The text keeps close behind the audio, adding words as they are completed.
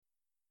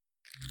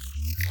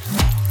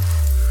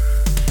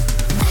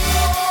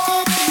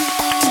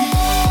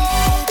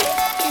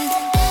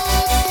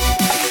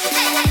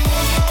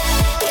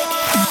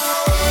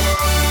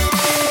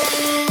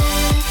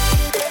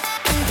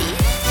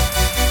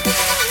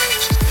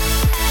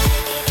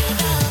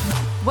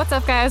What's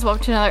up, guys?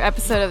 Welcome to another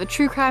episode of the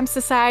True Crime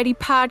Society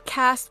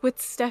podcast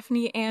with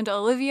Stephanie and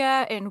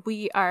Olivia, and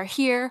we are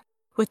here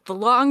with the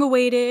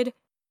long-awaited,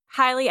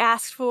 highly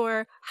asked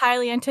for,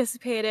 highly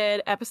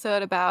anticipated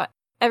episode about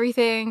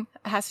everything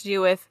that has to do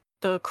with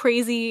the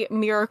crazy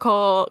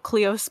miracle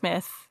Cleo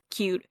Smith,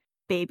 cute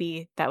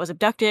baby that was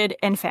abducted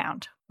and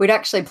found. We'd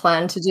actually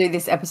planned to do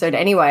this episode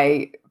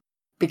anyway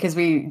because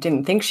we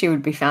didn't think she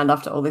would be found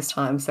after all this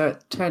time, so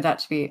it turned out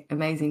to be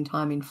amazing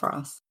timing for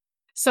us.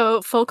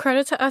 So full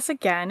credit to us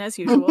again, as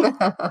usual.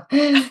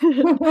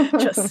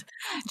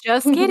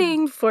 just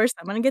kidding, before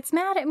someone gets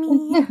mad at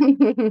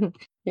me.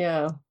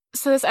 Yeah.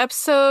 So this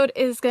episode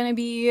is going to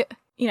be,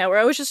 we're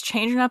always just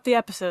changing up the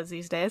episodes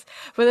these days,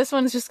 but this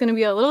one is just going to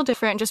be a little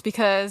different just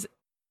because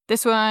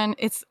this one,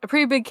 it's a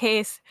pretty big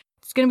case.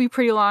 It's going to be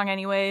pretty long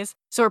anyways,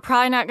 so we're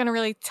probably not going to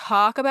really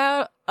talk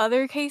about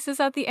other cases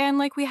at the end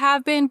like we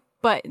have been,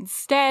 but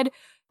instead,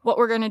 what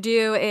we're going to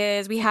do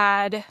is we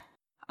had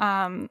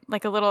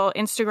like a little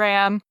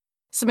Instagram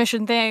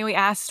submission thing. We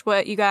asked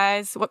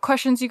what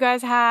questions you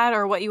guys had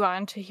or what you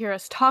wanted to hear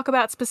us talk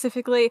about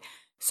specifically.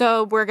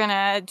 So we're going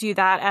to do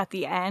that at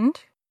the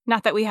end.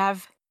 Not that we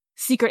have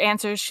secret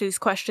answers to these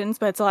questions,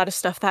 but it's a lot of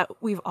stuff that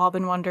we've all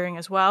been wondering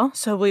as well.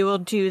 So we will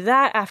do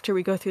that after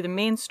we go through the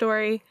main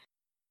story.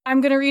 I'm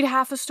going to read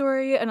half the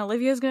story and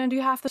Olivia's going to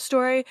do half the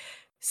story.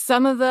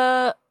 Some of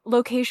the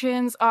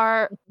locations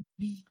are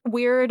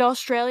weird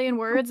Australian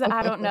words that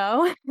I don't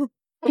know.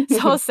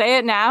 So I'll say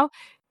it now.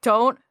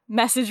 Don't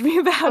message me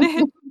about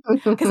it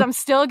because I'm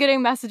still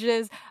getting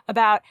messages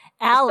about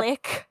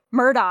Alec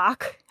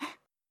Murdoch.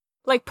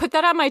 Like, put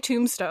that on my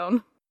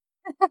tombstone.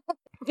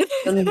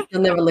 You'll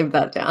never live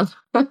that down.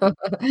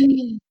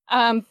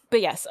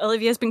 But yes,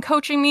 Olivia's been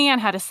coaching me on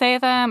how to say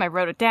them. I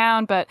wrote it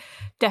down, but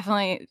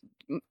definitely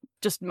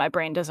just my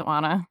brain doesn't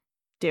want to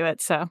do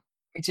it. So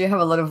we do have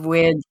a lot of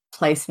weird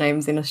place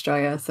names in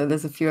Australia, so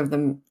there's a few of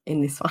them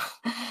in this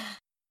one.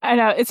 I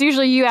know. It's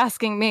usually you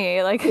asking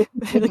me, like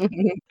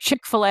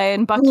Chick-fil-A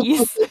and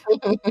Buc-ee's.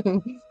 We're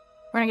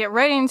going to get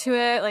right into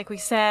it. Like we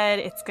said,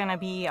 it's going to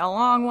be a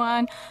long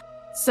one.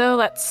 So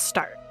let's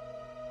start.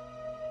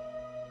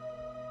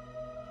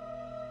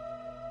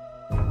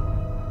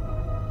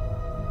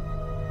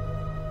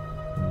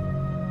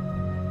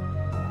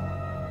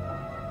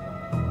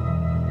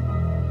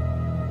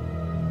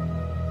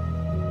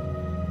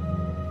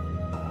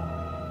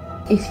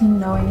 If you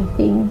know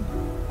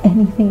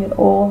anything at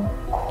all,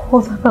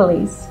 call the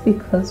police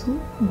because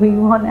we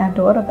want our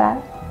daughter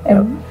back.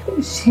 And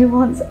she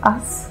wants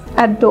us.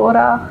 Our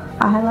daughter,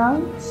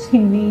 Isla, she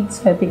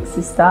needs her big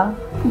sister.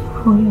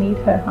 We need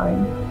her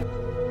home.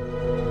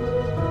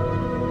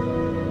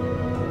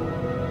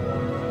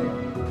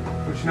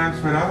 What's your name,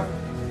 sweetheart?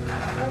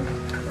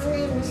 My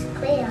name is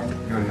Cleo.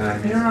 Your name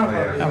is Cleo.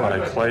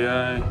 Hello,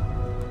 Cleo.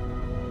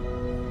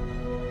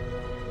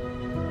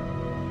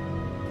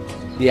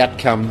 The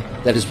outcome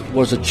that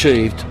was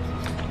achieved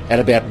at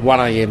about 1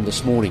 a.m.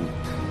 this morning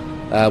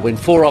when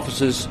 4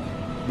 officers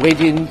went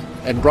in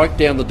and broke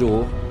down the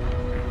door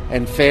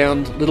and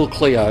found little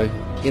Cleo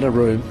in a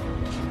room,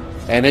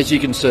 and as you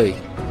can see,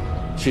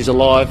 she's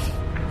alive,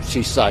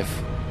 she's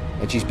safe,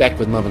 and she's back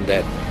with Mum and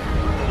Dad.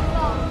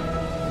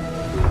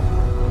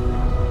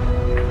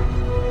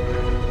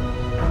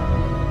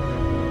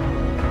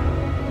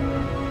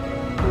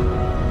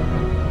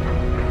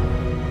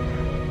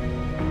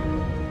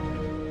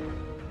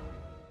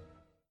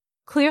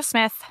 Cleo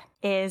Smith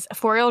is a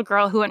 4-year-old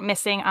girl who went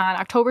missing on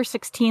October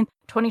 16th,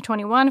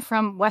 2021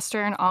 from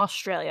Western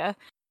Australia.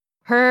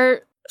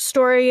 Her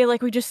story,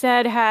 like we just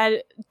said,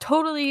 had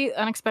totally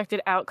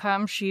unexpected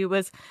outcome. She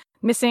was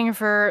missing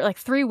for like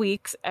 3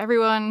 weeks.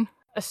 Everyone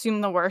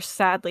assumed the worst,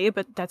 sadly,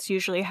 but that's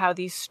usually how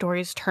these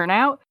stories turn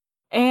out.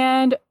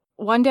 And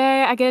one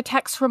day I get a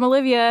text from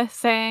Olivia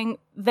saying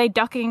they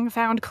ducking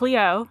found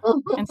Cleo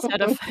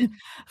instead of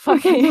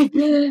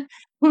fucking.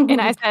 And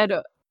I said,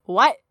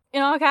 what?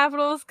 In all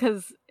capitals,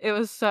 because it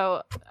was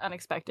so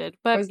unexpected.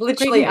 But it was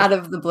literally out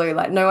of the blue.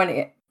 Like no one,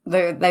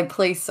 the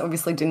police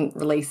obviously didn't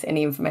release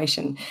any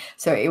information,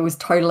 so it was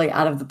totally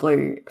out of the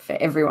blue for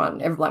everyone.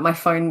 Like my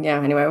phone,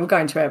 yeah. Anyway, we'll go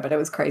into it, but it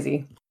was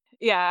crazy.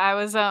 Yeah, I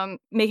was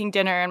making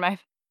dinner and my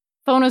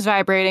phone was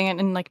vibrating,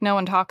 and like no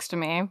one talks to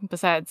me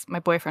besides my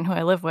boyfriend who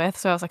I live with.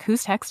 So I was like,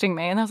 "Who's texting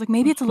me?" And I was like,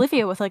 "Maybe it's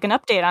Olivia with like an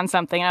update on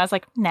something." And I was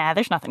like, "Nah,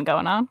 there's nothing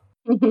going on."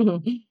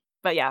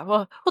 But yeah,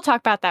 we'll talk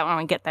about that when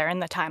we get there in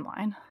the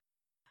timeline.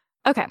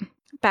 Okay,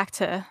 back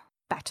to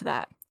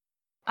that.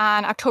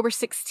 On October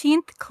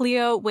 16th,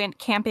 Cleo went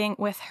camping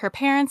with her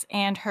parents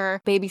and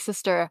her baby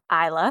sister,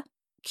 Isla.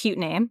 Cute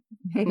name.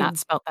 Not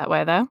spelt that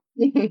way, though.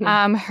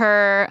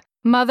 Her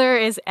mother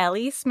is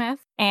Ellie Smith,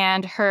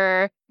 and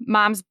her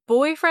mom's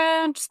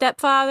boyfriend,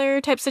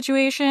 stepfather type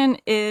situation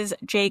is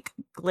Jake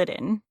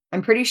Glidden.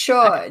 I'm pretty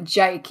sure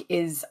Jake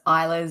is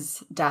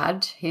Isla's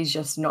dad. He's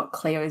just not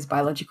Cleo's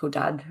biological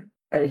dad.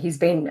 He's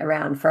been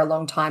around for a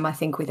long time, I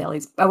think, with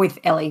Ellie,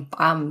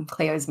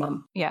 Cleo's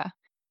mum. Yeah.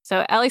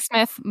 So Ellie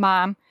Smith,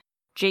 mom,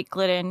 Jake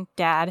Glidden,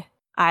 dad,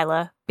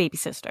 Isla, baby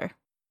sister.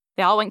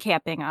 They all went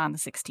camping on the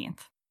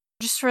 16th.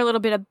 Just for a little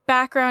bit of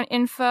background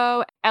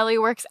info, Ellie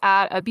works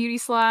at a beauty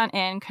salon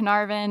in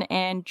Carnarvon,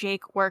 and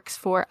Jake works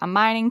for a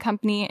mining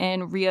company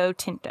in Rio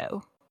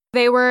Tinto.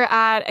 They were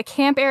at a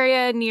camp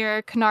area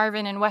near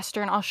Carnarvon in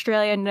Western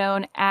Australia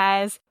known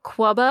as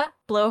Quubba,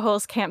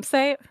 Blowhole's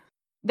campsite.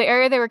 The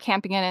area they were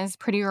camping in is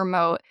pretty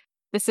remote.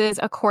 This is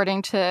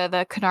according to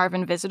the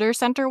Carnarvon Visitor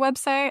Center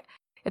website.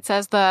 It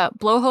says the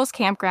Blowhole's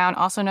campground,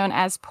 also known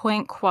as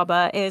Point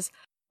Quubba, is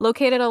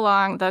located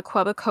along the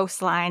Quubba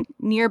coastline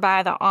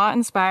nearby the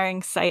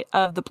awe-inspiring site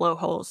of the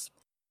Blowholes.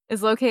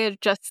 It's located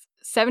just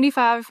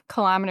 75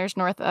 kilometers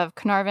north of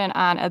Carnarvon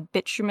on a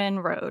bitumen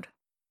road.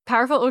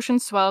 Powerful ocean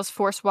swells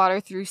force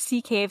water through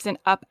sea caves and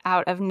up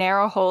out of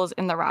narrow holes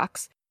in the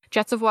rocks.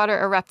 Jets of water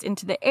erupt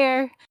into the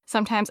air,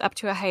 sometimes up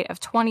to a height of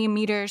 20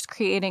 meters,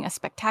 creating a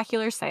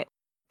spectacular sight.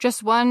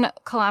 Just 1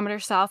 kilometer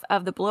south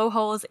of the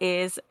Blowholes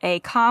is a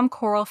calm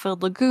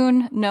coral-filled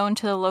lagoon known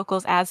to the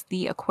locals as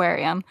the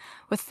Aquarium,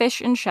 with fish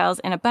and shells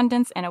in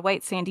abundance and a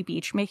white sandy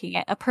beach, making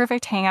it a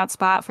perfect hangout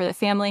spot for the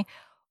family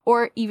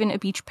or even a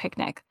beach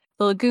picnic.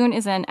 The lagoon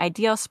is an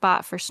ideal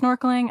spot for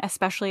snorkeling,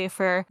 especially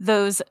for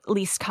those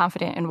least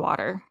confident in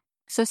water.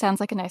 So sounds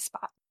like a nice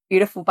spot.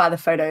 Beautiful by the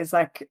photos.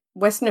 Like,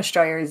 Western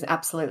Australia is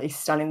absolutely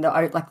stunning.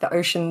 The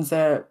oceans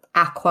are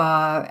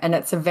aqua, and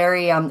it's a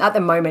very at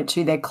the moment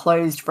too, they're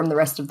closed from the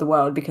rest of the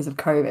world because of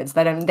COVID.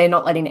 So they're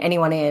not letting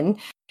anyone in,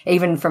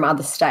 even from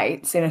other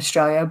states in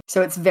Australia.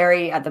 So it's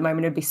very, at the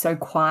moment, it'd be so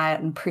quiet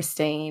and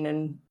pristine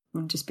and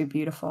would just be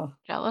beautiful.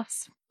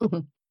 Jealous.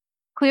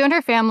 Cleo and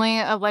her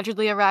family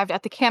allegedly arrived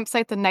at the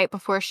campsite the night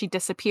before she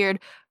disappeared,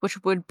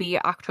 which would be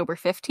October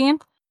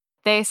 15th.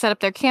 They set up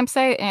their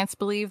campsite, and it's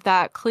believed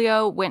that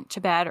Cleo went to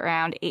bed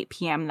around 8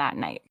 p.m. that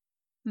night.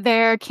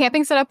 Their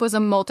camping setup was a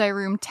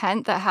multi-room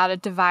tent that had a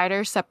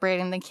divider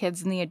separating the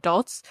kids and the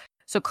adults.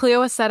 So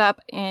Cleo was set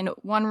up in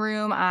one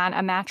room on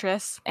a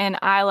mattress, and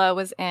Isla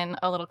was in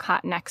a little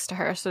cot next to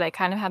her, so they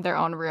kind of had their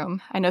own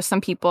room. I know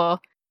some people,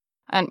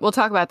 and we'll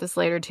talk about this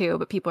later too,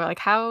 but people are like,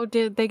 how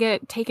did they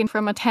get taken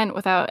from a tent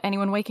without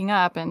anyone waking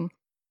up and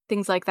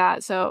things like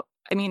that? So,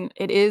 I mean,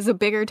 it is a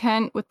bigger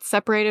tent with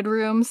separated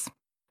rooms.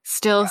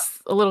 Still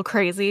a little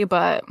crazy,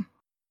 but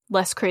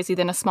less crazy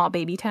than a small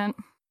baby tent.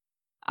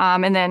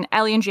 And then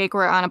Ellie and Jake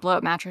were on a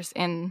blow-up mattress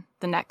in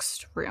the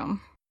next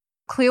room.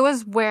 Cleo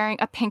was wearing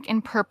a pink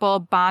and purple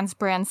Bonds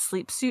brand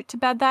sleep suit to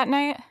bed that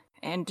night,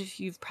 and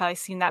you've probably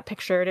seen that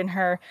pictured in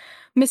her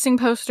missing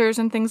posters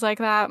and things like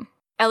that.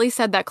 Ellie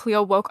said that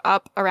Cleo woke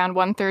up around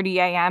 1:30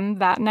 a.m.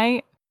 that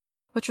night,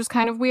 which was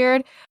kind of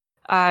weird.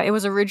 It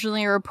was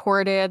originally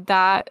reported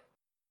that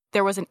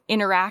there was an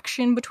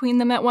interaction between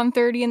them at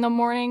 1:30 in the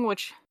morning,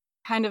 which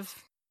kind of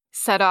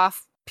set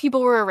off.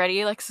 People were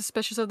already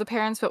suspicious of the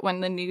parents, but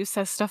when the news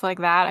says stuff like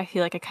that, I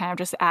feel like it kind of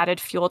just added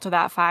fuel to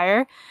that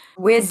fire.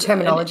 Weird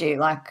terminology,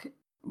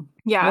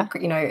 yeah,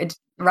 it's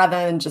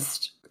rather than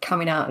just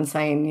coming out and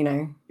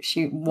saying,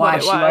 she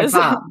woke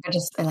up, but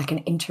just like an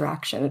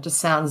interaction. It just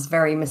sounds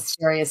very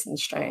mysterious and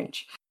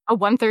strange. A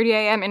 1:30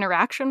 a.m.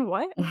 interaction?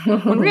 What?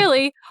 When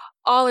really,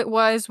 all it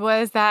was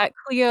that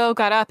Cleo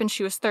got up and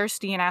she was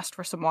thirsty and asked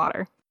for some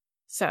water.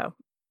 So,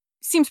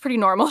 seems pretty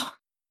normal.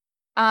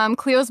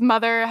 Cleo's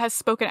mother has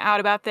spoken out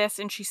about this,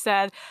 and she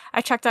said, I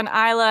checked on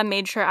Isla,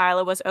 made sure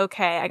Isla was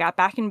okay. I got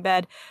back in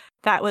bed.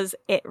 That was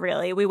it,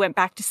 really. We went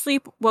back to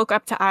sleep, woke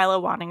up to Isla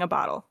wanting a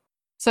bottle.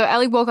 So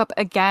Ellie woke up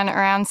again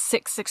around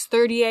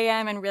 6:30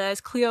 a.m. and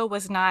realized Cleo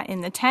was not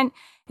in the tent,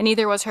 and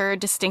neither was her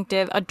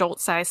distinctive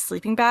adult-sized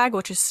sleeping bag,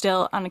 which is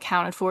still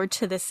unaccounted for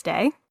to this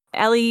day.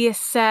 Ellie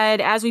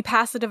said, as we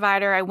passed the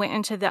divider, I went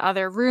into the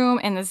other room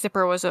and the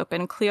zipper was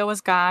open. Cleo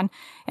was gone,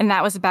 and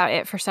that was about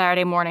it for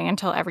Saturday morning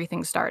until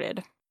everything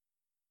started.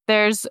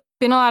 There's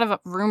been a lot of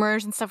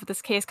rumors and stuff with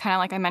this case, kind of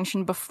like I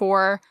mentioned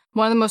before.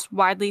 One of the most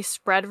widely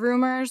spread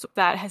rumors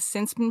that has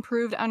since been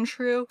proved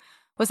untrue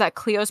was that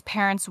Cleo's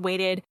parents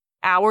waited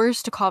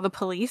hours to call the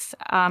police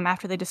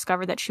after they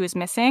discovered that she was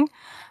missing.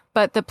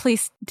 But the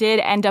police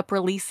did end up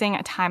releasing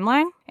a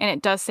timeline, and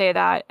it does say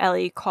that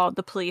Ellie called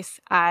the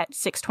police at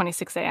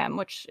 6:26 a.m.,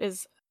 which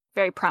is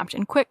very prompt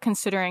and quick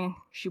considering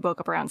she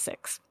woke up around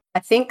 6. I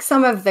think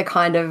some of the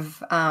kind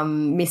of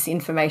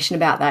misinformation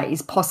about that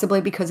is possibly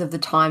because of the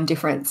time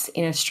difference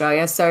in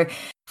Australia. So,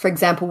 for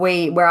example,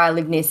 where I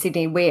live near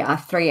Sydney, we are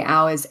 3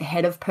 hours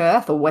ahead of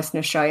Perth or Western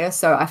Australia.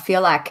 So I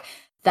feel like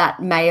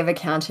that may have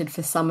accounted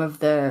for some of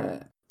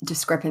the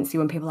discrepancy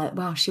when people are like,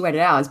 wow, she waited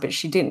hours, but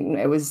she didn't.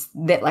 It was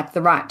that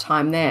the right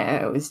time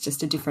there. It was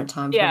just a different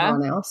time for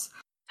everyone else.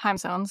 Time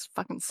zones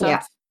fucking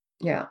sucks.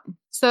 Yeah.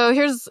 So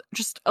here's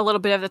just a little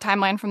bit of the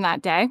timeline from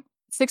that day.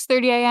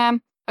 6:30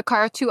 a.m., a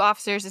car with 2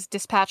 officers is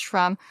dispatched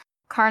from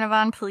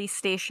Carnarvon Police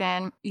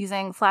Station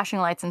using flashing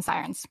lights and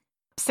sirens.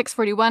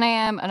 6:41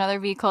 a.m., another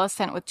vehicle is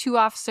sent with 2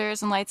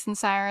 officers and lights and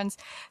sirens.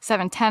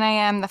 7:10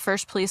 a.m., the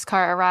first police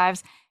car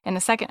arrives, and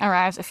the second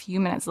arrives a few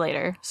minutes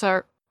later.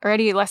 So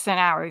already less than an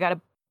hour, we got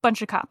a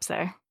bunch of cops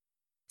there.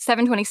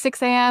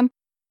 7:26 a.m.,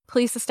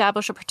 police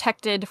establish a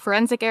protected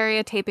forensic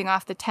area, taping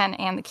off the tent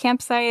and the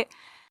campsite.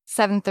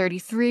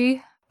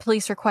 7:33,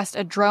 police request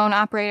a drone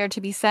operator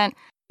to be sent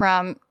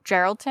from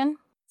Geraldton.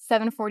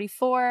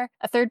 7:44,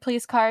 a third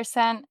police car is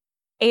sent.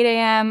 8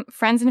 a.m.,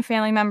 friends and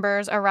family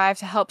members arrive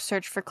to help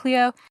search for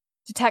Cleo.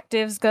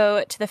 Detectives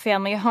go to the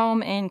family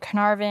home in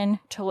Carnarvon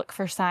to look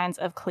for signs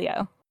of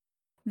Cleo.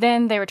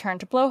 Then they return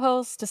to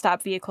blowholes to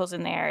stop vehicles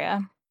in the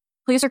area.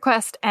 Police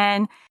request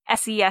an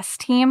SES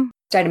team,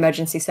 State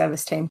Emergency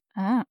Service team,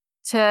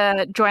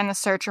 to join the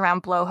search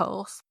around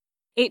blowholes.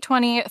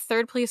 8:20,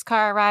 third police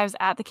car arrives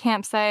at the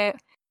campsite.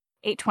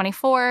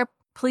 8:24,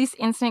 police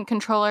incident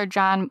controller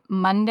John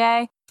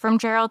Monday from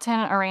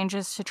Geraldton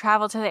arranges to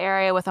travel to the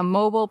area with a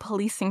mobile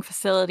policing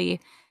facility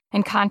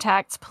and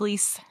contacts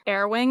police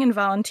air wing and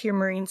volunteer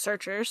marine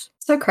searchers.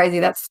 So crazy.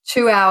 That's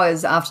 2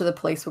 hours after the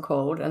police were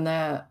called, and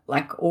they're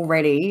like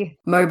already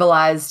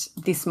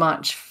mobilized this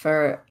much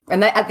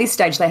and at this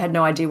stage they had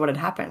no idea what had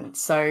happened.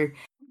 So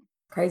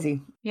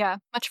crazy. Yeah,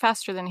 much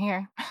faster than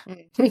here.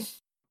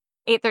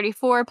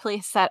 8:34,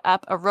 police set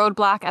up a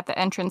roadblock at the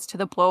entrance to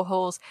the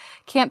blowholes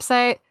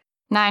campsite.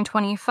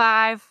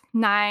 9:25,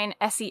 9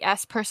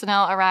 SES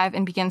personnel arrive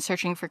and begin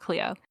searching for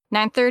Cleo.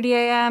 9:30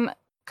 a.m.,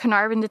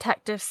 Carnarvon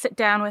detectives sit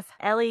down with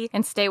Ellie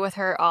and stay with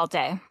her all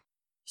day.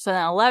 So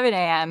then 11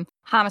 a.m.,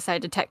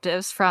 homicide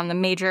detectives from the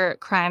Major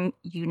Crime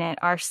Unit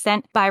are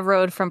sent by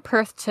road from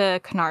Perth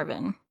to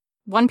Carnarvon.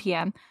 1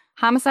 p.m.,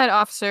 homicide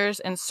officers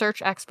and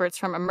search experts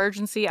from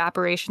emergency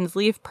operations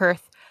leave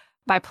Perth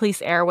by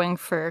police air wing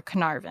for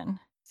Carnarvon.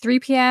 3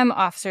 p.m.,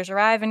 officers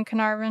arrive in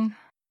Carnarvon,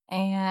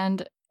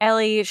 and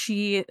Ellie,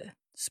 she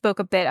spoke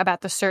a bit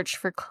about the search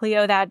for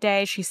Cleo that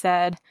day. She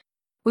said,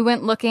 "We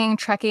went looking,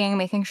 trekking,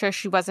 making sure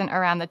she wasn't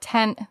around the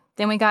tent.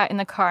 Then we got in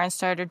the car and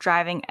started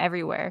driving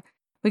everywhere.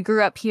 We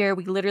grew up here.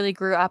 We literally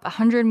grew up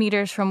 100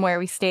 meters from where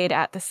we stayed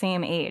at the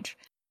same age.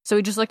 So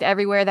we just looked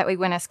everywhere that we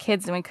went as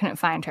kids and we couldn't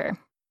find her.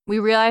 We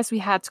realized we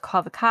had to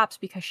call the cops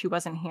because she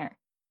wasn't here."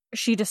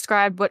 She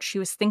described what she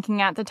was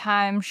thinking at the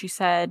time. She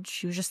said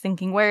she was just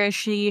thinking, where is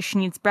she? She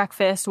needs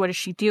breakfast. What is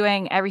she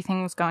doing?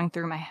 Everything was going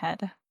through my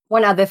head.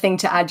 One other thing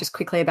to add just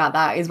quickly about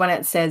that is when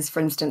it says, for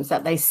instance,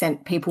 that they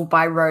sent people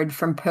by road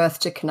from Perth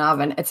to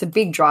Carnarvon, it's a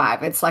big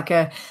drive. It's like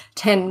a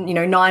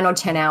 9 or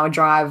 10 hour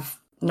drive,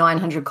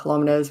 900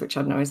 kilometres, which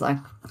I don't know is like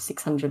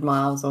 600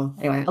 miles or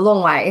anyway, a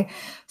long way.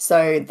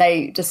 So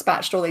they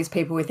dispatched all these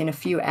people within a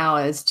few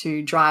hours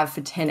to drive for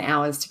 10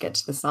 hours to get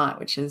to the site,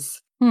 which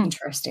is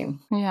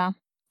interesting. Yeah.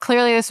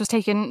 Clearly this was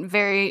taken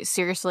very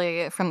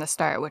seriously from the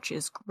start, which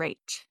is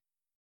great.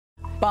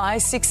 By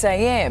 6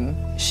 a.m,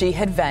 she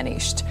had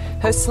vanished.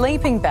 Her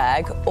sleeping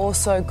bag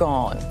also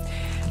gone,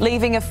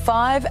 leaving a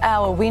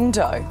 5-hour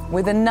window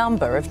with a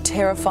number of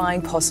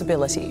terrifying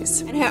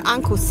possibilities. And her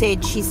uncle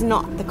said she's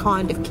not the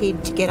kind of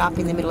kid to get up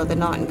in the middle of the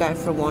night and go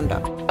for a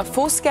wander. A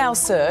full-scale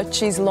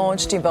search is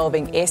launched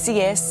involving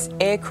SES,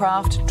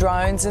 aircraft,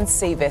 drones and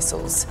sea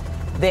vessels.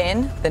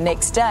 Then, the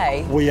next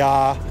day... We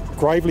are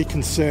gravely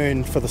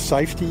concerned for the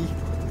safety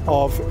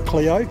of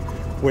Cleo.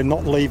 We're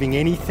not leaving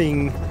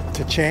anything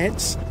to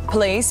chance.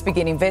 Police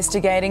begin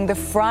investigating the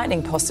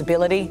frightening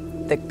possibility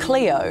that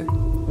Cleo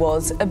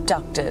was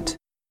abducted.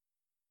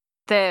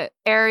 The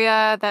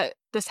area that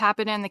this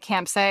happened in, the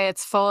campsite,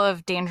 it's full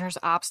of dangerous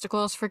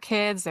obstacles for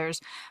kids. There's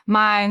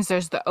mines,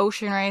 there's the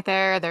ocean right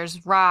there,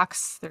 there's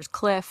rocks, there's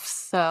cliffs.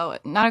 So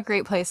not a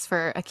great place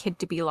for a kid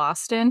to be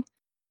lost in.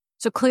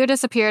 So Cleo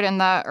disappeared in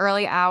the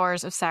early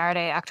hours of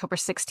Saturday, October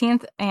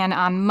 16th, and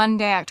on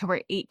Monday,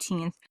 October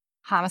 18th,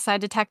 homicide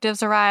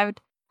detectives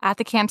arrived at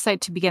the campsite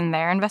to begin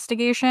their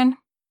investigation.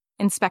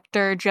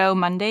 Inspector Joe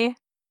Monday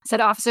said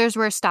officers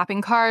were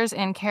stopping cars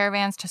and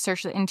caravans to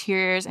search the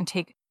interiors and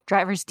take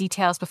driver's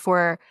details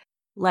before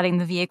letting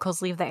the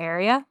vehicles leave the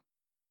area.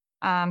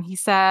 He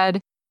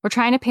said, "We're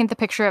trying to paint the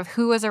picture of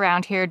who was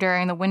around here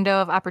during the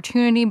window of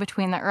opportunity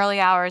between the early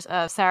hours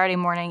of Saturday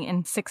morning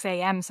and 6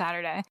 a.m.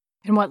 Saturday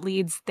and what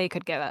leads they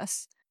could give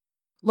us."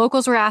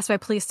 Locals were asked by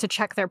police to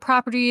check their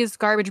properties,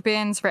 garbage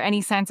bins for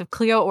any signs of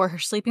Cleo or her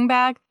sleeping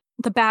bag.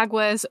 The bag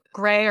was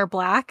gray or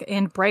black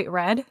and bright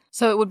red,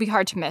 so it would be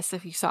hard to miss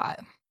if you saw it.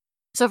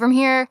 So from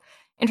here,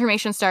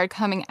 information started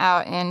coming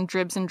out in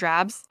dribs and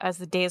drabs as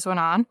the days went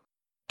on.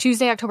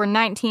 Tuesday, October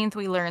 19th,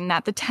 we learned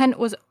that the tent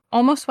was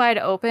almost wide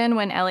open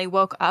when Ellie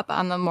woke up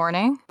on the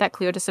morning that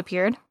Cleo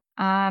disappeared.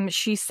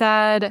 She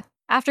said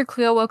after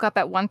Cleo woke up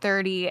at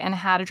 1:30 and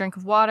had a drink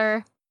of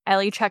water,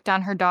 Ellie checked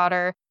on her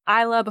daughter,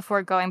 Isla,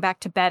 before going back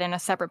to bed in a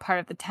separate part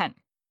of the tent.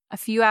 A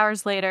few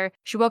hours later,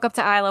 she woke up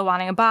to Isla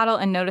wanting a bottle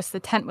and noticed the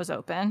tent was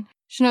open.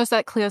 She noticed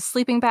that Cleo's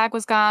sleeping bag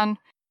was gone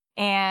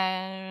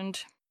and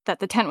that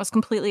the tent was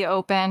completely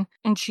open.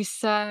 And she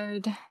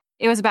said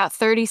it was about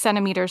 30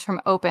 centimeters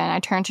from open. I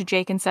turned to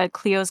Jake and said,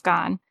 "Cleo's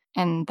gone."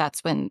 And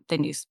that's when they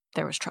knew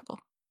there was trouble.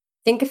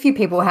 I think a few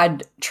people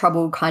had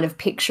trouble kind of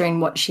picturing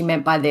what she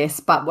meant by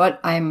this, but what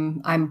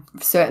I'm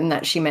certain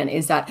that she meant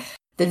is that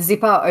the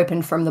zipper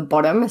opened from the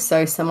bottom,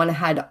 so someone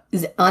had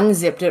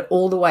unzipped it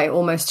all the way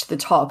almost to the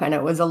top, and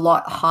it was a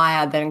lot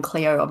higher than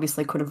Cleo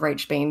obviously could have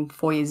reached being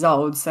 4 years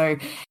old. So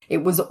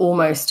it was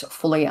almost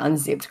fully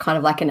unzipped, kind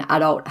of like an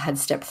adult had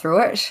stepped through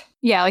it.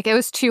 Yeah, like it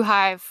was too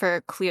high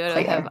for Cleo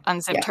to have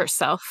unzipped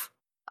herself.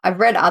 I've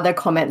read other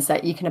comments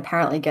that you can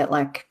apparently get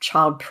like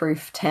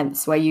child-proof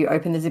tents where you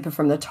open the zipper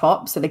from the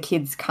top so the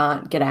kids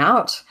can't get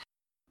out.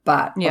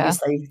 But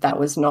obviously that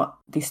was not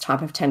this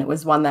type of tent. It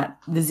was one that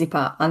the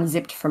zipper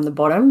unzipped from the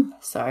bottom.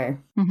 So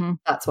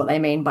that's what they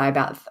mean by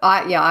about...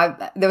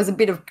 there was a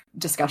bit of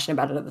discussion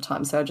about it at the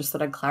time, so I just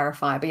thought I'd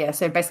clarify. But yeah,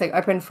 so basically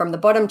opened from the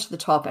bottom to the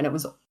top, and it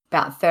was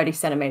about 30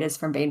 centimetres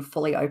from being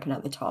fully open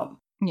at the top.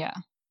 Yeah.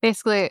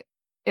 Basically,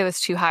 it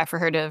was too high for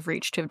her to have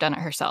reached to have done it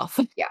herself.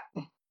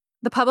 Yeah.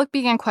 The public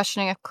began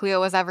questioning if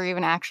Cleo was ever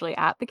even actually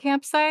at the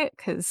campsite,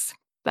 because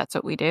that's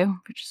what we do.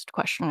 We just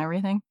question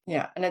everything.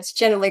 Yeah, and it's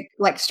generally,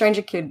 like,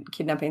 stranger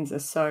kidnappings are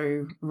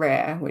so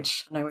rare,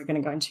 which I know we're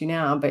going to go into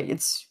now, but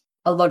it's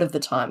a lot of the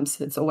times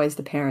it's always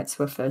the parents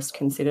who are first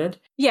considered.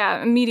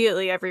 Yeah,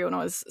 immediately everyone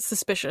was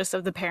suspicious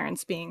of the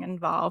parents being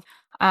involved,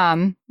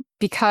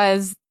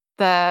 because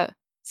the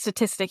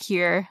statistic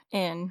here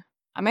in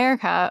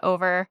America,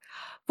 over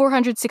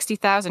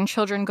 460,000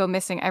 children go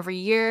missing every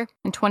year.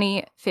 In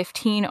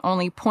 2015,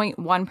 only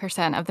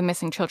 0.1% of the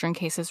missing children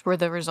cases were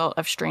the result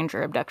of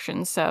stranger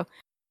abductions. So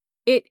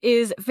it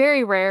is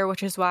very rare,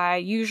 which is why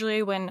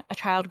usually when a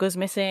child goes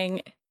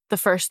missing, the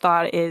first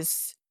thought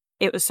is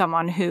it was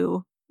someone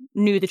who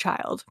knew the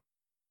child.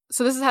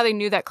 So this is how they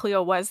knew that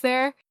Cleo was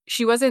there.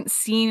 She wasn't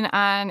seen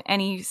on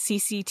any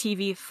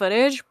CCTV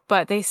footage,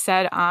 but they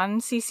said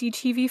on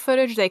CCTV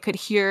footage they could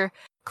hear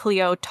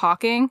Cleo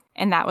talking,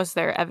 and that was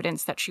their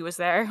evidence that she was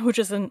there, which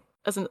isn't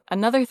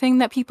another thing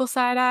that people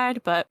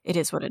side-eyed, but it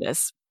is what it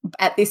is.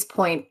 At this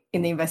point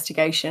in the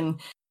investigation,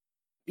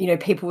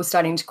 people were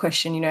starting to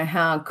question,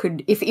 how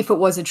could, if it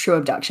was a true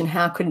abduction,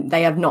 how could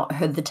they have not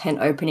heard the tent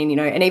opening,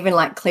 and even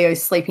like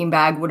Cleo's sleeping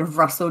bag would have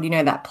rustled,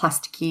 that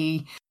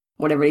plasticky,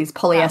 whatever it is,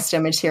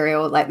 polyester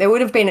material. Like you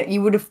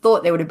would have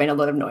thought there would have been a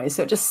lot of noise.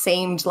 So it just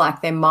seemed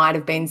like there might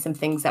have been some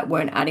things that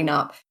weren't adding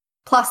up.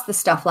 Plus the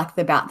stuff like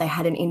they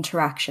had an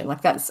interaction,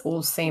 like that's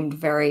all seemed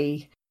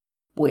very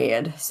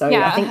weird. So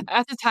yeah, I think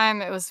at the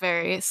time it was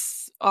very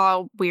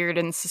all weird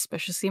and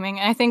suspicious seeming.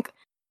 And I think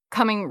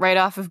coming right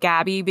off of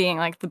Gabby being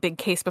like the big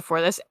case before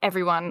this,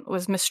 everyone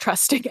was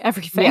mistrusting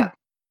everything.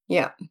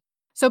 Yeah.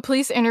 So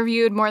police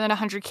interviewed more than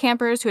 100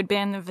 campers who had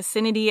been in the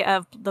vicinity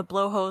of the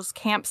Blowholes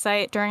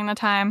campsite during the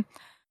time.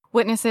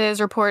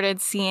 Witnesses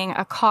reported seeing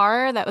a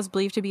car that was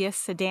believed to be a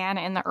sedan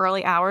in the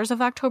early hours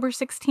of October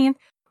 16th,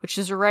 which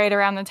is right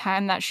around the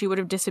time that she would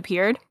have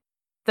disappeared.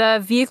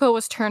 The vehicle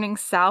was turning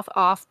south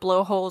off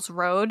Blowholes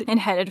Road and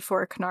headed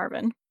for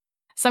Carnarvon.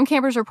 Some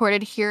campers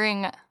reported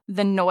hearing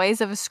the noise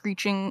of a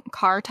screeching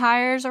car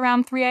tires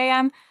around 3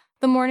 a.m.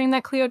 the morning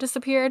that Cleo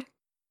disappeared.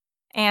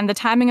 And the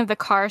timing of the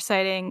car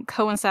sighting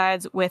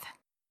coincides with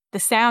the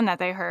sound that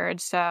they heard,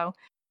 so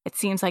it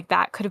seems like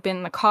that could have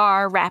been the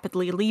car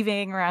rapidly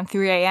leaving around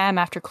 3 a.m.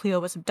 after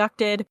Cleo was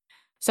abducted.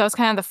 So it's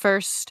kind of the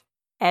first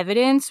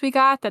evidence we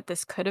got that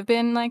this could have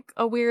been like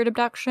a weird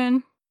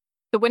abduction.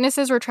 The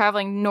witnesses were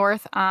traveling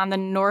north on the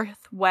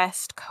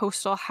Northwest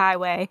Coastal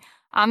Highway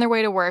on their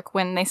way to work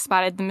when they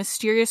spotted the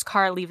mysterious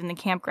car leaving the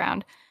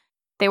campground.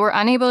 They were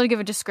unable to give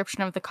a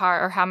description of the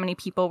car or how many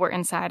people were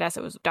inside as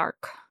it was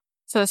dark.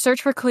 So the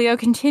search for Cleo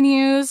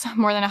continues.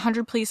 More than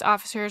 100 police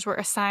officers were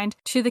assigned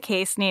to the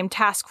case, named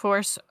Task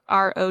Force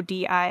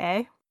RODIA.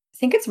 I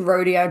think it's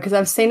rodeo because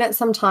I've seen it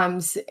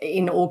sometimes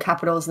in all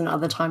capitals and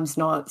other times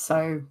not.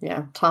 So,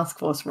 yeah, Task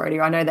Force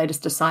Rodeo. I know they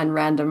just assign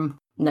random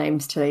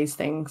names to these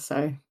things.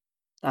 So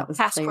that was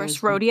Task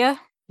Force Rodeo?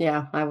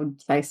 Yeah, I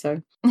would say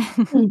so.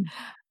 The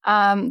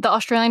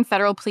Australian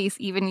Federal Police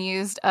even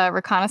used a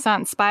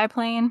reconnaissance spy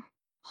plane.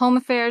 Home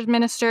Affairs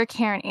Minister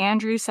Karen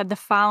Andrews said the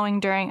following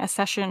during a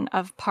session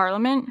of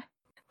Parliament.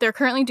 They're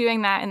currently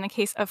doing that in the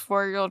case of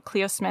 4-year-old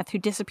Cleo Smith, who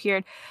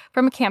disappeared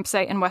from a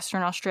campsite in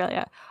Western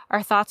Australia.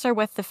 Our thoughts are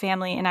with the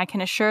family, and I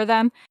can assure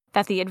them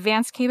that the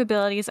advanced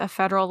capabilities of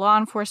federal law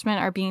enforcement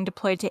are being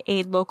deployed to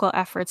aid local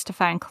efforts to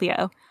find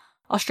Cleo.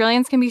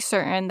 Australians can be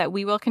certain that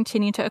we will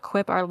continue to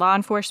equip our law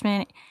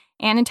enforcement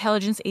and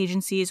intelligence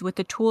agencies with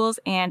the tools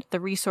and the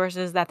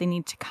resources that they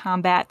need to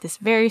combat this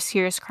very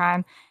serious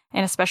crime,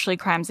 and especially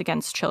crimes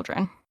against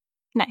children.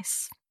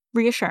 Nice.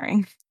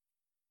 Reassuring.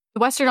 The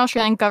Western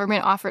Australian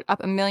government offered up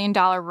 $1 million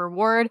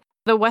reward.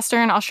 The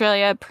Western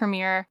Australia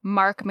Premier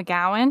Mark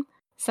McGowan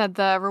said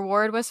the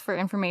reward was for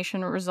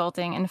information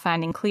resulting in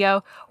finding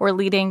Cleo or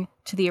leading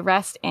to the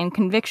arrest and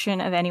conviction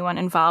of anyone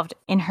involved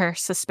in her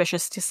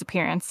suspicious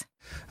disappearance.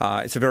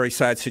 It's a very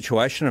sad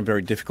situation, a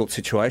very difficult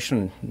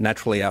situation.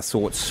 Naturally, our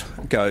thoughts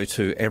go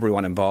to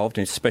everyone involved,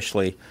 and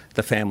especially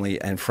the family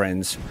and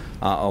friends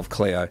of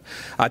Cleo.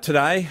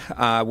 Today,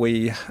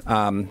 we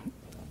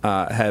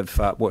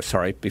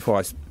before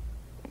I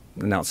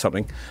announce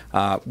something,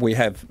 we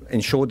have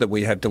ensured that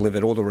we have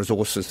delivered all the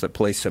resources that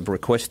police have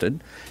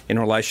requested in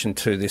relation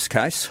to this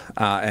case,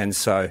 and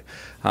so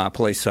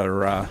police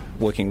are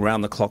working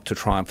round the clock to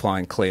try and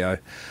find Cleo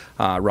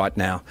right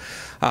now.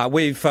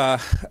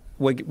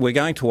 we're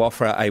going to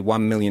offer a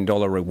 $1 million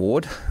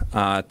reward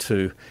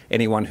to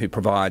anyone who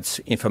provides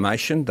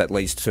information that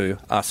leads to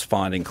us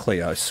finding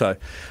Cleo. So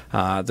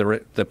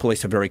the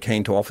police are very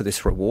keen to offer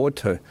this reward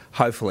to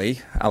hopefully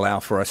allow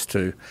for us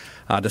to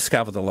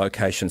discover the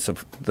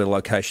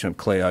location of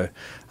Cleo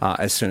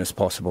as soon as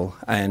possible.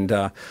 And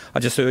I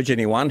just urge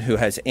anyone who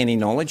has any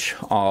knowledge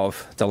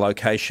of the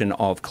location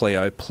of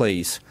Cleo,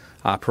 please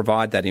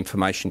provide that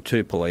information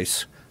to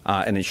police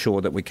and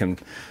ensure that we can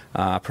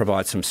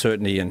provide some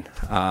certainty and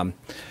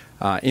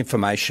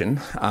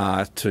information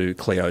to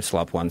Cleo's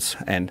loved ones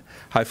and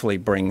hopefully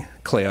bring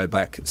Cleo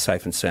back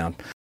safe and sound.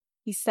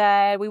 He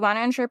said, "We want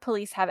to ensure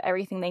police have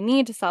everything they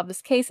need to solve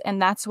this case,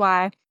 and that's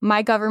why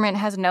my government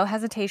has no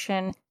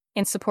hesitation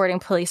in supporting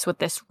police with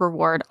this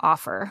reward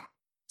offer."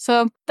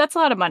 So that's a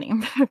lot of money.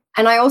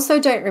 And I also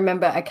don't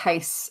remember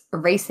a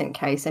recent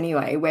case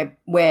anyway,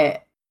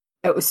 where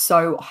it was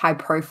so high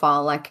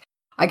profile. Like,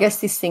 I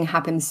guess this thing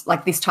happens,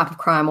 like this type of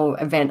crime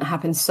or event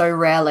happens so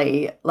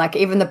rarely. Like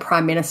even the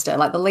Prime Minister,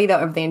 like the leader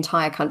of the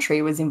entire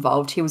country was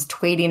involved. He was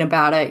tweeting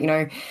about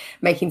it,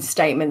 making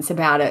statements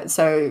about it.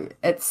 So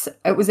it's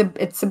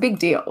a big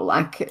deal.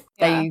 Like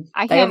they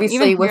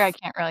obviously I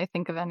can't really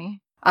think of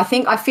any. I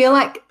feel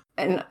like,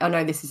 and I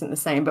know this isn't the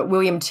same, but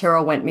William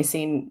Tyrrell went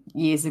missing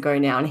years ago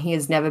now and he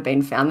has never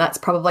been found. That's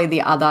probably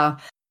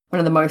one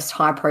of the most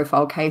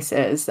high-profile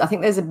cases. I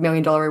think there's $1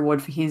 million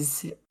reward for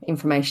his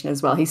information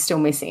as well. He's still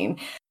missing.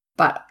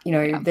 But,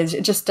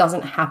 it just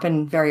doesn't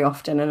happen very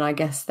often, and I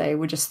guess they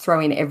were just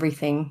throwing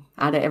everything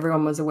at it.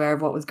 Everyone was aware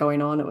of what was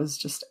going on. It was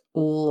just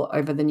all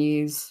over the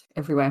news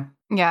everywhere.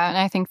 Yeah, and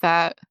I think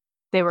that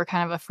they were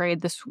kind of afraid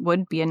this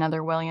would be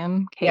another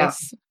William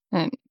case.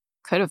 Yeah. And it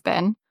could have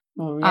been.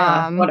 Well,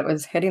 yeah, I thought it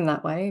was heading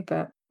that way,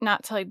 but...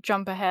 Not to,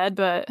 jump ahead,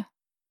 but,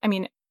 I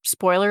mean...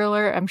 Spoiler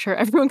alert, I'm sure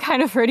everyone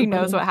kind of already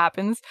knows what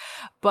happens.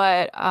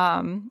 But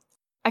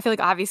I feel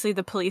like obviously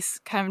the police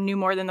kind of knew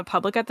more than the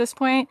public at this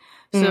point.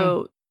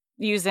 So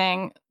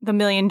using the $1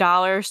 million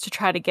to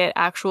try to get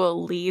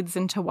actual leads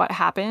into what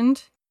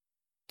happened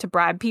to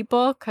bribe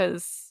people,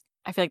 because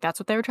I feel like that's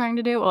what they were trying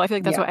to do. Well, I feel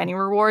like that's what any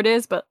reward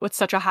is, but with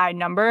such a high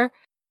number.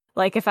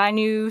 Like if I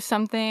knew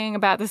something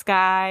about this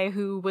guy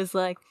who was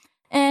like,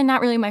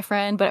 not really my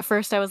friend, but at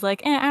first I was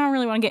like, I don't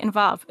really want to get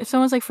involved. If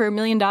someone's like for $1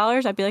 million,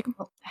 I'd be like,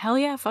 hell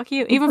yeah, fuck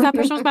you. Even if that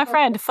person was my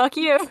friend, fuck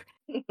you.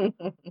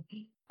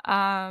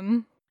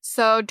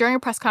 So during a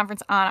press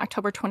conference on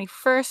October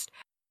 21st,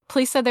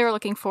 police said they were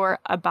looking for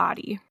a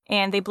body,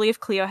 and they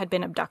believe Cleo had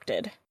been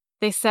abducted.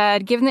 They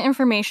said, given the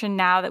information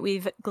now that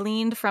we've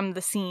gleaned from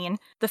the scene,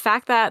 the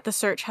fact that the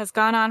search has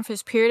gone on for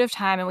this period of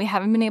time and we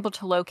haven't been able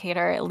to locate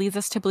her, it leads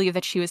us to believe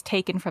that she was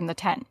taken from the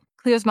tent.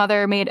 Cleo's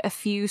mother made a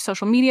few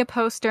social media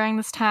posts during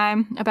this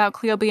time about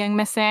Cleo being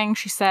missing.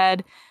 She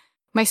said,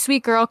 "My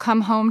sweet girl, come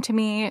home to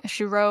me."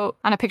 She wrote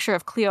on a picture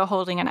of Cleo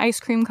holding an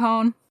ice cream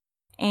cone.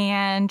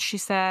 And she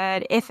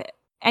said, "If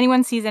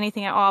anyone sees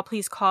anything at all,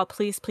 please call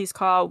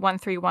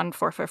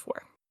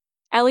 131-444.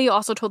 Ellie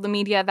also told the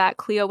media that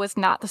Cleo was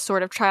not the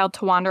sort of child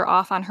to wander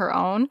off on her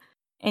own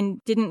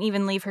and didn't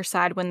even leave her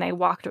side when they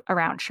walked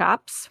around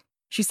shops.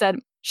 She said,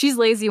 "She's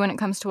lazy when it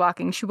comes to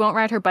walking. She won't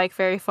ride her bike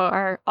very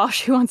far. All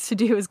she wants to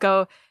do is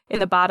go in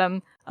the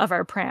bottom of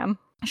our pram.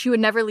 She would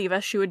never leave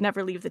us. She would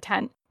never leave the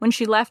tent. When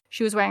she left,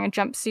 she was wearing a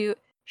jumpsuit.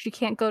 She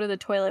can't go to the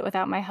toilet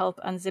without my help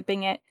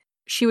unzipping it.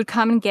 She would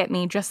come and get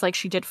me just like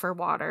she did for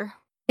water."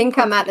 I think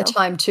at the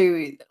time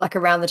too, like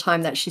around the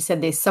time that she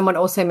said this, someone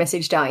also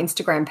messaged our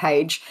Instagram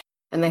page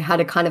and they had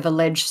a kind of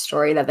alleged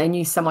story that they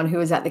knew someone who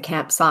was at the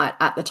campsite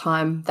at the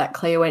time that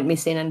Cleo went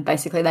missing, and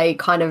basically they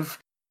kind of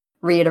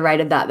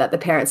reiterated that the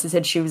parents had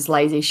said she was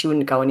lazy, she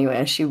wouldn't go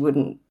anywhere, she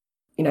wouldn't,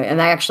 and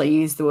they actually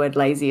used the word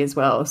lazy as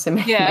well. So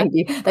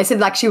maybe they said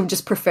like she would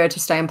just prefer to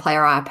stay and play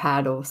her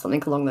iPad or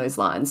something along those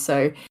lines.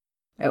 So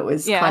it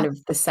was kind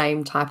of the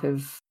same type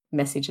of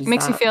messages. It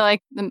makes you feel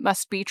like it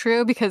must be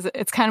true because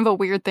it's kind of a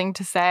weird thing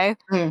to say.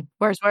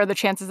 Whereas what are the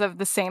chances of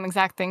the same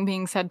exact thing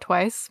being said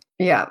twice?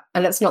 Yeah.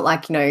 And it's not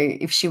like,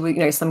 if she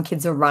were, some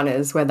kids are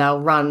runners where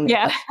they'll run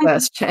at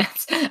first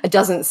chance. It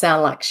doesn't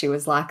sound like she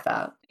was like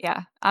that.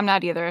 Yeah. I'm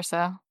not either,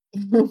 so.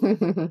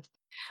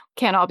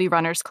 Can't all be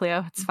runners,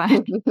 Cleo. It's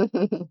fine.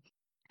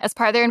 As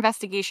part of their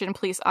investigation,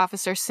 police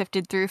officers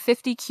sifted through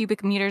 50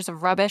 cubic meters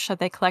of rubbish that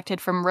they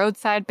collected from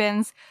roadside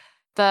bins.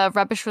 The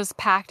rubbish was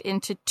packed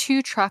into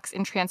 2 trucks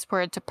and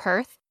transported to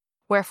Perth,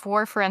 where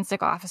 4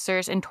 forensic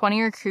officers and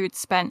 20 recruits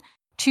spent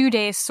 2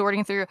 days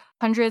sorting through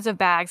hundreds of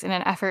bags in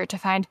an effort to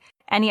find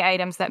any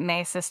items that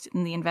may assist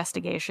in the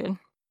investigation.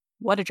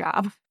 What a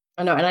job.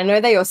 I know, and I know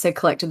they also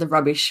collected the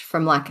rubbish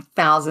from like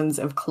thousands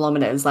of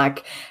kilometres.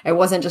 Like it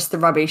wasn't just the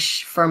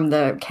rubbish from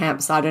the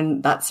campsite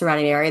and that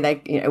surrounding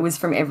area. It was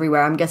from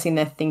everywhere. I'm guessing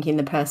they're thinking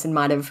the person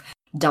might have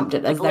dumped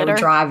it as they were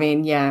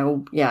driving,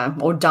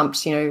 or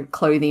dumped,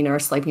 clothing or a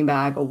sleeping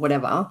bag or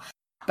whatever.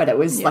 But it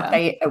was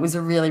it was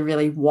a really,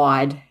 really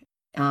wide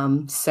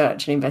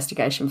search and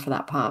investigation for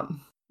that part.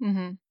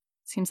 Mm-hmm.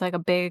 Seems like a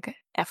big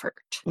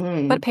effort,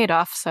 but it paid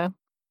off. So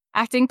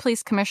Acting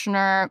Police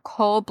Commissioner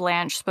Cole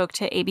Blanche spoke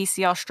to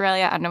ABC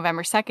Australia on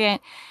November 2nd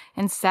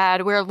and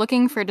said, "We're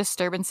looking for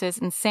disturbances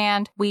in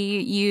sand. We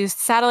used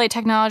satellite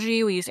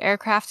technology. We used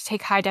aircraft to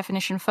take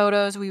high-definition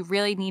photos. We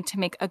really need to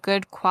make a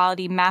good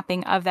quality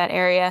mapping of that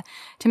area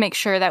to make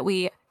sure that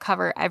we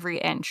cover every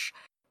inch."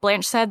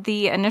 Blanche said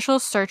the initial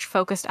search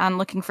focused on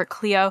looking for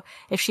Cleo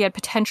if she had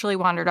potentially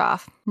wandered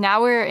off.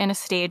 Now we're in a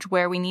stage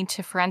where we need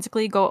to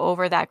forensically go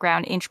over that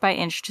ground inch by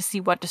inch to see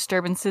what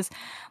disturbances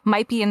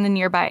might be in the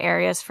nearby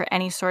areas for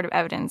any sort of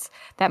evidence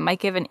that might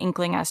give an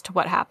inkling as to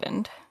what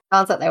happened.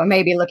 Sounds like they were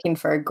maybe looking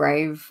for a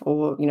grave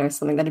or,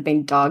 something that had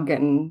been dug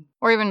and...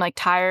 Or even like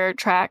tire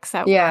tracks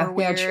that were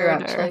weird. Yeah, true,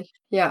 actually.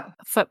 Yeah.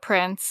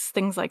 Footprints,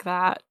 things like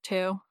that,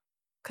 too.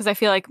 Because I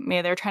feel like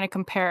maybe they're trying to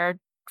compare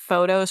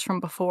photos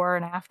from before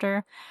and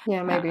after.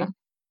 Yeah, maybe.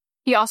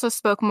 He also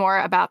spoke more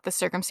about the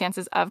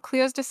circumstances of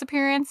Cleo's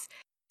disappearance.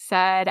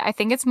 Said, "I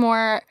think it's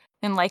more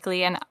than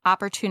likely an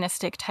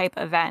opportunistic type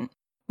event.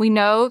 We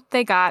know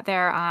they got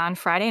there on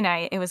Friday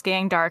night. It was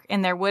getting dark,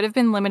 and there would have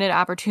been limited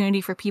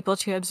opportunity for people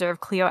to observe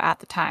Cleo at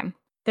the time.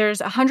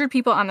 There's 100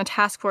 people on the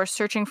task force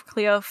searching for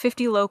Cleo,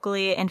 50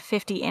 locally and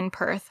 50 in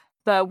Perth.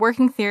 The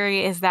working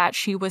theory is that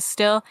she was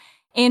still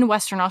in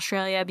Western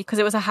Australia because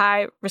it was a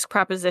high-risk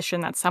proposition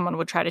that someone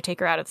would try to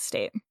take her out of the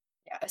state."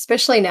 Yeah,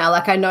 especially now,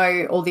 I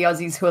know all the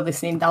Aussies who are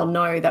listening, they'll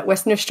know that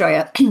Western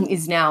Australia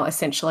is now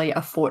essentially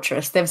a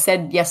fortress. They've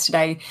said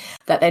yesterday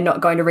that they're not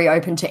going to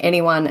reopen to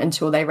anyone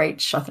until they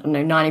reach,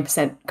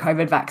 90%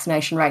 COVID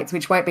vaccination rates,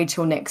 which won't be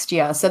till next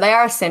year. So they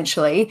are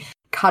essentially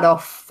cut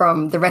off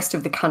from the rest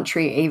of the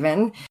country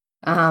even.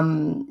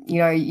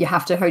 You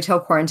have to hotel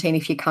quarantine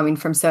if you come in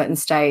from certain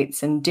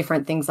states and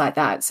different things like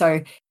that.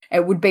 So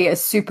it would be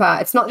it's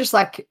not just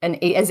like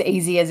as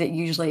easy as it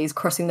usually is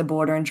crossing the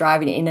border and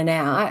driving in and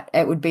out.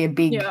 It would be a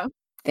big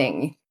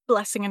thing.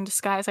 Blessing in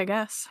disguise, I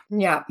guess.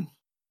 Yeah.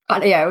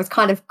 But yeah, it was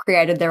kind of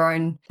created their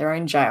own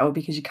jail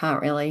because you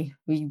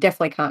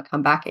definitely can't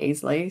come back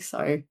easily.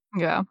 So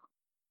yeah.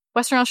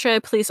 Western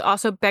Australia police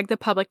also begged the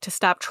public to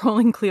stop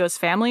trolling Cleo's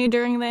family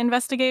during the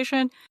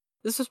investigation.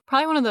 This was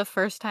probably one of the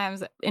first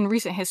times in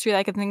recent history that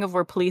I can think of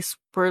where police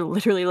were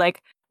literally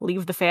like,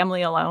 "Leave the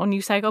family alone,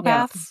 you psychopaths."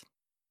 Yeah.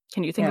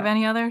 Can you think of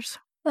any others?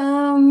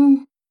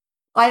 I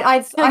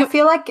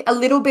feel like a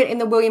little bit in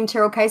the William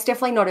Terrell case,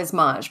 definitely not as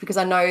much, because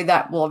I know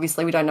that, well,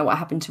 obviously we don't know what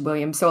happened to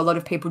William, so a lot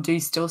of people do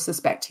still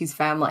suspect his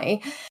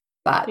family,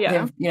 but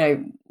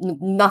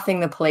nothing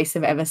the police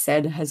have ever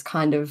said has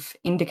kind of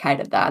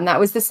indicated that, and that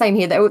was the same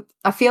here.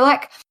 I feel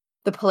like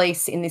the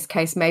police in this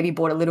case maybe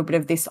brought a little bit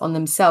of this on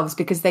themselves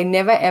because they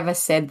never ever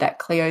said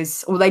that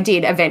they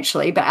did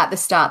eventually, but at the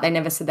start they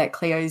never said that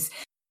Cleo's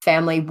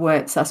family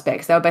weren't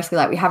suspects. They were basically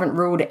like, we haven't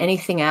ruled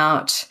anything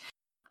out.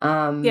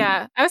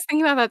 Yeah, I was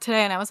thinking about that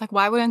today and I was like,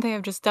 why wouldn't they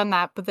have just done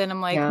that? But then I'm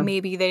like,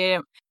 maybe they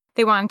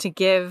wanted to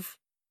give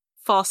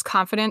false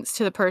confidence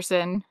to the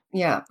person.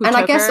 Yeah. Who and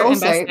took I guess her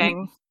also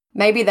investing.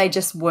 Maybe they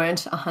just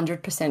weren't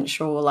 100%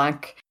 sure.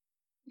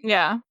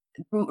 Yeah.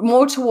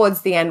 More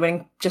towards the end,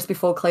 when just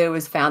before Cleo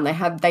was found,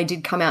 they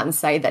did come out and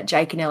say that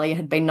Jake and Ellie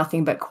had been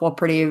nothing but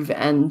cooperative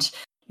and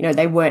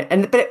they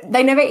weren't, but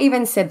they never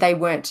even said they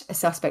weren't a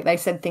suspect. They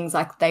said things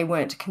like they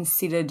weren't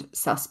considered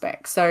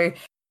suspects. So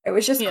it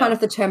was just kind of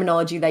the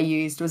terminology they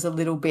used was a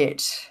little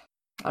bit,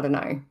 I don't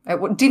know.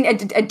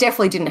 It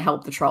definitely didn't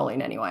help the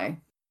trolling anyway.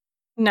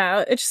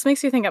 No, it just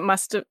makes you think it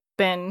must have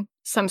been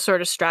some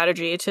sort of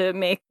strategy to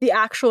make the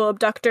actual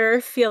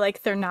abductor feel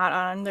like they're not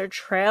on their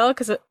trail,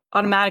 because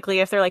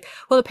automatically if they're like,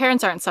 well, the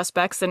parents aren't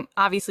suspects, then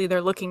obviously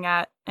they're looking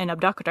at an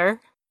abductor.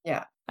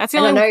 Yeah. That's the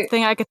only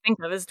thing I could think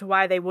of as to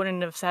why they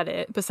wouldn't have said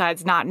it,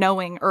 besides not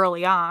knowing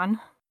early on.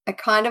 It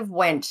kind of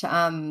went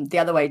the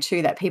other way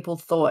too, that people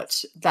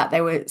thought that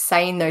they were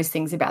saying those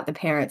things about the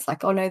parents,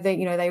 like, oh no,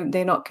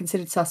 they're not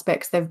considered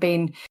suspects. They've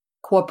been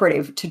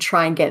cooperative, to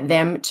try and get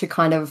them to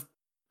kind of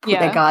put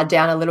their guard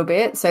down a little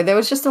bit. So there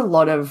was just a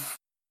lot of,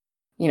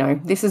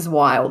 this is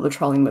why all the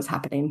trolling was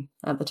happening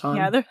at the time.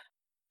 Yeah,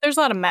 there's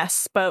a lot of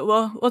mess, but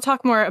we'll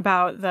talk more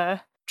about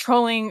the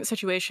trolling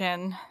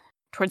situation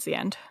towards the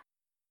end.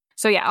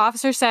 So yeah,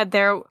 officers said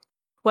there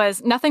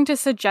was nothing to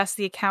suggest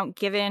the account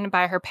given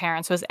by her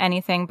parents was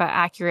anything but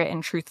accurate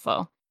and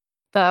truthful.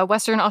 The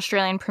Western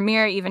Australian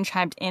Premier even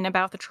chimed in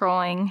about the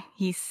trolling.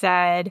 He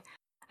said,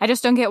 "I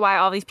just don't get why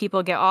all these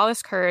people get all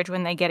this courage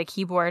when they get a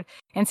keyboard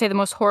and say the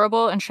most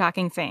horrible and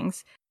shocking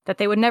things that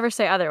they would never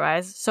say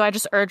otherwise, so I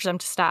just urge them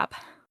to stop."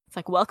 It's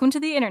like, welcome to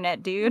the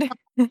internet, dude.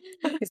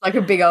 He's like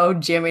a big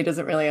old Jim. He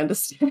doesn't really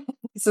understand.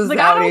 This is like,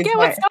 I don't get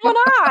what's going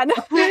on.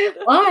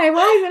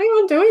 Why is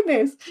anyone doing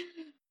this?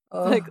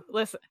 Oh. Like,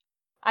 listen,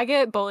 I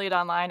get bullied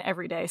online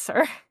every day,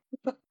 sir.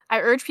 I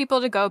urge people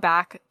to go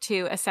back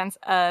to a sense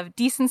of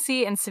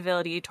decency and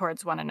civility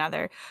towards one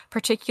another,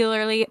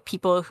 particularly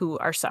people who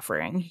are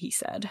suffering, he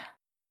said.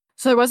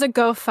 So there was a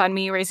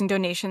GoFundMe raising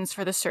donations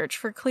for the search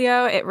for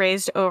Cleo. It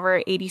raised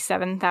over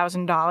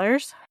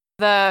 $87,000.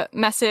 The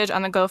message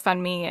on the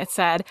GoFundMe, it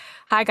said,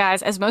 "Hi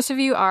guys, as most of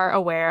you are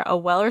aware, a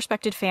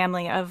well-respected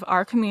family of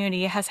our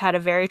community has had a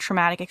very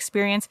traumatic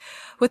experience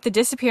with the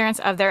disappearance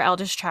of their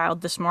eldest child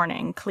this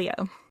morning,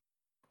 Cleo.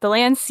 The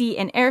land, sea,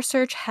 and air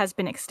search has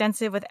been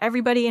extensive, with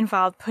everybody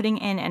involved putting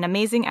in an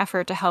amazing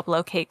effort to help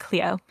locate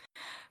Cleo.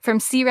 From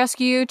Sea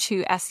Rescue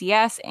to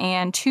SES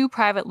and 2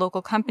 private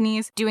local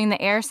companies doing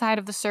the air side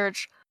of the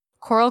search,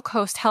 Coral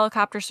Coast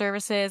Helicopter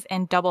Services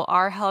and Double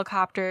R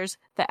Helicopters,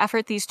 the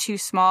effort these 2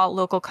 small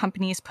local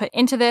companies put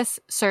into this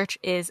search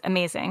is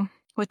amazing,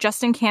 with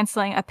Justin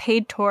canceling a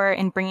paid tour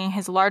and bringing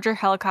his larger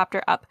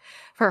helicopter up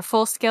for a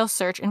full-scale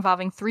search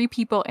involving 3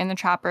 people in the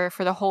chopper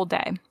for the whole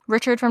day.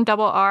 Richard from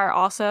Double R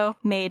also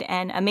made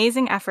an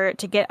amazing effort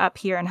to get up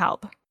here and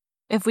help.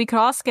 If we could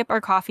all skip our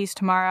coffees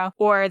tomorrow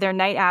or their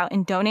night out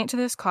and donate to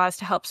this cause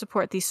to help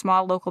support these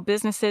small local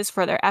businesses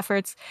for their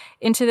efforts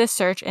into this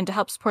search and to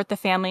help support the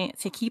family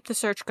to keep the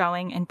search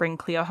going and bring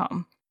Cleo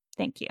home.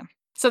 Thank you.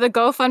 So the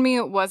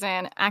GoFundMe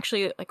wasn't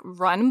actually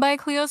run by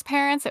Cleo's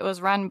parents. It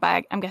was run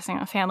by, I'm guessing,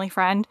 a family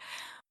friend.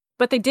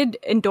 But they did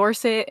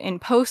endorse it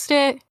and post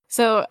it.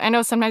 So I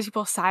know sometimes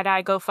people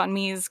side-eye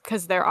GoFundMes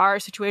because there are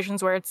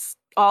situations where it's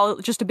all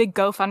just a big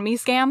GoFundMe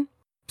scam.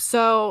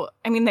 So,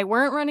 I mean, they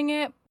weren't running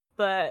it,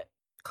 but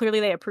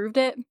clearly they approved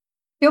it.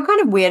 Feel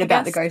kind of weird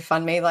about the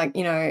GoFundMe,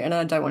 and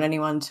I don't want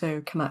anyone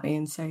to come at me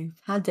and say,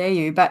 how dare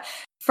you? But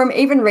from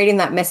even reading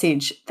that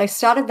message, they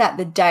started that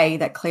the day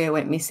that Cleo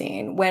went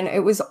missing, when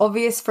it was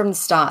obvious from the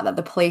start that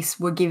the police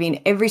were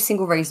giving every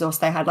single resource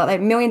they had, like that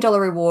 $1 million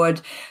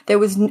reward. There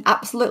was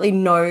absolutely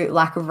no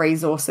lack of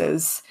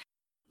resources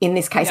in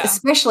this case,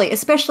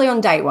 especially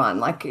on day one.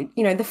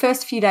 The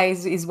first few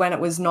days is when it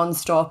was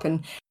nonstop,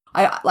 and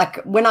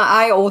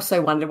I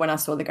also wondered when I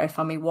saw the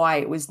GoFundMe why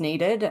it was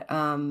needed.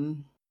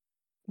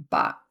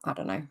 But I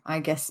don't know. I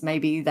guess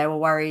maybe they were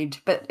worried.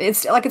 But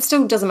it's it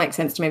still doesn't make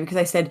sense to me because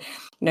they said,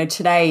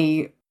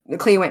 today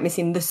Cleo went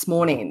missing this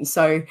morning.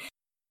 So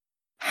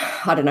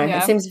I don't know. Yeah.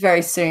 It seems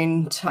very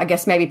soon. I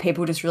guess maybe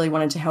people just really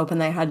wanted to help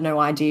and they had no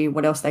idea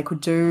what else they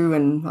could do.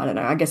 And I don't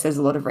know. I guess there's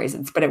a lot of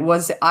reasons. But it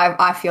was,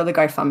 I feel the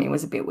GoFundMe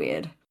was a bit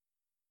weird.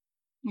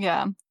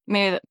 Yeah.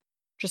 Maybe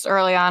just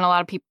early on, a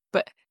lot of people,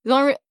 but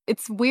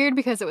it's weird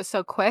because it was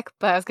so quick,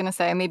 but I was going to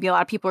say maybe a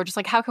lot of people were just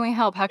like, how can we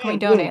help? How can we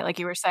donate? Like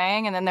you were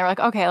saying. And then they were like,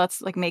 okay,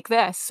 let's make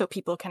this so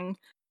people can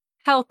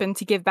help and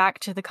to give back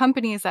to the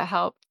companies that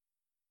help.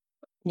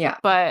 Yeah.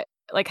 But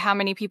how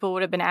many people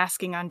would have been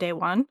asking on day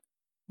one?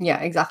 Yeah,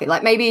 exactly.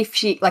 Maybe if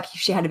she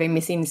had been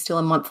missing still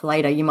a month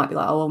later, you might be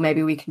like, oh, well,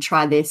 maybe we can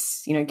try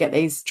this, get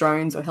these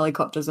drones or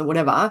helicopters or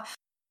whatever.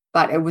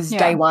 But it was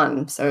day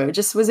one. So it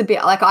just was a bit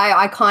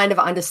I kind of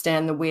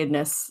understand the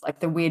weirdness,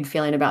 the weird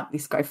feeling about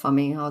this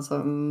GoFundMe. I was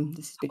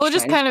this is a bit strange.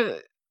 Just kind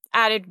of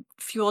added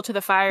fuel to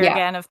the fire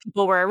again of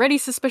people were already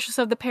suspicious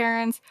of the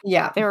parents.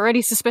 Yeah. They were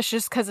already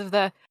suspicious because of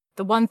the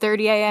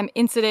 1:30 a.m.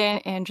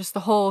 incident and just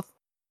the whole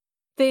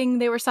thing.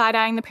 They were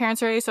side-eyeing the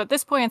parents already. So at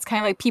this point, it's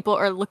kind of people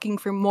are looking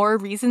for more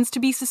reasons to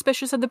be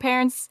suspicious of the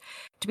parents,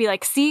 to be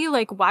see,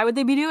 why would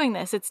they be doing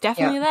this? It's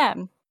definitely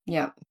them.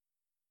 Yeah.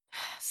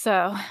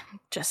 So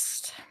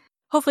just...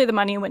 hopefully the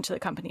money went to the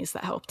companies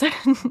that helped.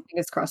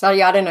 Fingers crossed.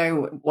 I don't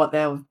know what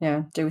they'll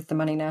do with the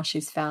money now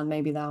she's found.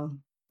 Maybe they'll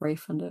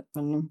refund it. I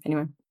don't know.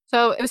 Anyway.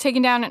 So it was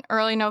taken down in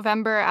early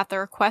November at the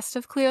request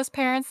of Cleo's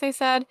parents, they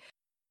said.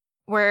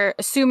 We're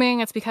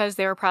assuming it's because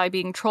they were probably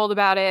being trolled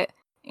about it,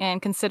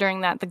 and considering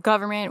that the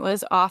government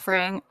was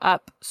offering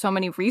up so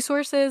many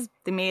resources,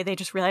 they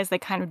just realized they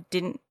kind of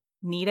didn't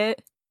need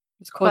it.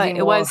 It's causing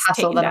more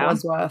hassle than it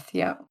was worth,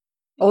 yeah.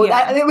 Or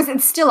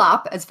it's still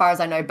up as far as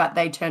I know, but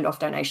they turned off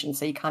donations,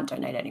 so you can't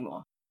donate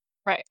anymore.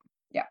 Right.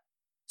 Yeah.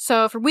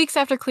 So for weeks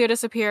after Cleo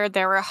disappeared,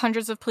 there were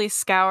hundreds of police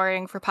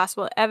scouring for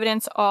possible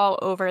evidence all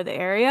over the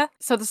area.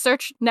 So the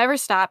search never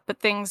stopped, but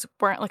things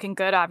weren't looking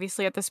good,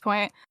 obviously, at this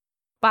point.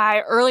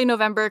 By early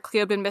November,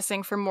 Cleo had been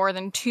missing for more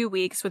than 2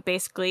 weeks with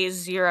basically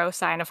zero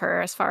sign of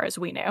her as far as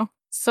we knew.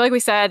 So like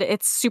we said,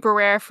 it's super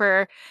rare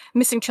for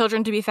missing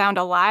children to be found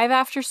alive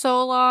after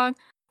so long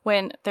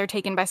when they're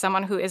taken by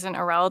someone who isn't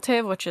a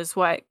relative, which is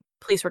what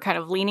police were kind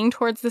of leaning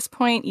towards this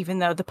point, even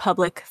though the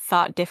public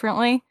thought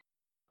differently.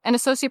 An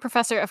associate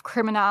professor of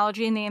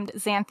criminology named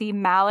Xanthi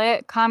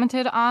Mallet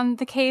commented on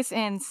the case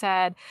and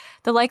said,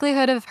 the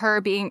likelihood of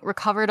her being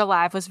recovered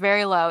alive was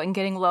very low and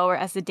getting lower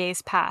as the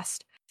days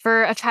passed.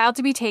 For a child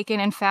to be taken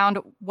and found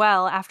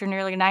well after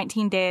nearly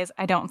 19 days,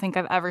 I don't think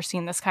I've ever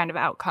seen this kind of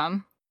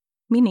outcome.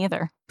 Me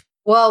neither.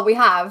 Well, we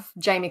have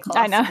Jamie Kloss.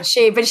 I know.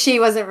 But she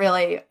wasn't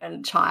really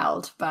a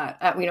child, but,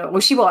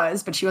 she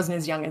was, but she wasn't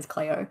as young as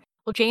Cleo.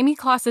 Well, Jamie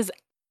Kloss is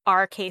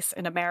our case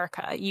in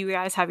America. You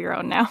guys have your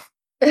own now.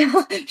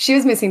 She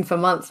was missing for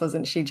months,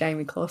 wasn't she,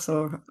 Jamie Kloss?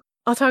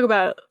 I'll talk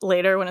about it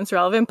later when it's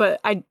relevant, but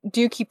I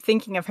do keep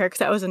thinking of her because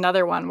that was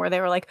another one where they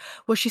were like,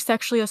 was she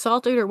sexually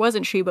assaulted or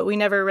wasn't she? But we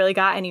never really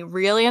got any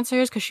real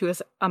answers because she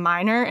was a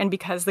minor and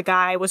because the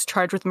guy was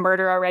charged with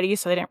murder already,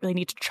 so they didn't really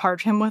need to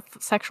charge him with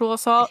sexual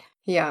assault.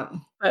 Yeah.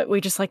 But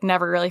we just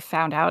never really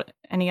found out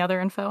any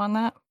other info on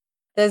that.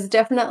 There's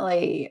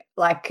definitely,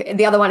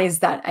 the other one is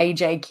that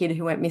AJ kid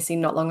who went missing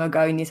not long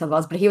ago in New South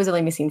Wales, but he was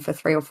only missing for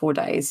 3 or 4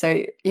 days.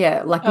 So,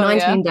 yeah,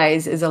 19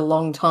 days is a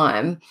long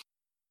time.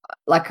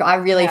 Like, I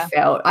really Yeah.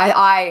 felt,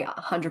 I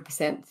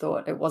 100%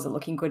 thought it wasn't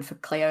looking good for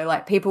Cleo.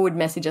 Like, people would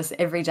message us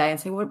every day and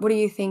say, what do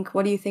you think?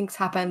 What do you think's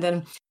happened?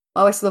 And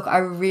I always, look, I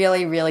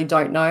really, really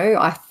don't know.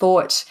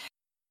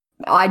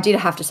 I did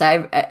have to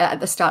say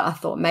at the start, I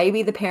thought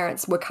maybe the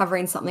parents were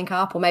covering something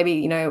up, or maybe,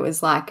 you know, it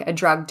was like a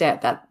drug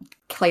debt that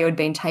Cleo had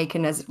been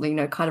taken as, you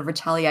know, kind of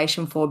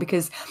retaliation for,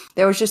 because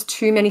there was just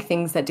too many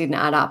things that didn't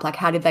add up. Like,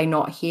 how did they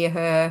not hear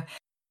her?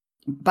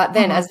 But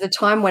then as the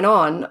time went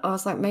on, I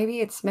was like, maybe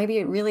it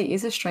really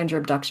is a stranger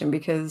abduction,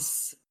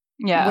 because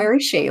where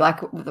is she? Like,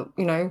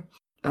 you know,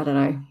 I don't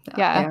know.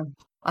 Yeah.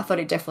 I thought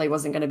it definitely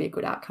wasn't going to be a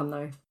good outcome,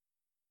 though.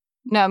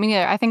 No, me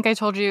neither. I think I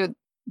told you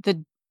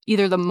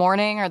either the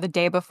morning or the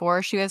day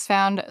before she was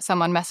found,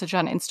 someone messaged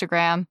on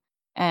Instagram,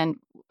 and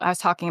I was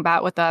talking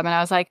about with them, and I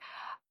was like,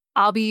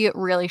 I'll be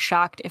really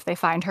shocked if they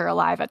find her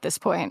alive at this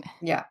point.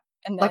 Yeah.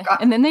 And then,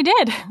 and then they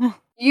did.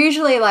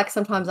 Usually, like,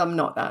 sometimes I'm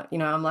not that, you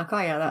know, I'm like, oh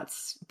yeah,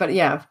 but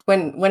yeah,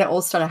 when it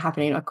all started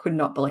happening, I could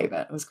not believe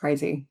it. It was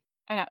crazy.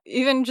 I know.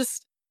 Even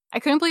just,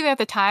 I couldn't believe it at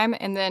the time.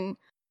 And then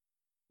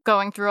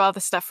going through all the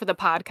stuff for the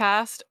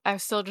podcast, I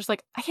was still just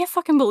like, I can't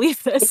fucking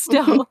believe this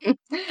still.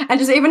 And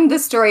just even the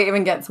story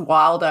even gets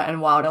wilder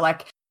and wilder.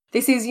 Like,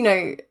 this is, you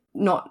know,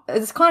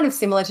 it's kind of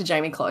similar to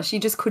Jamie Closs. She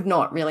just could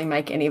not really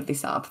make any of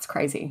this up. It's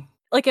crazy.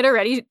 Like, it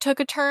already took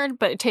a turn,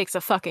 but it takes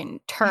a fucking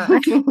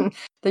turn.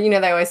 But, you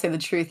know, they always say the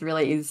truth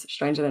really is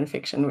stranger than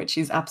fiction, which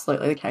is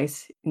absolutely the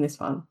case in this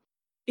one.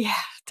 Yeah,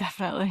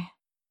 definitely.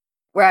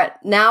 We're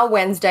at now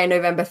Wednesday,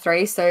 November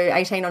 3, so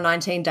 18 or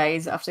 19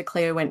 days after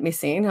Cleo went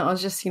missing. I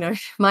was just, you know,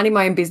 minding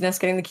my own business,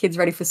 getting the kids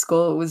ready for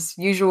school. It was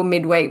usual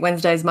midweek.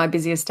 Wednesday is my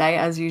busiest day,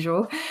 as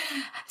usual.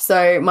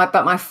 So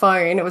my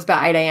phone, it was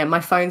about 8 a.m.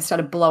 My phone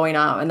started blowing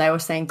up, and they were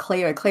saying,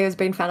 Cleo's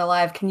been found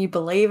alive. Can you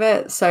believe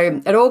it?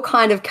 So it all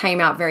kind of came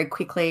out very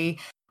quickly.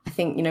 I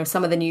think, you know,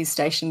 some of the news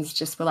stations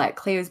just were like,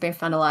 Cleo's been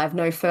found alive,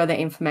 no further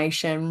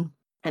information.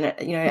 And,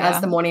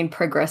 as the morning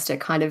progressed,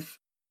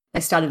 they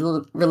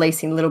started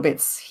releasing little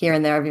bits here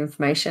and there of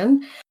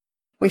information.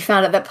 We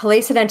found out that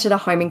police had entered a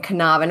home in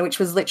Carnarvon, which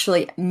was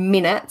literally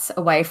minutes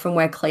away from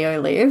where Cleo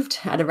lived,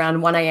 at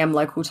around 1 a.m.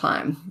 local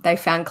time. They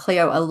found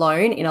Cleo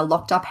alone in a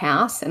locked-up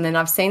house, and then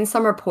I've seen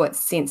some reports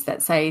since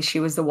that say she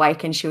was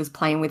awake and she was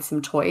playing with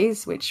some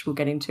toys, which we'll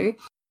get into.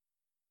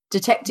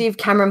 Detective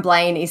Cameron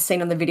Blaine is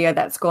seen on the video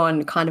that's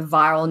gone kind of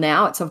viral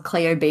now. It's of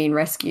Cleo being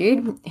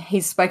rescued.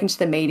 He's spoken to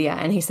the media,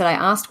 and he said, I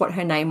asked what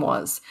her name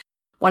was.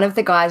 One of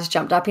the guys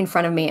jumped up in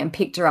front of me and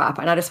picked her up,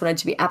 and I just wanted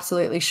to be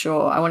absolutely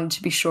sure. I wanted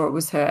to be sure it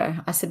was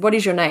her. I said, what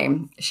is your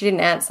name? She didn't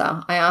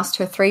answer. I asked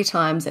her 3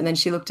 times, and then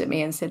she looked at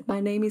me and said, my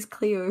name is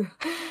Cleo.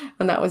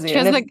 And that was it. She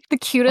has like the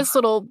cutest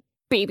little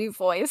baby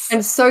voice.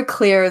 And so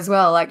clear as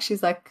well. Like,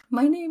 she's like,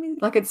 my name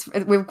is, like,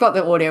 we've got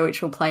the audio,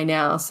 which we'll play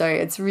now. So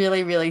it's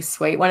really, really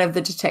sweet. One of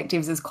the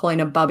detectives is calling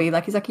her Bubby.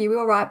 Like, he's like, are you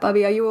all right,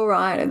 Bubby? Are you all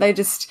right? And they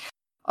just,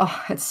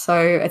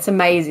 it's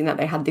amazing that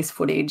they had this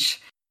footage.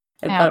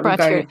 Yeah, brought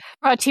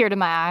a tear to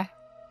my eye.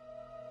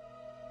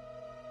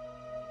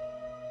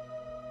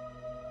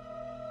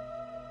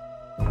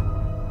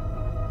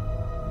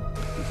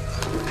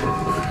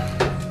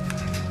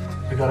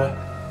 I got it.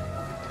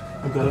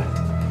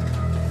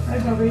 Hey,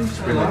 Bobby.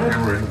 Bring the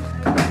camera in.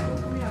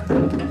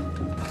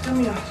 Come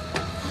here.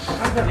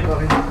 I got you,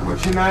 Bobby.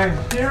 What's your name?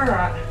 You're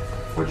alright.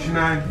 What's your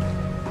name?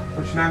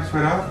 What's your name,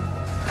 sweetheart?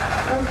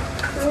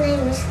 My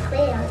name is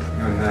Cleo.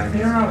 Your name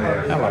You're all is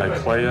right. Cleo. Hello,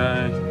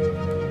 Cleo.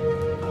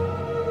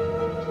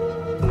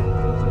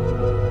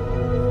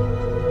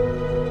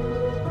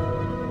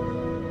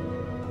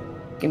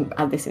 Can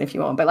add this in if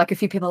you want, but like a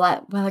few people are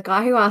like, well, the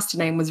guy who asked her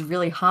name was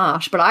really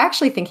harsh, but I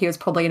actually think he was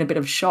probably in a bit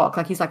of shock.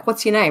 Like, he's like,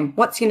 what's your name?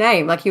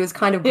 Like, he was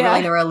kind of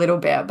grilling her a little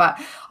bit,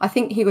 but I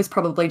think he was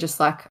probably just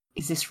like,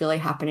 is this really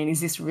happening?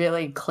 Is this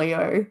really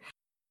Cleo?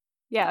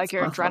 Yeah, like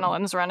your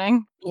adrenaline's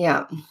running.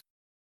 Yeah.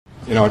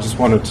 You know, I just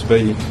wanted to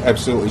be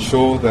absolutely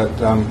sure that,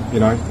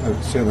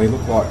 it certainly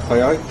looked like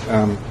Cleo.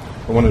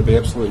 I wanted to be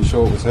absolutely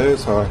sure it was her,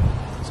 so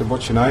I said,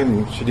 what's your name?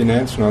 And she didn't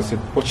answer, and I said,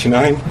 what's your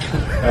name?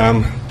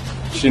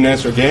 She didn't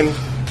answer again.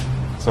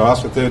 So I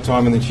asked her a 3rd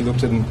time, and then she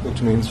looked at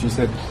me and she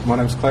said, my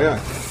name's Cleo.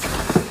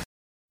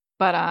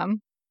 But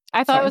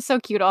I thought it was so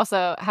cute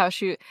also how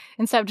she,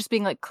 instead of just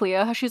being like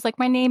Cleo, how she's like,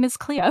 my name is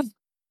Cleo.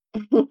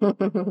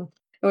 It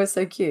was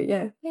so cute,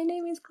 yeah. My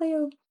name is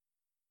Cleo.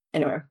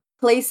 Anyway,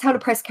 police held a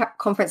press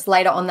conference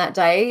later on that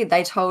day.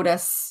 They told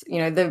us,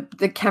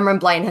 the Cameron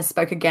Blaine has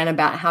spoke again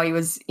about how he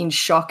was in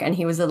shock and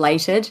he was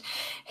elated.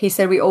 He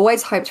said, we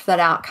always hoped for that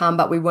outcome,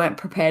 but we weren't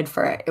prepared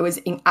for it. It was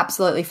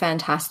absolutely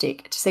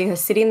fantastic. To see her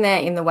sitting there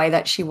in the way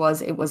that she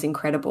was, it was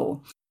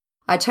incredible.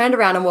 I turned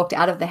around and walked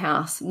out of the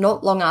house.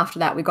 Not long after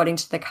that, we got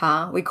into the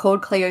car. We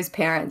called Cleo's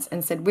parents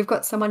and said, we've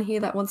got someone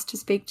here that wants to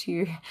speak to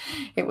you.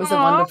 It was a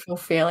wonderful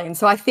feeling.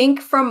 So I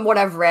think from what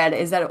I've read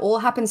is that it all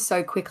happened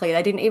so quickly.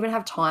 They didn't even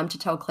have time to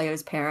tell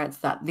Cleo's parents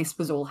that this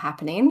was all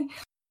happening.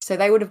 So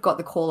they would have got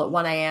the call at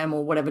 1 a.m.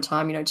 or whatever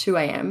time, 2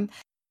 a.m.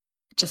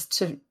 just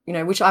to,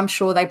 which I'm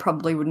sure they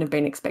probably wouldn't have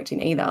been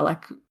expecting either.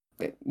 Like,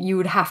 you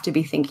would have to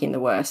be thinking the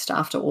worst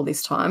after all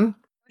this time.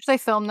 They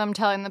film them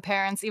telling the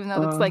parents, even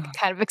though it's like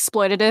kind of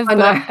exploitative. I But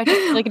know. I just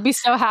feel like it'd be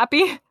so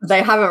happy.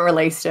 They haven't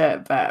released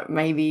it, but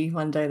maybe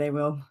one day they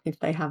will if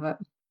they have it.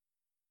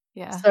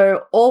 Yeah.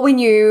 So all we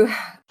knew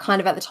kind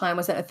of at the time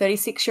was that a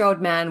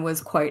 36-year-old man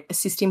was, quote,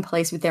 assisting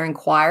police with their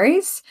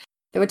inquiries.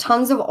 There were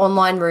tons of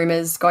online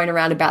rumours going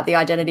around about the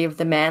identity of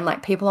the man.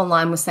 Like, people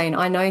online were saying,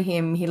 I know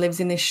him, he lives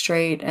in this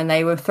street, and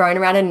they were throwing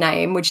around a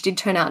name, which did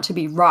turn out to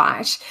be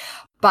right.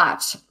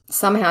 But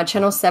somehow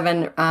Channel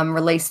 7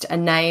 released the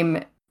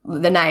name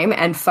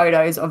and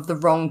photos of the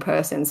wrong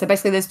person. So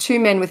basically there's two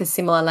men with a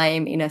similar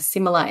name in a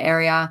similar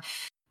area,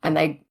 and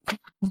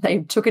they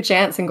took a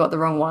chance and got the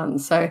wrong one.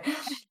 So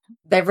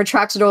they've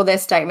retracted all their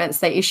statements.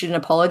 They issued an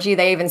apology.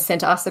 They even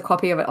sent us a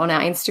copy of it on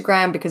our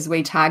Instagram because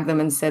we tagged them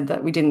and said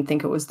that we didn't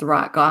think it was the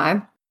right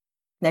guy.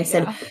 They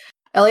said,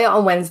 earlier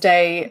on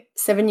Wednesday,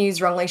 7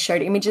 News wrongly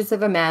showed images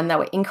of a man that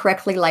were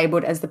incorrectly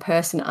labelled as the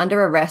person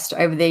under arrest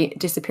over the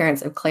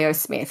disappearance of Cleo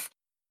Smith.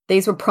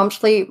 These were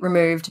promptly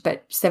removed,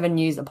 but 7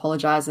 News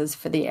apologises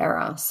for the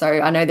error. So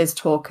I know there's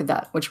talk of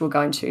that, which we'll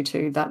go into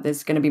too, that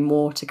there's going to be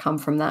more to come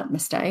from that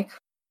mistake.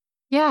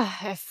 Yeah,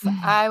 if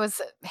I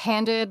was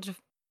handed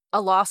a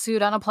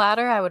lawsuit on a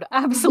platter, I would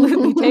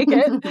absolutely take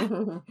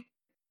it.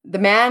 The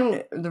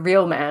man, the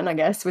real man, I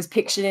guess, was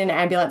pictured in an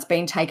ambulance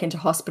being taken to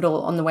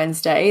hospital on the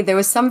Wednesday. There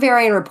was some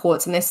varying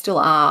reports, and there still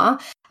are,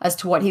 as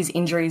to what his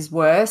injuries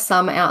were.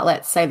 Some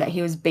outlets say that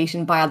he was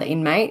beaten by other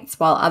inmates,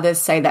 while others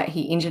say that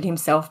he injured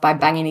himself by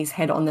banging his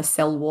head on the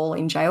cell wall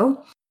in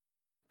jail.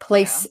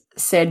 Police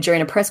said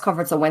during a press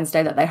conference on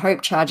Wednesday that they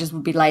hoped charges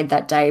would be laid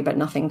that day, but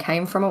nothing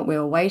came from it. We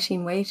were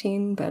waiting,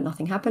 but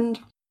nothing happened.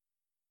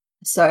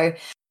 So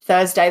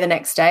Thursday, the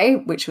next day,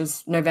 which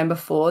was November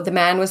 4, the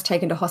man was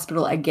taken to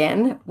hospital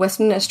again.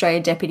 Western Australia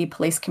Deputy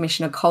Police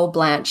Commissioner Cole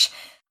Blanche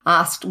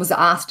was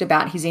asked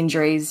about his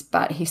injuries,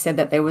 but he said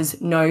that there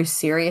was no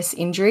serious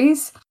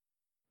injuries.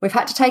 We've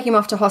had to take him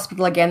off to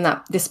hospital again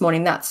this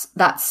morning. That's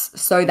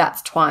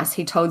twice,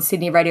 he told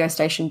Sydney radio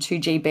station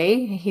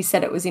 2GB. He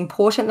said it was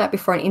important that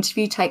before an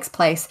interview takes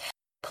place,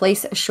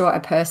 police assure a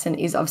person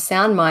is of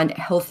sound mind,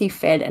 healthy,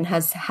 fed, and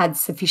has had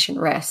sufficient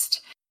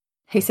rest.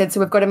 He said, so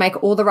we've got to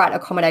make all the right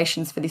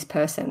accommodations for this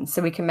person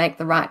so we can make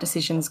the right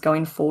decisions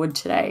going forward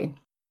today.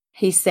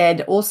 He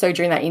said also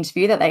during that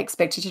interview that they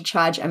expected to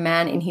charge a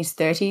man in his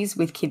 30s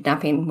with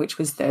kidnapping, which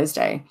was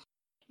Thursday.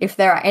 If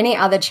there are any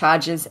other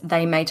charges,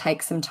 they may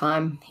take some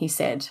time, he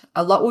said.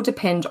 A lot will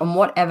depend on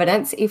what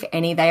evidence, if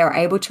any, they are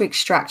able to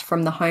extract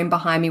from the home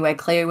behind me where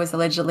Cleo was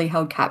allegedly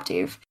held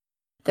captive.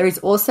 There is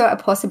also a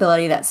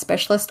possibility that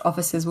specialist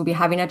officers will be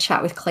having a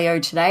chat with Cleo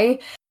today,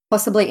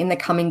 possibly in the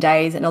coming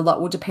days, and a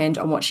lot will depend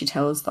on what she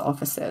tells the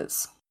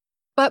officers.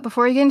 But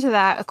before we get into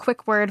that, a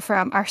quick word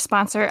from our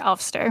sponsor,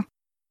 Elfster.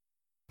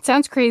 It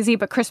sounds crazy,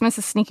 but Christmas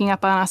is sneaking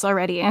up on us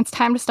already, and it's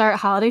time to start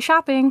holiday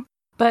shopping.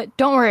 But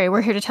don't worry,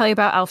 we're here to tell you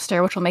about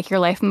Elfster, which will make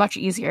your life much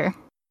easier.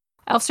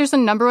 Elfster's the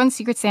 #1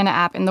 Secret Santa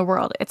app in the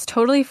world. It's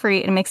totally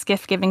free and makes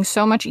gift giving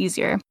so much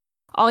easier.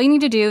 All you need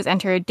to do is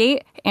enter a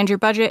date and your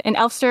budget, and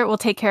Elfster will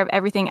take care of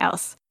everything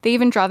else. They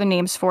even draw the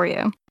names for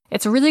you.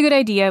 It's a really good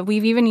idea.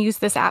 We've even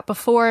used this app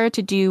before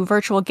to do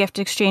virtual gift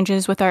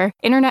exchanges with our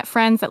internet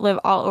friends that live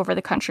all over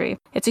the country.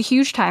 It's a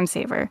huge time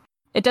saver.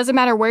 It doesn't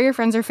matter where your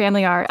friends or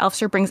family are,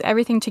 Elfster brings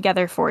everything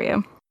together for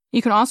you.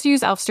 You can also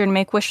use Elfster to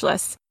make wish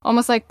lists,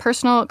 almost like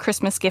personal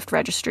Christmas gift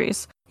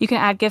registries. You can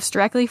add gifts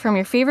directly from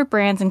your favorite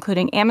brands,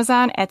 including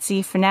Amazon,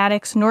 Etsy,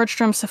 Fanatics,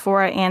 Nordstrom,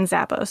 Sephora, and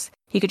Zappos.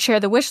 You could share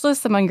the wish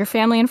list among your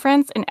family and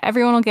friends, and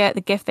everyone will get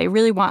the gift they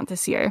really want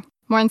this year.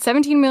 More than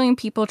 17 million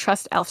people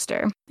trust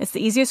Elfster. It's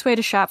the easiest way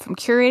to shop from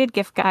curated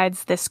gift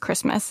guides this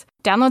Christmas.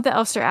 Download the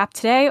Elfster app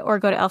today or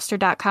go to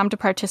elfster.com to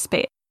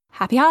participate.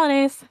 Happy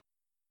holidays!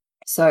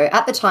 So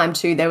at the time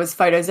too, there was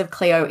photos of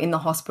Cleo in the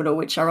hospital,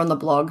 which are on the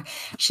blog.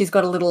 She's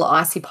got a little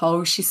icy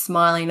pole. She's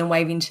smiling and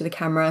waving to the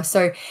camera.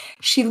 So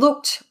she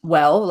looked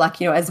well,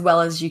 as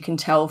well as you can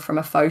tell from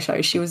a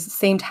photo. She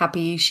seemed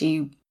happy.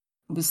 She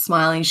was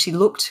smiling. She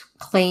looked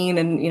clean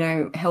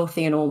and,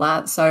 healthy and all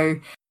that. So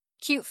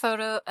cute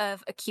photo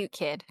of a cute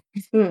kid.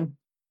 And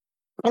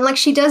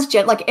she does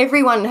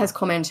everyone has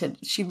commented,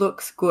 she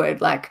looks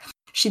good.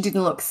 She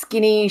didn't look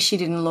skinny. She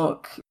didn't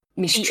look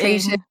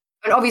mistreated.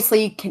 And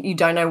obviously you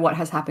don't know what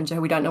has happened to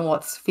her. We don't know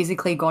what's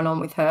physically gone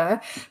on with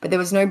her, but there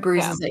was no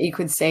bruises that you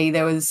could see.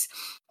 There was,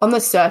 on the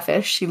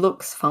surface, she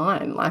looks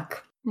fine.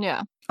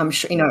 I'm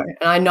sure, and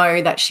I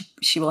know that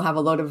she will have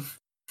a lot of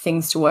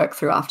things to work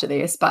through after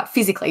this, but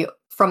physically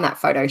from that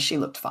photo, she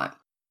looked fine.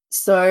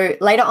 So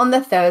later on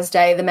the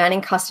Thursday, the man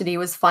in custody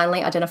was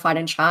finally identified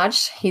and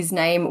charged. His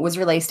name was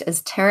released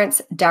as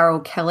Terence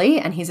Darrell Kelly,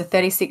 and he's a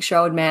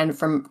 36-year-old man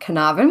from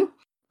Carnarvon.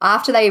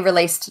 After they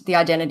released the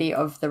identity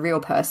of the real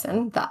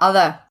person, the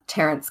other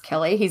Terence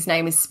Kelly, his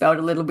name is spelled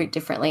a little bit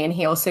differently, and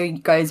he also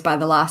goes by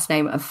the last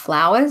name of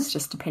Flowers,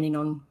 just depending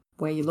on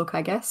where you look,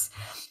 I guess.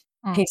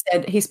 He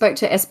said he spoke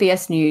to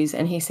SBS News,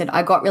 and he said,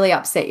 I got really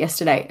upset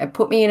yesterday. It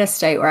put me in a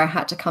state where I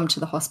had to come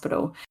to the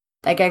hospital.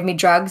 They gave me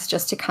drugs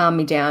just to calm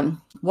me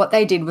down. What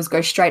they did was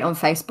go straight on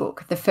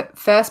Facebook. The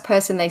first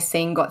person they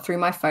seen got through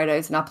my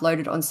photos and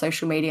uploaded on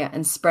social media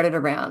and spread it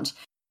around.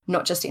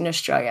 not just in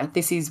Australia.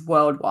 This is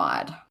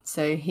worldwide.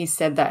 So he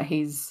said that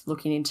he's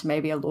looking into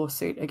maybe a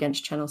lawsuit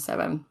against Channel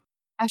 7.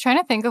 I was trying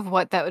to think of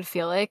what that would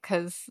feel like,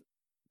 because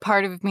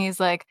part of me is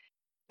like,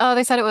 oh,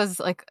 they said it was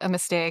like a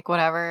mistake,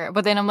 whatever.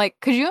 But then I'm like,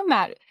 could you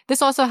imagine?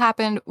 This also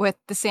happened with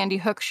the Sandy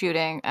Hook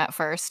shooting at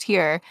first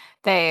here.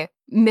 They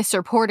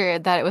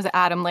misreported that it was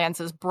Adam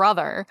Lance's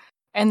brother.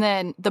 And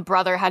then the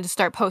brother had to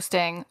start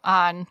posting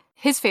on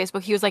his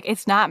Facebook. He was like,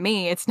 it's not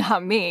me. It's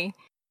not me.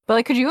 But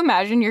like, could you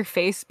imagine your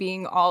face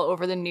being all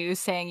over the news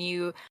saying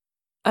you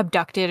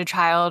abducted a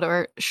child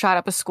or shot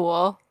up a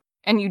school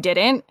and you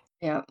didn't?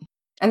 Yeah.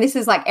 And this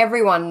is like,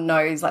 everyone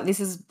knows, like, this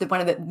is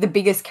one of the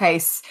biggest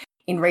case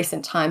in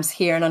recent times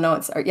here. And I know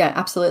it's,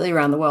 absolutely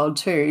around the world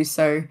too.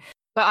 So,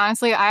 but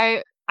honestly,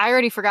 I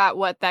already forgot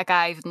what that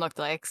guy even looked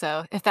like.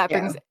 So if that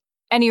brings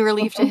any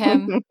relief to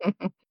him,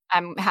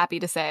 I'm happy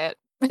to say it.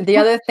 The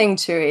other thing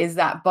too is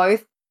that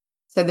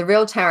so the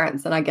real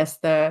Terrence and I guess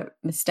the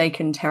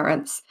mistaken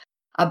Terrence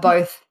are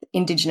both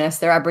Indigenous.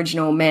 They're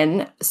Aboriginal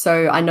men.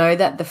 So I know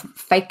that the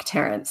fake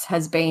Terrence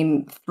has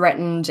been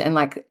threatened, and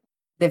like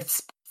they've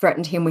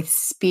threatened him with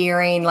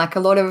spearing. Like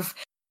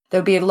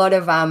there'll be a lot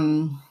of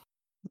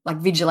like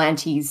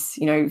vigilantes,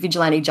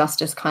 vigilante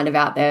justice kind of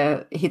out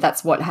there.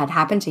 That's what had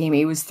happened to him.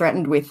 He was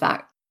threatened with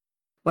that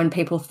when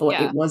people thought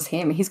it was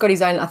him. He's got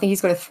his own, I think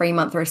he's got a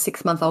 3-month or a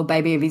 6-month-old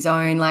baby of his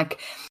own. Like,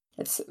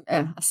 it's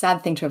a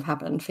sad thing to have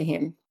happened for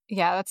him.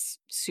 Yeah, that's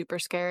super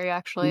scary,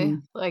 actually.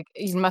 Like,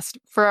 you must,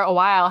 for a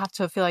while, have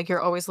to feel like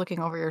you're always looking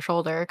over your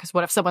shoulder, because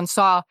what if someone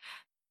saw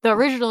the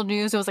original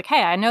news, it was like,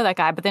 hey, I know that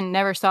guy, but then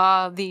never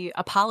saw the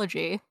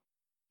apology.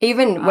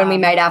 Even when we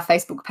made our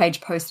Facebook page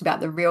post about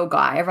the real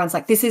guy, everyone's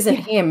like, this isn't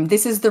him.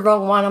 This is the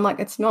wrong one. I'm like,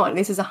 it's not.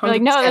 This is 100%.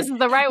 Like, no, this is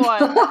the right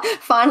one.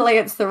 Finally,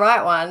 it's the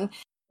right one.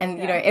 And,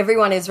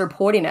 everyone is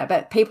reporting it,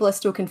 but people are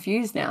still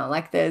confused now.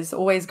 Like, there's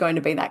always going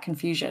to be that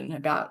confusion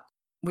about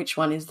which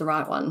one is the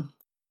right one.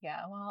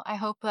 Yeah, well, I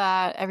hope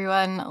that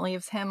everyone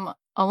leaves him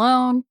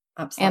alone.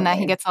 Absolutely. And that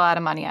he gets a lot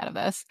of money out of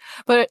this.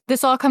 But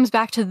this all comes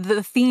back to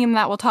the theme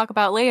that we'll talk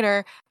about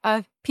later.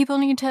 People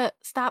need to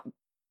stop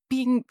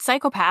being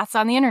psychopaths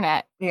on the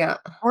internet. Yeah.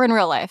 Or in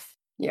real life.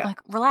 Yeah. Like,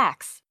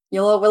 relax.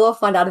 We'll all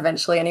find out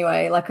eventually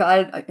anyway. Like,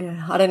 I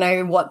don't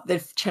know what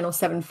the Channel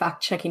 7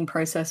 fact-checking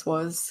process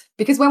was.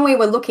 Because when we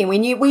were looking, we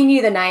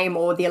knew the name,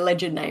 or the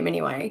alleged name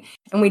anyway.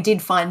 And we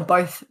did find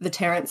both the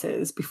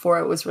Terrences before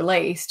it was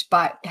released.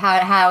 But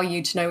how are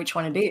you to know which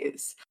one it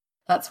is?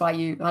 That's why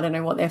I don't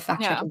know what their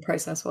fact-checking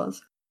process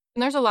was.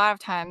 And there's a lot of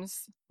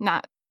times,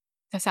 not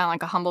to sound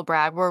like a humble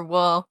brag, where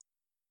we'll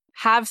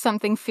have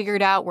something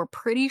figured out, we're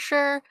pretty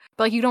sure,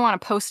 but like, you don't want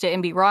to post it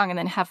and be wrong and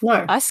then have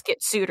us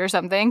get sued or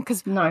something,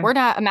 because we're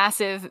not a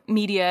massive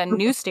media and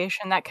news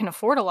station that can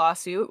afford a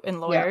lawsuit and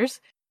lawyers.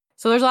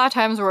 So there's a lot of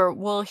times where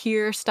we'll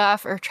hear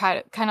stuff or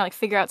try to kind of like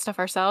figure out stuff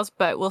ourselves,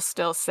 but we'll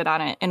still sit on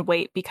it and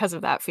wait because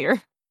of that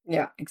fear.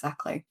 Yeah,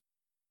 exactly.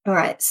 All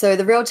right, so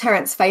the real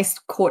Terrence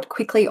faced court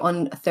quickly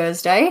on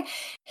Thursday.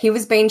 He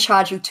was being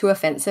charged with 2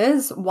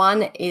 offences.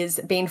 One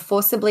is being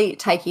forcibly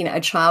taking a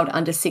child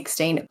under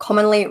 16,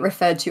 commonly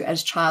referred to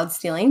as child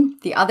stealing.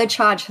 The other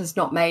charge has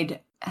not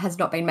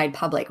been made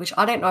public, which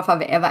I don't know if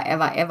I've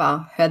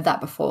ever heard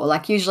that before.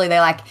 Like, usually they're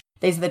like,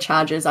 these are the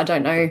charges. I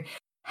don't know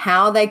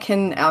how they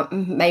can,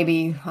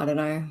 maybe, I don't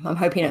know. I'm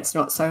hoping it's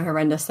not so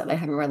horrendous that they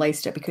haven't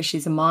released it because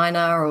she's a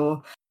minor,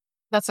 or...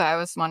 That's what I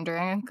was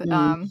wondering.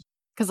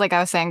 Because like I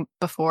was saying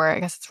before, I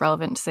guess it's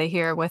relevant to say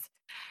here, with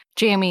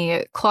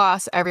Jamie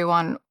Kloss,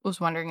 everyone was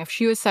wondering if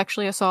she was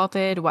sexually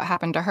assaulted, what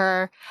happened to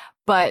her.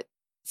 But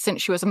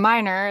since she was a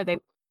minor, they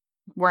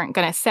weren't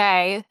going to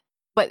say.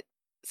 But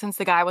since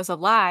the guy was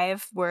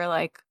alive, we're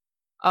like,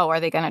 oh,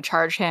 are they going to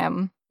charge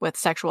him with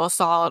sexual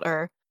assault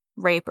or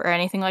rape or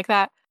anything like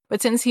that?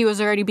 But since he was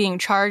already being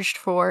charged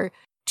for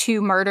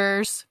 2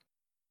 murders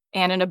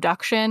and an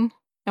abduction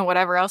and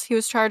whatever else he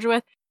was charged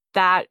with,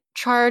 that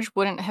charge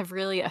wouldn't have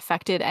really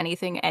affected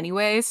anything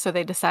anyways, so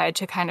they decided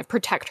to kind of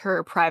protect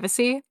her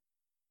privacy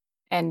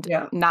and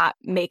not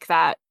make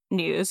that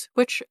news,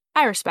 which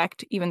I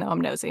respect, even though I'm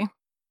nosy.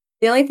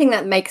 The only thing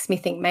that makes me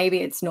think maybe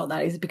it's not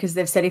that is because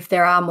they've said if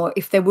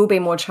there will be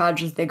more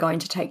charges, they're going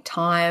to take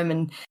time,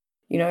 and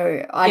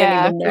I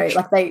don't even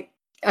know.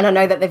 And I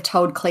know that they've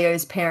told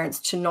Cleo's parents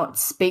to not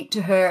speak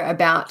to her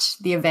about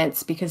the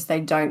events because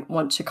they don't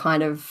want to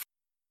kind of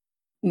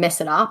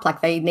mess it up.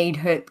 Like, they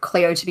need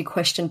Cleo to be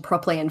questioned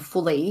properly and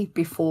fully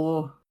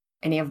before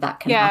any of that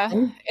can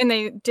happen. And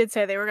they did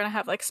say they were going to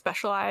have like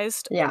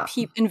specialized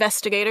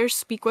investigators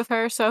speak with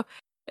her. So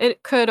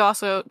it could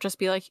also just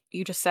be like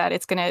you just said,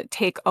 it's going to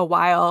take a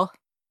while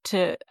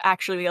to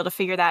actually be able to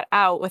figure that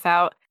out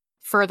without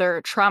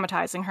further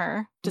traumatizing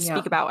her to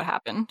speak about what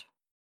happened.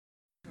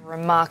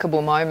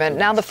 Remarkable moment.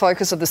 Now the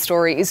focus of the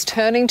story is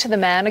turning to the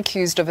man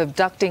accused of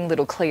abducting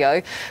little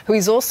Cleo, who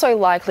is also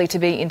likely to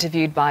be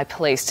interviewed by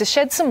police. To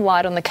shed some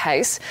light on the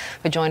case,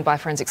 we're joined by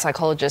forensic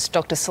psychologist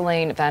Dr.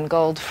 Celine Van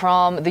Gold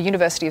from the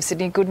University of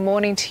Sydney. Good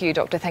morning to you,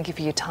 Doctor. Thank you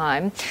for your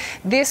time.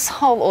 This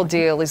whole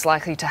ordeal is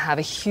likely to have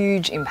a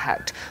huge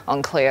impact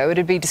on Cleo.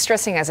 It'd be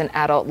distressing as an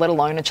adult, let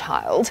alone a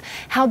child.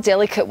 How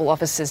delicate will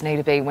officers need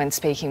to be when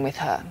speaking with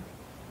her?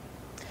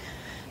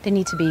 They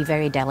need to be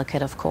very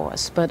delicate, of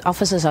course, but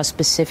officers are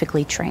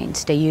specifically trained.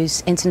 They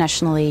use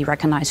internationally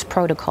recognized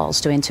protocols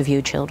to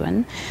interview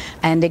children,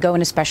 and they go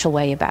in a special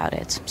way about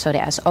it. So they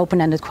ask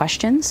open-ended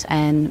questions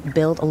and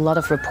build a lot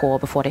of rapport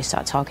before they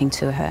start talking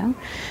to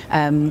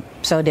her.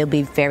 So they'll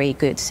be very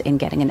good in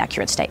getting an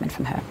accurate statement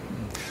from her.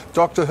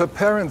 Doctor, her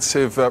parents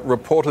have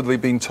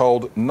reportedly been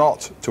told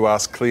not to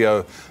ask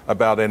Cleo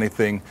about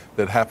anything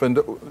that happened.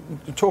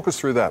 Talk us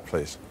through that,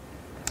 please.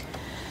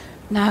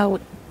 Now,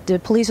 the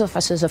police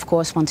officers, of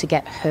course, want to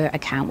get her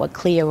account, what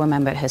Cleo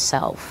remembered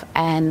herself.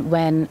 And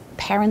when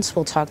parents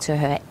will talk to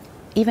her,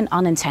 even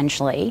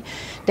unintentionally,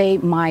 they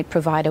might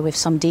provide her with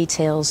some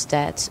details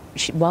that,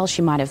 while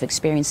she might have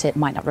experienced it,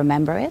 might not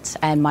remember it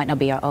and might not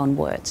be her own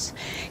words.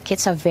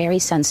 Kids are very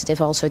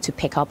sensitive also to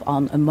pick up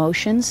on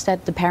emotions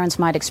that the parents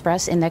might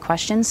express in their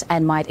questions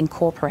and might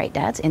incorporate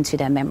that into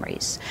their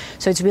memories.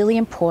 So it's really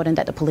important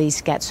that the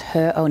police gets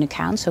her own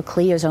account, so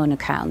Cleo's own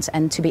account,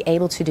 and to be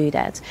able to do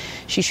that,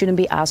 she shouldn't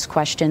be asked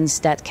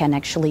questions that can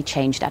actually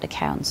change that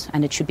account,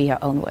 and it should be her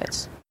own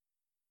words.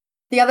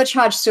 The other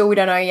charge still we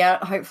don't know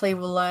yet. Hopefully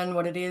we'll learn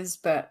what it is,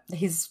 but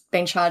he's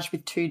been charged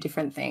with two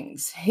different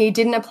things. He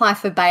didn't apply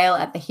for bail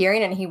at the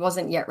hearing and he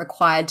wasn't yet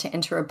required to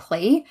enter a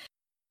plea.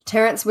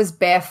 Terrence was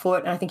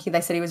barefoot and I think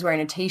they said he was wearing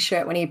a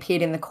T-shirt when he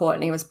appeared in the court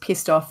and he was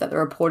pissed off that the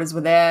reporters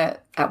were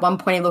there. At one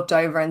point he looked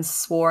over and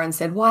swore and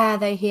said, "Why are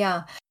they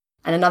here?"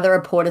 And another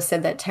reporter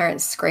said that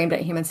Terrence screamed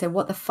at him and said,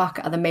 "What the fuck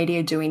are the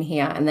media doing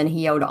here?" And then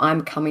he yelled,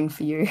 "I'm coming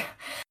for you."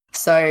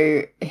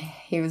 So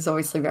he was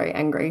obviously very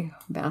angry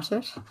about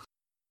it.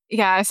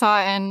 Yeah, I saw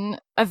in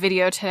a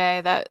video today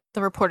that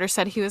the reporter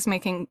said he was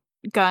making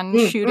gun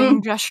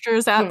shooting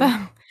gestures at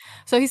them.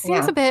 So he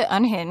seems a bit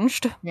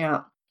unhinged.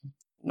 Yeah,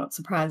 not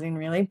surprising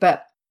really.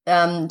 But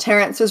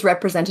Terrence was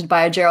represented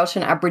by a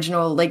Geraldton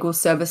Aboriginal legal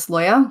service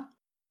lawyer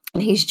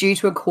and he's due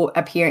to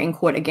appear in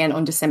court again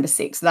on December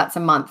 6th. So that's a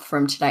month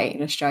from today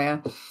in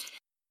Australia.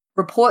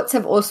 Reports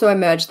have also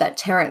emerged that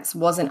Terrence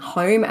wasn't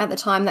home at the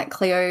time that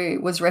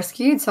Cleo was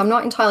rescued. So I'm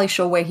not entirely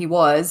sure where he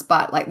was,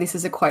 but this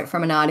is a quote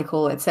from an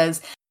article. It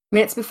says,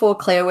 "Minutes before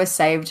Cleo was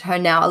saved, her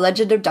now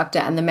alleged abductor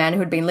and the man who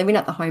had been living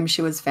at the home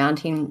she was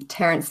found in,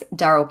 Terrence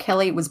Darrell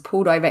Kelly, was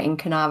pulled over in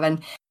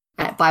Carnarvon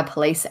by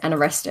police and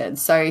arrested."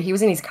 So he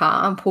was in his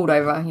car and pulled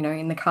over,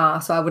 in the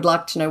car. So I would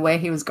like to know where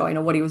he was going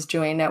or what he was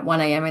doing at 1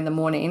 a.m. in the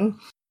morning.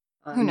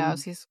 Who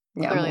knows? He's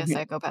clearly a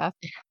psychopath.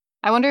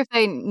 I wonder if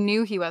they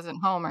knew he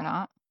wasn't home or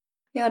not.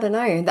 Yeah, I don't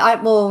know.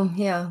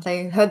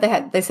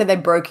 They said they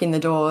broke in the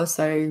door,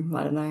 so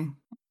I don't know.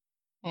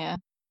 Yeah.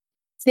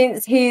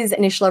 Since his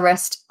initial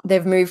arrest,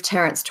 they've moved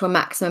Terrence to a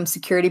maximum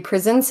security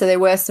prison. So there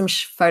were some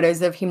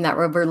photos of him that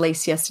were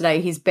released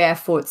yesterday. He's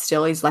barefoot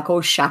still. He's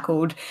all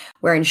shackled,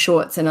 wearing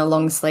shorts and a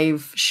long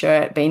sleeve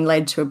shirt, being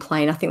led to a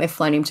plane. I think they've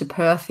flown him to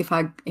Perth, if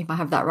I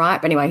have that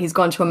right. But anyway, he's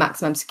gone to a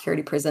maximum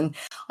security prison.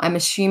 I'm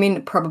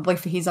assuming probably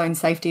for his own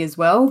safety as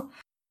well.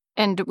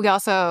 And we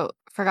also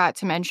forgot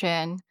to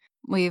mention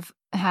we've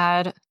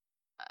had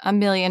a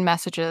million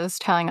messages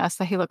telling us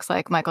that he looks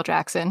like Michael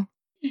Jackson.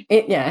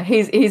 We'll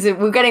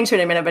get into it in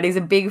a minute, but he's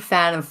a big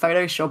fan of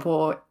Photoshop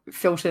or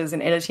filters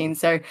and editing.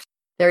 So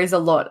there is a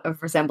lot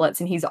of resemblance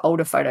in his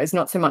older photos,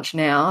 not so much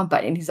now,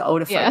 but in his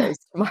older photos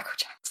to Michael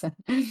Jackson.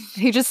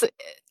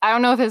 I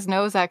don't know if his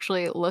nose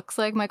actually looks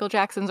like Michael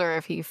Jackson's or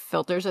if he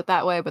filters it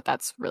that way, but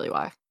that's really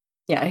why.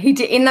 Yeah, he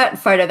did in that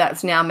photo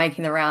that's now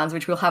making the rounds,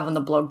 which we'll have on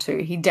the blog too.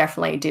 He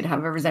definitely did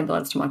have a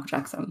resemblance to Michael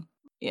Jackson.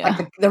 Yeah.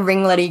 The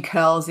ringletty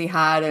curls he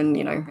had and,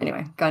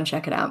 anyway, go and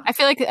check it out. I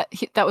feel like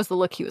that was the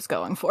look he was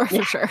going for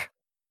sure.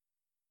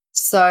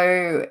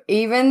 So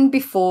even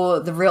before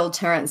the real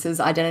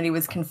Terrence's identity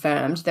was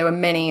confirmed, there were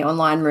many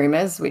online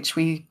rumours, which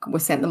we were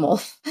sent them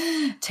all.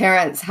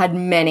 Terrence had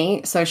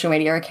many social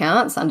media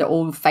accounts under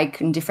all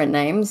fake and different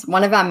names.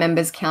 One of our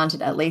members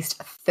counted at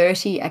least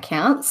 30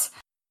 accounts.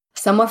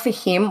 Some were for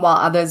him, while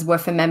others were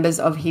for members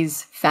of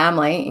his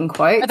family, in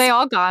quotes. Are they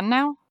all gone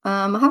now?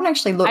 I haven't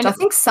actually looked. I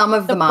think some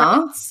of them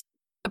are.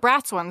 The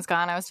Bratz one's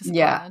gone. I was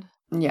disappointed.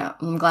 Yeah.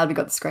 I'm glad we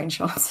got the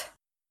screenshots.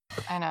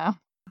 I know.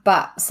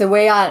 But so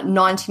we are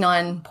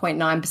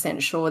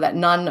 99.9% sure that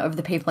none of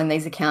the people in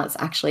these accounts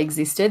actually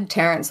existed.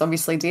 Terrence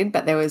obviously did,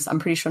 but I'm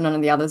pretty sure none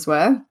of the others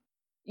were.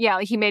 Yeah,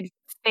 he made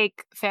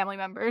fake family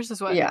members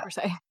is what we're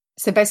saying.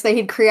 So basically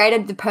he'd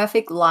created the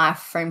perfect life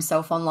for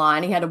himself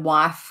online. He had a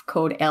wife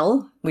called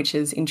Elle, which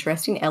is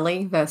interesting,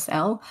 Ellie versus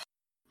Elle,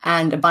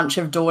 and a bunch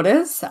of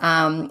daughters. So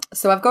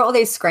I've got all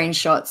these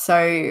screenshots.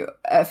 So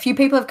a few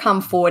people have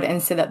come forward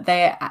and said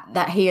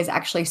that he has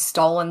actually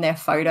stolen their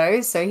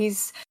photos. So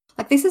he's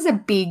this is a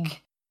big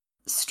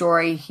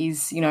story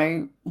he's,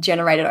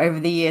 generated over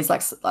the years.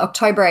 Like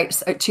October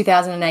 8th,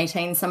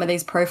 2018, some of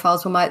these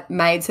profiles were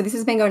made. So this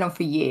has been going on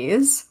for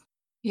years.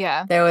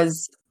 Yeah. There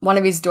was one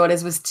of his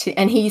daughters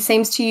and he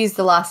seems to use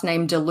the last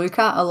name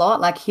DeLuca a lot.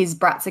 Like his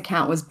Bratz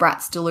account was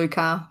Bratz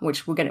DeLuca,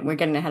 which we're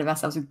getting ahead of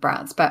ourselves with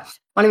Bratz, but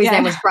one of his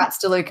name was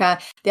Bratz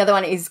DeLuca. The other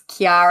one is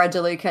Chiara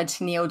DeLuca,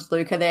 Tennille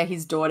DeLuca. They're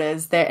his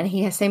daughters. And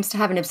he seems to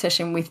have an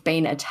obsession with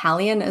being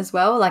Italian as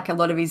well. Like a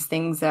lot of his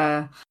things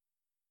are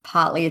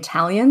partly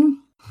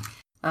Italian.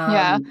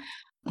 Yeah.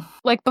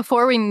 Like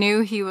before we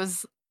knew he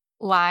was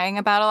lying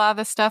about a lot of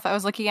this stuff, I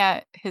was looking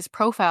at his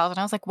profiles and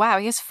I was like, wow,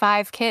 he has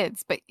 5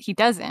 kids, but he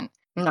doesn't.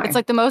 No. It's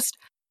like the most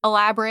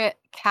elaborate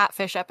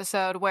catfish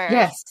episode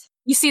where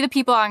you see the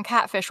people on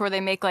Catfish where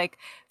they make like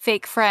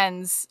fake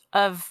friends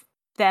of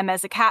them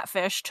as a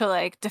catfish to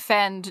like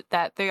defend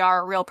that they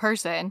are a real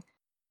person.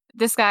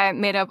 This guy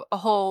made up a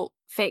whole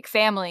fake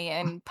family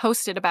and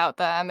posted about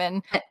them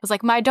and was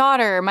like, my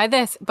daughter, my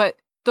this, but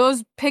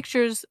those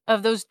pictures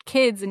of those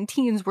kids and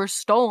teens were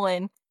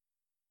stolen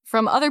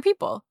from other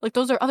people. Like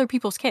those are other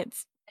people's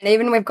kids. And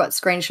even we've got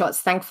screenshots,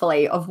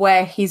 thankfully, of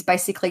where he's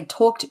basically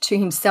talked to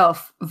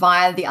himself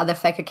via the other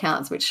fake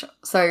accounts,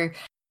 so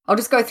I'll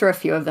just go through a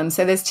few of them.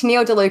 So there's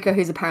Tennille DeLuca,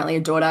 who's apparently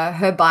a daughter.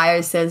 Her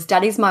bio says,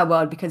 "Daddy's my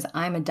world because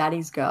I'm a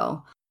daddy's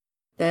girl."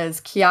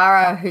 There's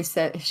Chiara, who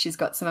said she's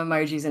got some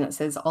emojis and it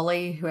says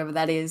Ollie, whoever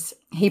that is.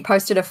 He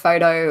posted a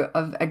photo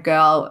of a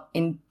girl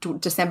in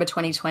December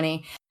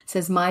 2020. It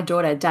says, "My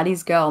daughter,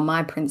 daddy's girl,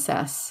 my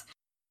princess."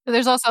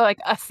 There's also like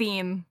a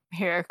theme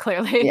here,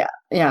 clearly.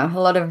 Yeah, a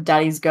lot of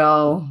daddy's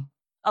girl.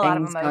 A lot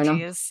of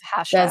emojis,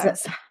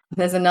 hashtags.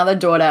 There's another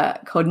daughter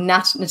called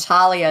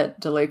Natalia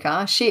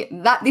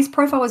DeLuca. This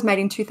profile was made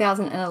in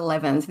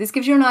 2011. So this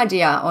gives you an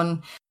idea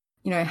on,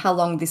 how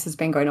long this has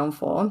been going on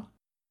for.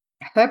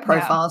 Her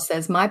profile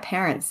says, "My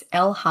parents,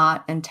 L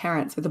Heart and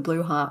Terrence," with a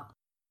blue heart.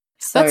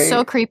 That's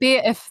so creepy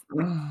if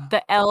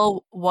the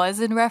L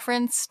was in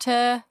reference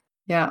to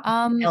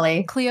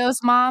Ellie.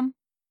 Cleo's mom.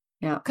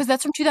 Yeah. Because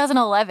that's from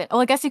 2011. Oh,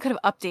 I guess he could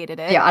have updated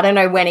it. Yeah, I don't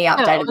know when he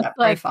updated that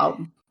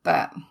profile,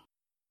 but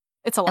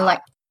it's a lot. And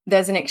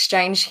there's an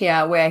exchange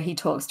here where he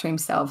talks to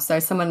himself. So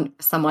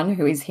someone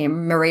who is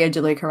him, Maria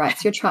DeLuca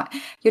writes,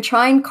 You're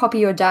trying to copy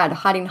your dad,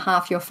 hiding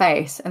half your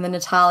face. And then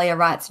Natalia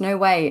writes, "No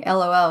way,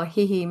 LOL,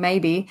 hee,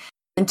 maybe."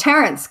 And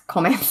Terrence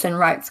comments and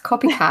writes,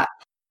 "Copycat."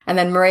 And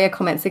then Maria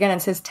comments again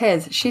and says,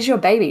 "Tez, she's your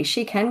baby.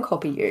 She can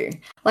copy you."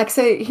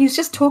 So he's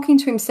just talking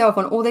to himself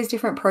on all these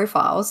different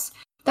profiles.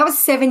 That was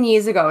 7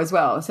 years ago as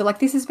well. So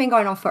this has been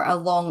going on for a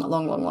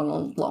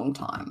long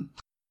time.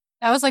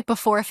 That was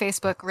before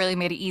Facebook really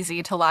made it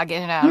easy to log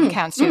in and out of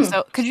accounts too.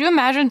 So could you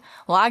imagine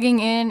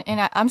logging in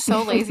and I'm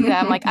so lazy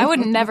that I'm I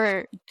would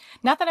never,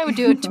 not that I would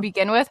do it to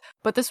begin with,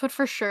 but this would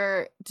for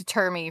sure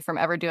deter me from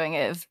ever doing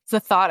it. If the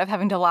thought of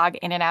having to log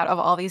in and out of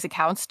all these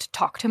accounts to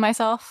talk to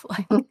myself.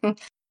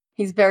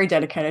 He's very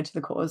dedicated to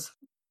the cause.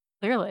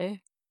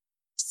 Clearly.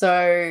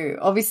 So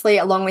obviously,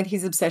 along with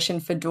his obsession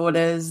for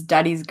daughters,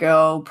 daddy's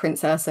girl,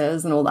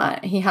 princesses and all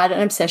that, he had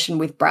an obsession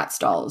with Bratz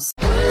dolls.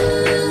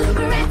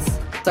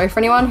 So for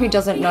anyone who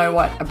doesn't know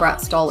what a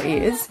Bratz doll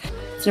is,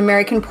 it's an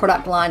American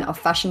product line of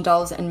fashion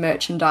dolls and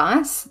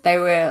merchandise. They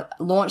were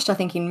launched, I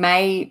think, in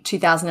May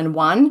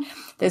 2001.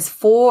 There's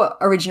 4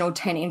 original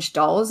 10-inch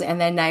dolls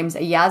and their names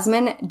are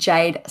Yasmin,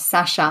 Jade,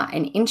 Sasha,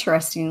 and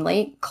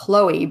interestingly,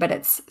 Chloe, but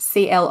it's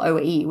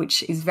CLOE,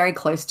 which is very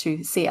close to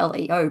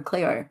CLEO,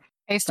 Cleo.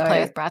 I used to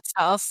play with Bratz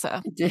dolls,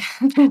 so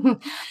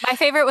my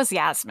favorite was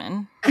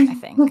Yasmin, I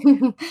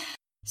think.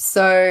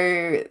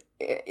 So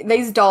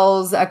these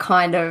dolls are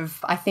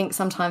I think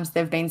sometimes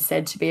they've been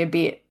said to be a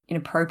bit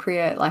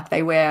inappropriate.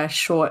 They wear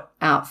short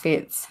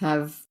outfits,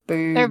 have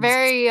boobs. They're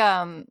very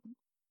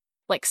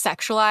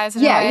sexualized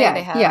in a way.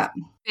 They have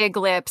big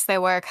lips. They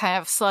wear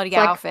kind of slutty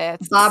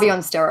outfits. Barbie on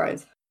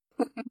steroids.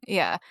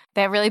 Yeah.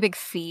 They have really big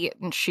feet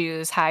and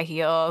shoes, high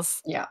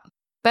heels. Yeah.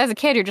 But as a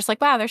kid, you're just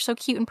wow, they're so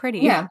cute and pretty.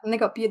 Yeah,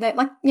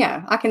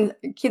 and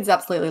kids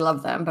absolutely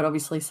love them, but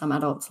obviously some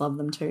adults love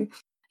them too.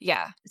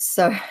 Yeah.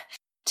 So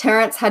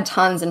Terrence had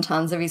tons and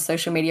tons of his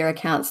social media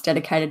accounts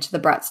dedicated to the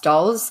Bratz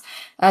dolls.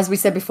 As we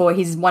said before,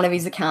 one of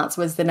his accounts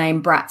was the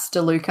name Bratz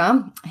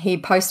DeLuca. He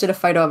posted a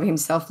photo of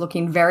himself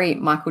looking very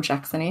Michael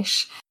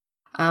Jackson-ish.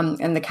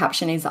 And the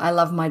caption is, "I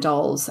love my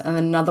dolls." And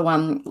then another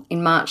one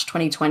in March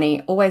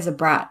 2020, "Always a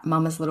brat,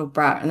 mama's little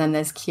brat." And then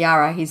there's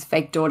Chiara, his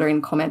fake daughter,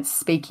 in comments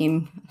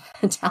speaking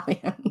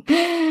Italian.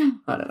 I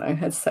don't know.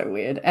 It's so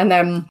weird. And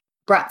then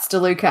Bratz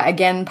DeLuca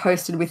again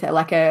posted with an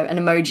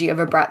emoji of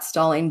a Bratz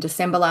doll in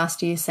December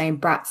last year saying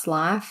Bratz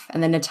life.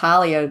 And then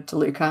Natalia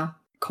DeLuca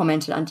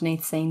commented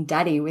underneath saying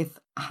daddy with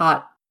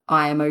heart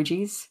eye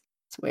emojis.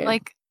 It's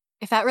weird.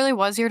 If that really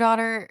was your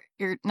daughter,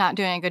 you're not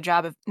doing a good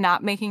job of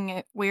not making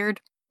it weird.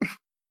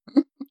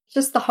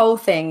 Just the whole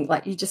thing,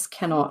 you just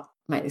cannot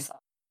make this up.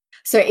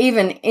 So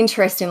even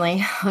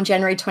interestingly, on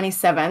January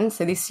 27,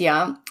 so this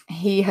year,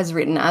 he has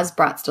written as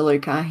Bratz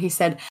DeLuca, he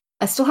said,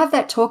 I still have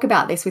that talk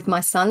about this with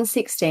my son,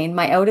 16,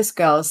 my eldest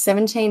girls,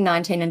 17,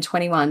 19, and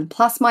 21,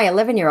 plus my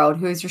 11-year-old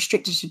who is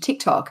restricted to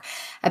TikTok,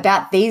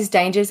 about these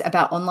dangers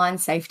about online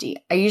safety.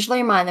 I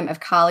usually remind them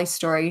of Carly's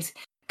story,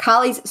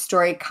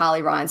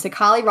 Carly Ryan. So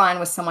Carly Ryan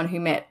was someone who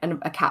met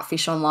a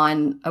catfish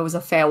online. It was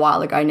a fair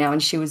while ago now,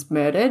 and she was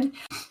murdered.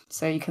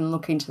 So you can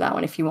look into that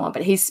one if you want.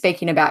 But he's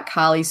speaking about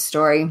Carly's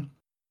story.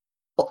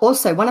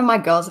 Also, one of my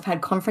girls have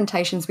had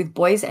confrontations with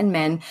boys and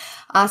men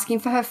asking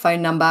for her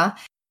phone number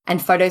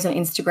and photos on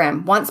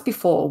Instagram. Once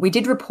before, we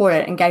did report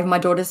it and gave my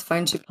daughter's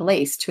phone to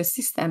police to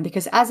assist them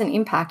because as an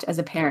impact as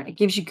a parent, it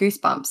gives you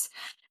goosebumps.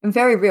 And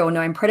very real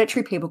knowing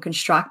predatory people can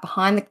strike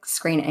behind the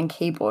screen and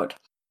keyboard.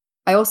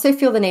 I also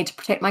feel the need to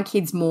protect my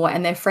kids more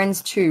and their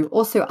friends too,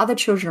 also other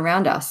children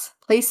around us.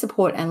 Please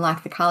support and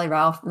like the Carly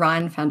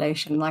Ryan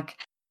Foundation. Like,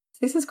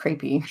 this is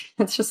creepy.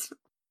 It's just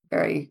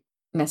very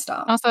messed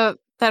up. Also,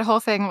 that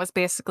whole thing was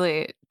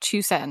basically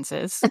 2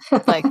 sentences.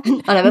 Like, I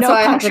know, that's no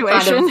why punctuation. I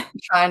had to kind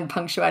of try and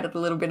punctuate it a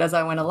little bit as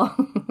I went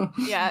along.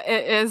 Yeah,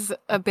 it is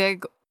a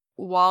big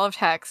wall of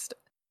text.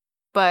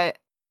 But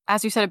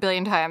as you said a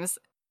billion times,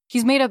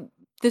 he's made up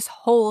this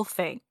whole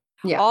thing.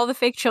 Yeah. All the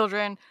fake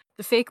children,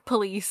 the fake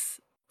police,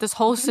 this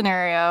whole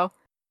scenario.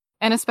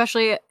 And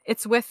especially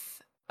it's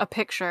with a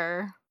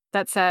picture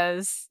that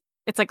says,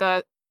 it's like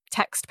a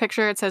text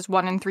picture. It says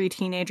 1 in 3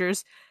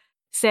 teenagers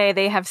say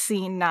they have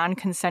seen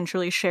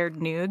non-consensually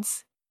shared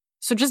nudes.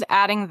 So just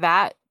adding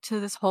that to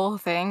this whole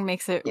thing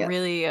makes it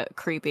really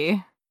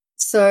creepy.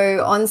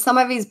 So on some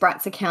of his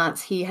Bratz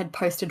accounts, he had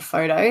posted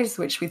photos,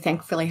 which we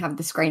thankfully have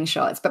the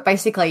screenshots. But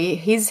basically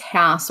his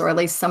house, or at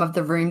least some of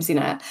the rooms in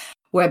it,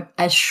 were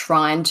a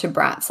shrine to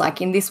Bratz.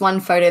 Like in this one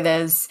photo,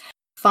 there's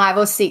 5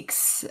 or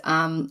 6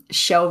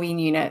 shelving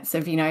units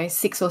of,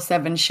 6 or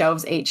 7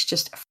 shelves each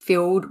just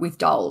filled with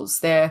dolls.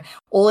 They're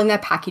all in their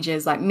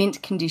packages, like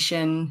mint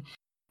condition.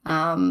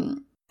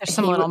 There's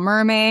some Little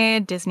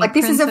Mermaid, Disney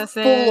princesses. This is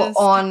a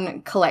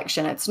full-on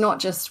collection. It's not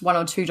just 1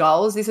 or 2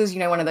 dolls. This is,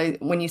 one of those,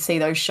 when you see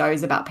those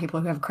shows about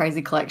people who have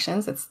crazy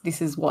collections,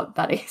 this is what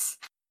that is.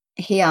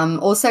 He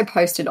also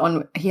posted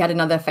he had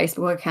another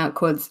Facebook account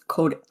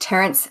called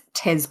Terrence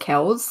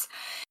Tezkels.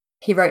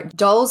 He wrote,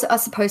 dolls are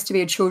supposed to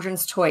be a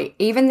children's toy.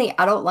 Even the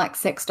adult-like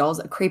sex dolls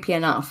are creepy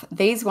enough.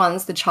 These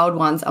ones, the child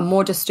ones, are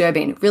more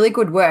disturbing. Really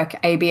good work,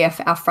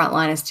 ABF, our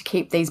frontliners, to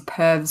keep these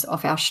pervs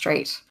off our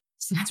street.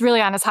 It's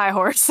really on his high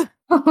horse.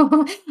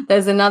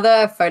 There's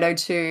another photo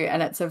too,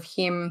 and it's of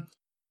him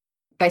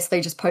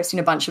basically just posting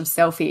a bunch of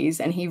selfies,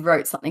 and he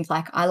wrote something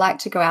like, I like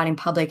to go out in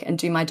public and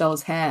do my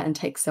doll's hair and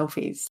take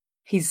selfies.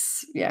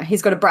 He's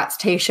got a Bratz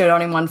t-shirt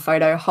on in one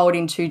photo,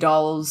 holding 2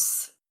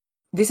 dolls.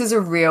 This is a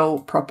real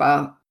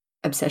proper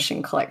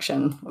obsession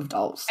collection of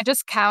dolls. I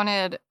just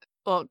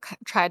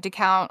tried to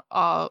count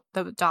all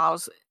the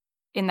dolls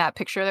in that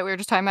picture that we were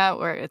just talking about,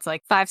 where it's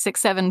like 5, 6,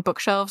 7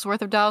 bookshelves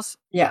worth of dolls.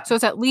 Yeah. So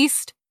it's at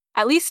least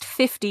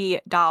 50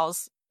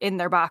 dolls in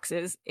their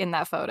boxes in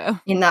that photo.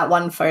 In that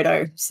one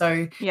photo.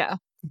 So yeah,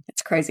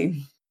 it's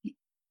crazy.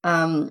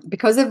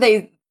 Because of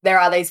there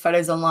are these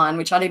photos online,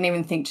 which I didn't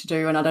even think to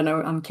do, and I don't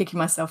know, I'm kicking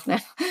myself now.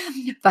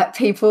 But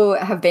people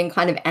have been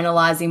kind of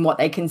analysing what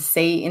they can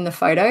see in the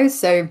photos.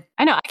 So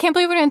I know, I can't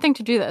believe we didn't think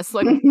to do this.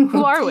 Like,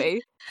 who are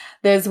we?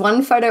 There's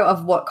one photo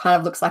of what kind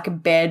of looks like a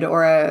bed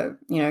or a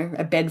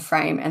bed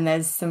frame, and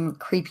there's some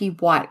creepy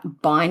white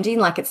binding,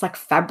 like it's like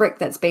fabric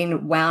that's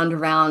been wound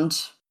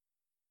around.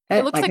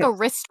 It looks like a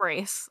wrist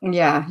brace.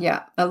 Yeah.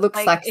 It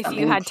looks like if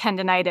something. You had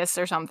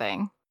tendinitis or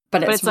something.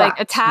 But it's like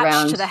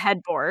attached to the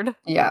headboard.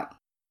 Yeah.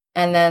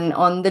 And then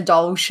on the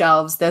doll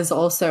shelves, there's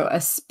also a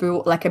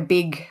spool, like a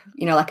big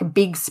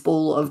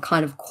spool of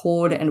kind of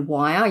cord and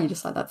wire. You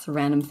just like, that's a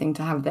random thing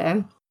to have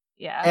there.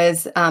 Yeah.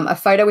 There's a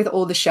photo with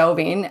all the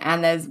shelving,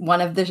 and there's one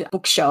of the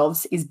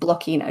bookshelves is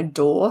blocking a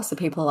door. So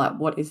people are like,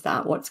 what is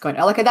that? What's going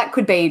on? Like, that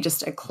could be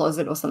just a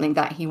closet or something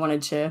that he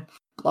wanted to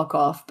block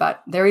off.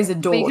 But there is a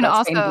door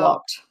that's been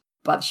blocked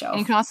by the shelf. And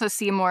you can also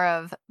see more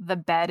of the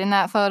bed in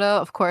that photo.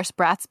 Of course,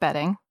 Bratz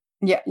bedding.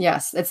 Yeah,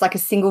 yes. It's like a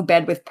single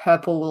bed with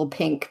purple or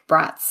pink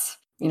Bratz,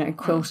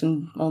 quilt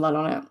and all that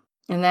on it.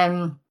 And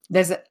then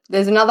there's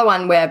another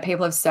one where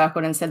people have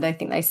circled and said they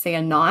think they see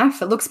a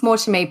knife. It looks more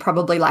to me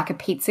probably like a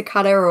pizza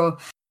cutter or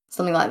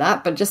something like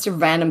that, but just a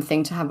random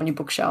thing to have on your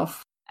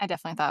bookshelf. I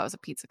definitely thought it was a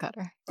pizza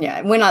cutter.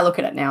 Yeah, when I look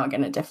at it now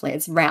again,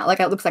 it's round.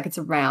 Like, it looks like it's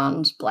a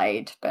round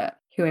blade, but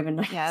whoever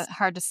knows. Yeah,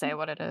 hard to say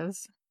what it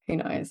is. Who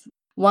knows?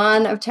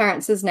 One of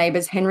Terrence's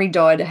neighbours, Henry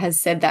Dodd, has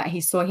said that he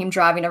saw him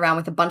driving around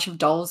with a bunch of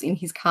dolls in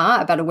his car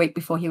about a week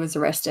before he was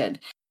arrested.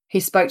 He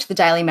spoke to the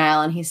Daily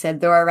Mail and he said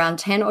there were around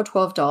 10 or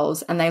 12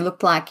 dolls, and they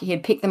looked like he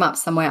had picked them up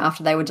somewhere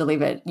after they were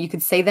delivered. You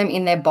could see them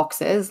in their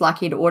boxes like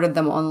he'd ordered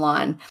them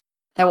online.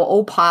 They were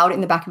all piled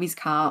in the back of his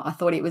car. I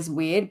thought it was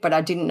weird, but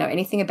I didn't know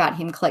anything about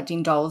him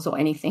collecting dolls or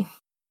anything.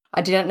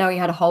 I didn't know he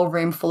had a whole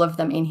room full of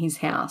them in his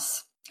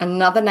house.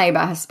 Another neighbour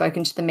has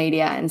spoken to the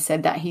media and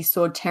said that he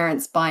saw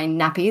Terrence buying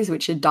nappies,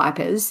 which are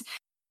diapers,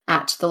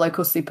 at the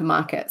local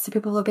supermarket. So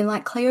people have been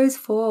like, Cleo's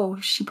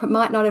 4. She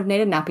might not have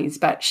needed nappies,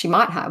 but she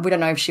might have. We don't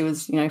know if she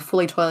was,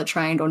 fully toilet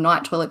trained or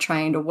night toilet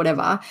trained or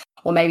whatever.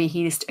 or maybe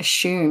he just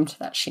assumed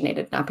that she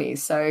needed nappies.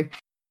 So,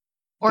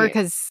 or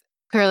because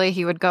clearly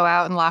he would go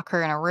out and lock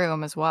her in a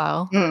room as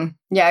well.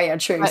 Yeah,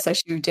 true. But, so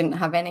she didn't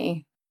have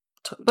any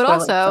but toilet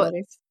also,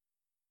 facilities.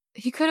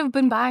 He could have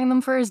been buying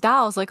them for his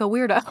dolls like a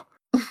weirdo.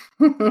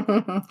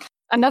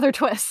 Another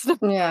twist.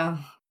 Yeah.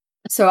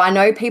 So I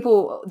know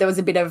there was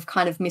a bit of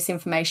kind of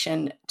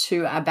misinformation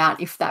too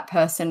about if that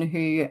person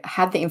who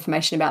had the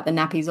information about the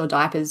nappies or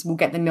diapers will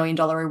get the $1 million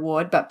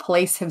reward, but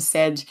police have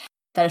said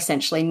that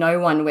essentially no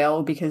one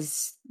will,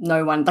 because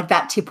no one, like,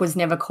 that tip was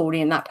never called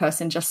in. That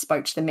person just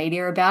spoke to the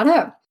media about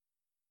it.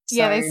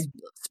 Yeah, they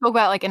spoke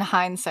about, like, in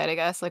hindsight, I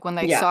guess. Like, when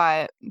they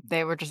saw it,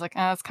 they were just like, oh,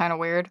 that's kind of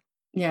weird.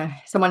 Yeah,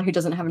 someone who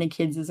doesn't have any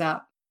kids is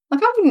out.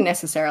 Like, I wouldn't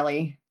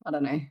necessarily, I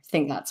don't know,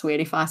 think that's weird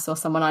if I saw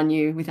someone I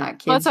knew without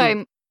kids. Well, that's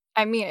what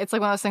I mean. It's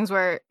like one of those things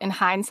where in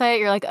hindsight,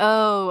 you're like,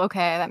 oh,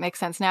 okay, that makes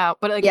sense now.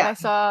 But like, if I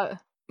saw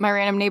my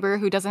random neighbor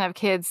who doesn't have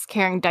kids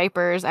carrying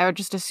diapers, I would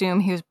just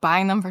assume he was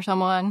buying them for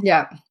someone.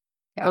 Yeah.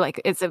 Or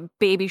like, it's a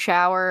baby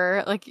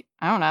shower. Like,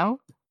 I don't know.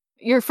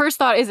 Your first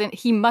thought isn't,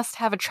 he must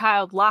have a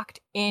child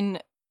locked in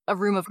a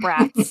room of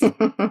brats. I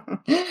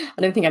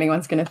don't think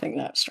anyone's going to think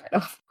that straight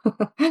off.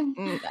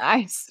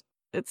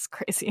 It's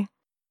crazy.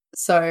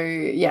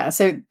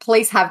 So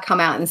police have come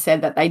out and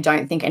said that they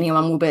don't think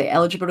anyone will be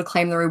eligible to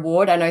claim the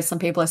reward. I know some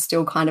people are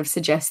still kind of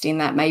suggesting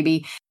that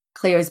maybe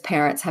Cleo's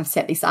parents have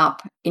set this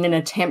up in an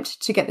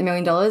attempt to get the $1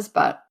 million,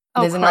 but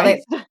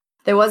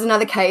there was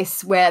another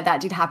case where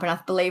that did happen. I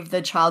believe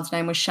the child's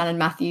name was Shannon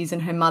Matthews,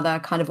 and her mother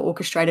kind of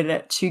orchestrated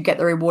it to get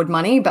the reward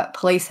money, but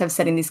police have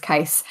said in this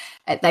case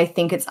that they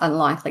think it's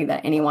unlikely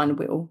that anyone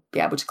will be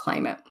able to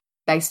claim it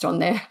based on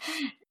their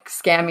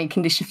scammy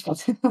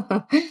conditions.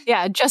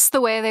 Yeah, just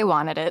the way they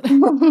wanted it.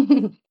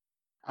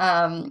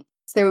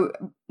 So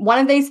one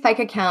of these fake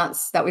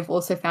accounts that we've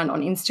also found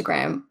on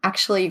Instagram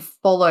actually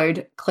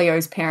followed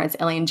Cleo's parents,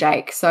 Ellie and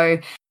Jake. So,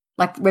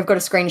 like, we've got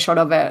a screenshot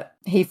of it.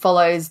 He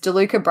follows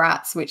DeLuca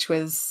Bratz, which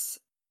was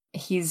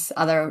his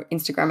other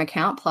Instagram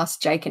account, plus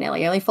Jake and Ellie.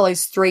 He only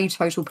follows 3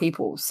 total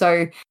people.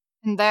 So,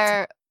 and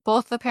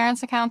both the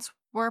parents' accounts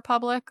were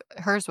public.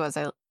 Hers was,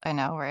 I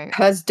know, right?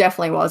 Hers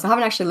definitely was. I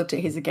haven't actually looked at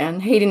his again.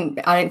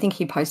 I don't think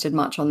he posted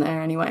much on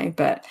there anyway,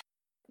 but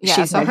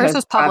yeah, so hers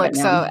was public,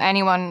 so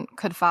anyone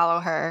could follow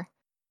her.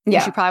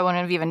 Yeah. She probably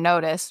wouldn't have even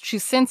noticed.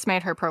 She's since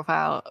made her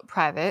profile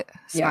private,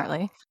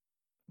 smartly.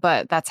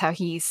 But that's how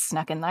he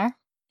snuck in there.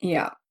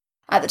 Yeah.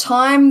 At the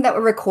time that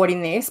we're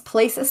recording this,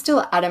 police are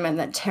still adamant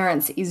that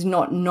Terence is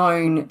not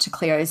known to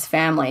Cleo's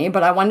family,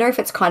 but I wonder if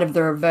it's kind of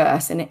the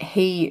reverse and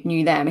he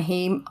knew them.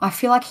 I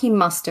feel like he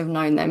must have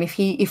known them. If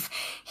he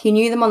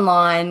knew them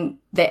online,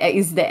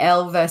 is the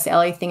Elle versus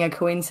Ellie thing a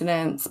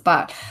coincidence?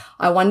 But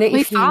I wonder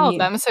if he followed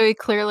them, so he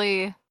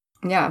clearly...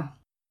 Yeah.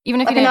 Even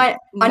if he didn't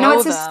I know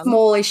it's a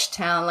smallish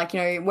town, like,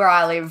 where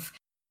I live,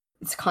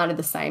 it's kind of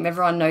the same.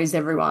 Everyone knows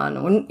everyone.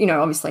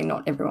 Obviously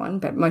not everyone,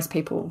 but most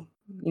people...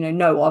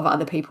 know of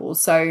other people.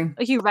 So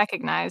you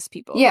recognize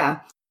people.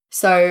 Yeah.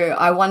 So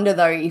I wonder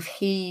though if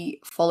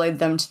he followed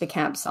them to the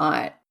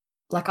campsite.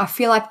 Like, I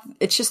feel like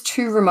it's just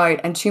too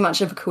remote and too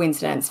much of a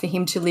coincidence for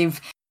him to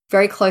live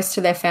very close to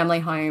their family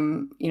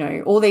home,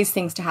 all these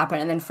things to happen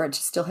and then for it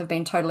to still have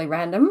been totally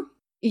random.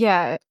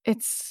 Yeah,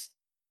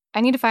 I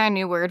need to find a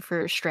new word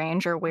for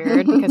strange or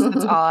weird because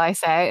that's all I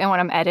say. And when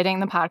I'm editing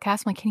the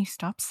podcast, I'm like, can you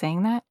stop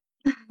saying that?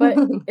 But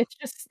it's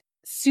just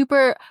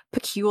super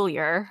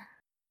peculiar.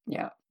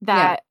 Yeah.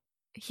 That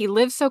he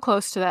lives so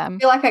close to them. I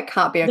feel like it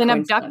can't be a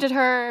coincidence. Then abducted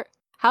her.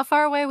 How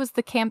far away was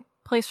the camp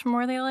place from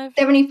where they live?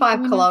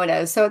 75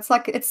 kilometers. So it's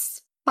like,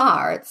 it's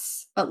far.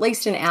 It's at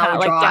least an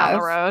hour drive. Like down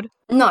the road?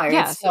 No,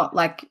 it's not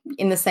like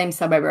in the same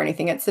suburb or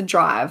anything. It's a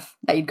drive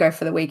that you'd go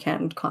for the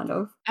weekend, kind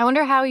of. I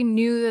wonder how he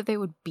knew that they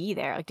would be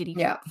there. Like, did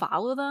he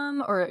follow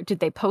them? Or did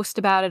they post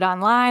about it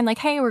online? Like,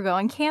 hey, we're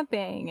going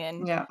camping.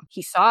 And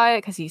he saw it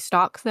because he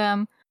stalks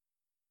them.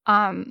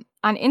 On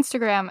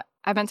Instagram,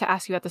 I meant to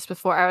ask you about this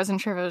before. I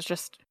wasn't sure if it was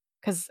just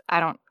because I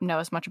don't know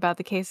as much about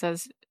the case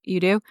as you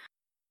do.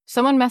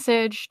 Someone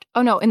messaged,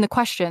 in the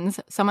questions,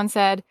 someone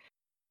said,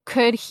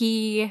 could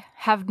he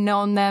have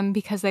known them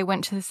because they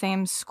went to the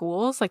same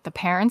schools, like the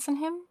parents and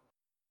him?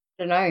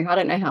 I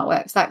don't know how it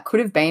works. That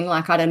could have been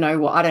like, I don't know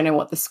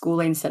what the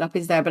schooling setup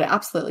is there, but it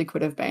absolutely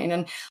could have been.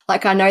 And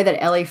like, I know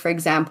that Ellie, for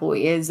example,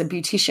 is a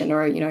beautician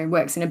or,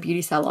 works in a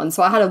beauty salon.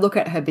 So I had a look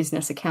at her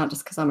business account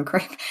just because I'm a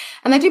creep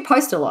and they do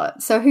post a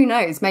lot. So who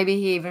knows, maybe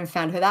he even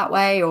found her that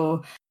way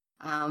or,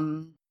 I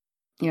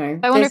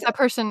wonder if that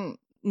person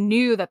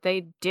knew that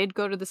they did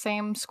go to the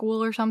same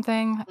school or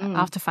something. I'll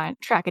have to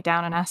track it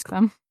down and ask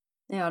them.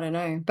 Yeah, I don't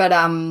know. But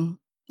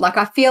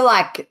I feel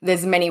like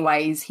there's many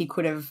ways he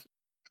could have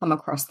come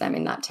across them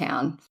in that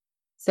town.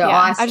 So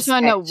I just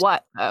want to know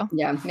what, though.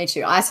 Yeah, me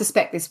too. I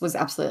suspect this was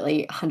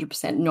absolutely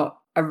 100% not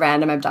a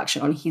random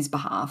abduction on his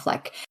behalf.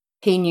 Like,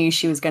 he knew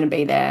she was going to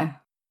be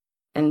there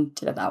and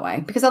did it that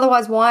way. Because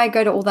otherwise, why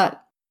go to all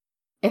that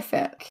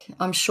effort?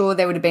 I'm sure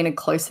there would have been a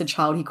closer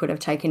child he could have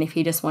taken if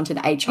he just wanted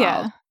a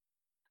child. Yeah.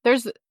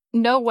 There's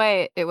no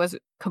way it was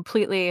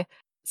completely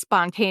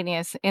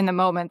spontaneous in the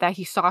moment that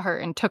he saw her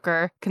and took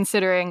her,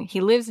 considering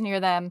he lives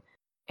near them.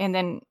 and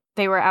then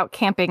they were out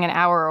camping an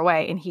hour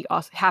away, and he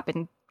also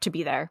happened to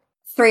be there.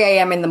 3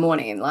 a.m. in the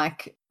morning,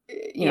 like,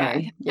 you know.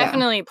 Yeah.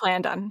 Definitely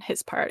planned on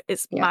his part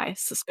is my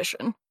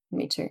suspicion.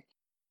 Me too.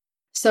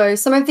 So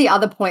some of the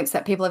other points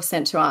that people have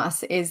sent to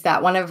us is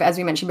that as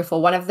we mentioned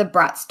before, one of the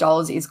Bratz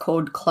dolls is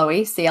called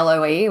Chloe,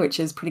 Chloe, which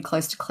is pretty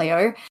close to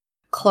Cleo.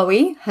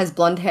 Chloe has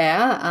blonde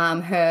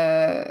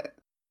hair.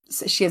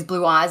 She has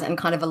blue eyes and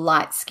kind of a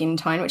light skin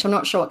tone, which I'm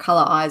not sure what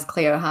colour eyes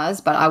Cleo has,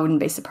 but I wouldn't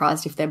be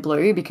surprised if they're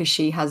blue because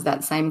she has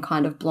that same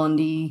kind of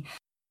blondie,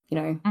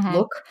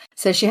 look.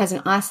 So she has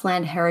an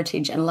Iceland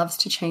heritage and loves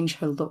to change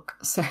her look.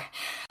 So,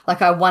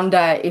 like, I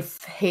wonder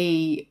if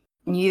he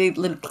knew,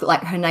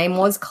 like, her name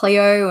was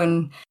Cleo,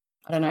 and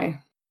I don't know.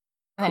 And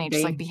then he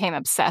just, like, became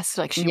obsessed,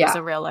 like she was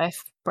a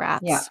real-life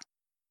Bratz.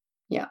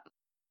 Yeah.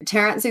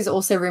 Terrence is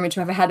also rumoured to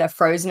have had a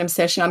Frozen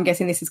obsession. I'm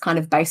guessing this is kind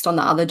of based on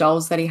the other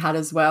dolls that he had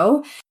as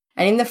well.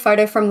 And in the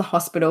photo from the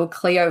hospital,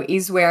 Cleo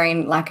is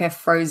wearing, like, a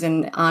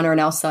Frozen Anna and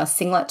Elsa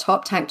singlet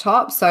tank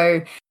top.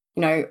 So,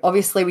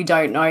 obviously we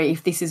don't know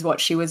if this is what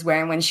she was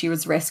wearing when she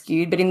was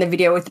rescued. But in the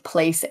video with the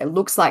police, it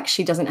looks like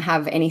she doesn't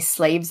have any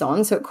sleeves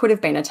on. So it could have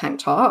been a tank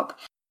top.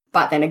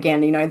 But then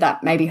again,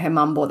 that maybe her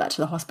mum brought that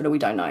to the hospital. We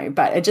don't know.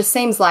 But it just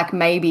seems like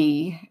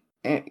maybe,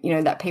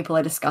 that people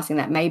are discussing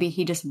that maybe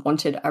he just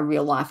wanted a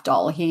real life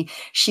doll.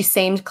 She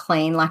seemed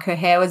clean, like her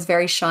hair was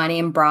very shiny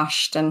and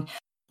brushed. And,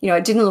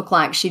 it didn't look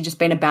like she'd just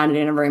been abandoned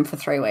in a room for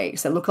 3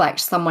 weeks. It looked like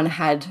someone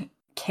had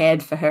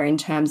cared for her in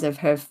terms of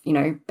her,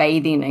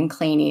 bathing and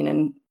cleaning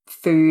and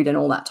food and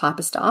all that type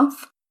of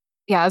stuff.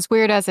 Yeah, as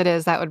weird as it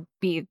is, that would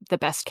be the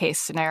best case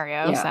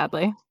scenario,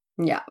 sadly.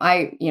 Yeah,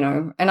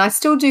 and I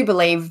still do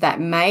believe that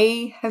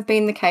may have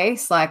been the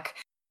case. Like,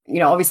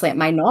 obviously it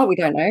may not, we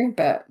don't know,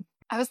 but.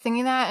 I was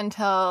thinking that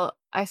until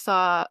I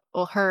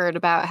heard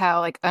about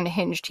how, like,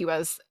 unhinged he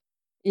was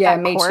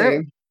at me court.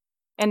 too.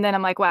 And then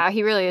I'm like, wow,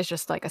 he really is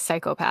just like a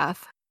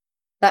psychopath.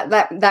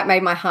 That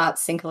made my heart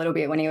sink a little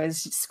bit when he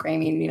was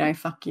screaming,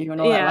 fuck you and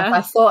all that. Like,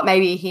 I thought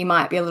maybe he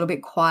might be a little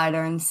bit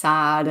quieter and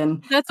sad,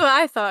 and that's what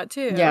I thought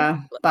too.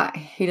 Yeah, but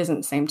he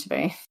doesn't seem to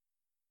be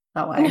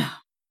that way. No.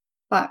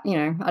 But,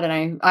 I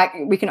don't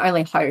know. We can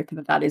only hope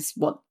that is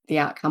what the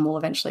outcome will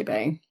eventually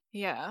be.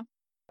 Yeah.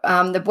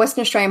 The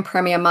Western Australian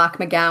Premier, Mark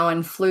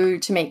McGowan, flew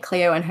to meet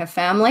Cleo and her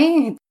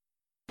family.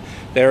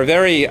 They're a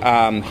very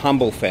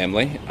humble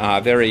family,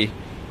 very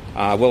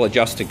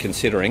well-adjusted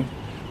considering.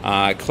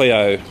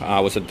 Cleo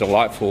was a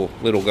delightful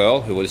little girl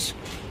who was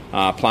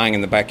playing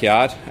in the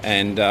backyard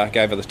and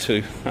gave her the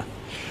two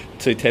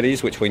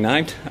teddies, which we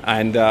named,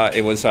 and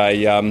it was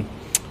a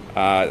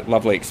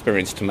lovely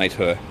experience to meet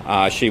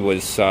her. She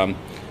was, I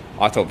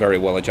thought, very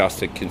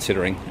well-adjusted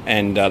considering,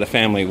 and the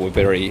family were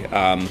very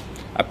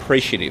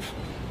appreciative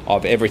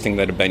of everything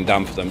that had been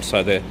done for them.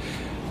 So they're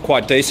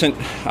quite decent,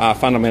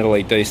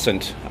 fundamentally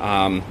decent,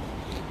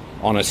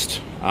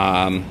 honest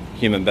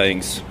human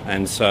beings,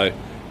 and so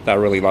they're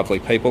really lovely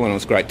people, and it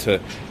was great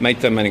to meet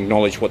them and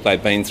acknowledge what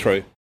they've been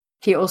through.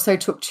 He also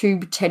took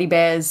 2 teddy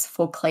bears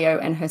for Cleo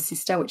and her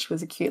sister, which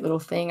was a cute little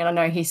thing. And I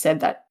know he said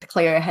that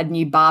Cleo had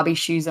new Barbie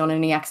shoes on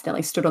and he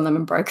accidentally stood on them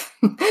and broke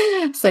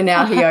them. So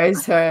now he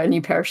owes her a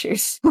new pair of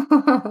shoes.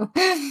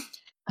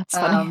 That's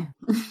funny.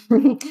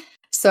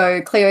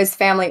 So Cleo's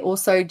family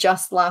also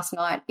just last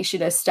night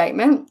issued a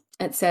statement.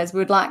 It says, "We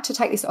would like to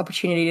take this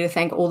opportunity to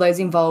thank all those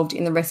involved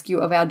in the rescue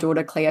of our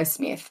daughter, Cleo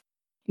Smith.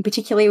 In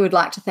particular, we would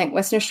like to thank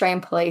Western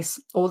Australian Police,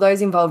 all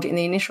those involved in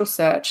the initial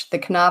search, the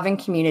Carnarvon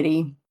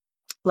community,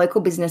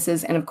 local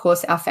businesses, and of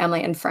course our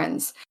family and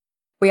friends.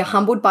 We are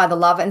humbled by the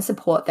love and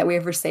support that we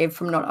have received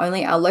from not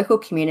only our local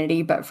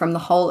community, but from the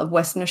whole of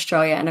Western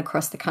Australia and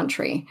across the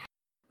country.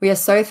 We are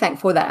so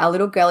thankful that our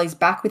little girl is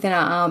back within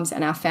our arms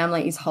and our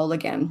family is whole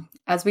again.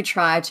 As we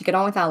try to get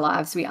on with our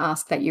lives, we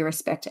ask that you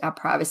respect our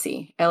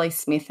privacy. Ellie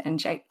Smith and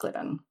Jake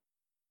Glidden."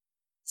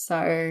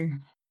 So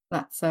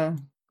that's a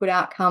good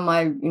outcome.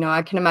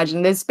 I can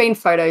imagine there's been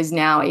photos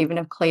now even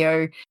of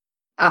Cleo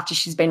after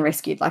she's been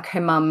rescued, like her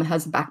mum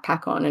has a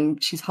backpack on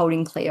and she's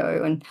holding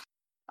Cleo, and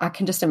I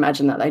can just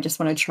imagine that they just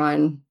want to try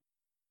and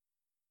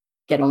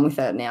get on with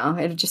it now.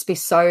 It'd just be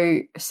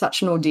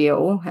such an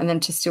ordeal, and then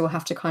to still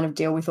have to kind of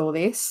deal with all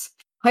this.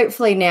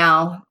 Hopefully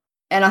now,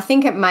 and I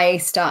think it may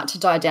start to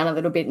die down a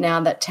little bit now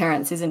that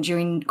Terrence isn't due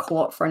in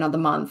court for another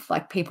month,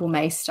 like people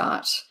may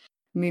start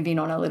moving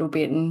on a little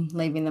bit and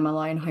leaving them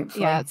alone,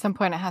 hopefully. Yeah, at some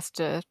point it has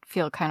to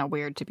feel kind of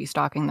weird to be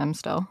stalking them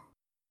still.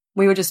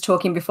 We were just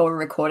talking before we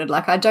recorded,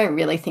 like, I don't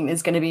really think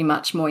there's going to be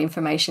much more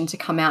information to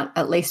come out,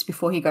 at least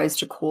before he goes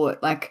to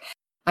court. Like,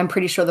 I'm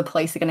pretty sure the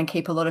police are going to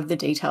keep a lot of the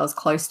details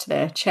close to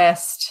their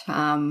chest. It's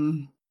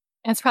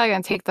probably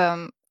going to take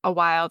them a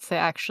while to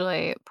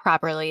actually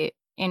properly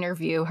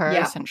interview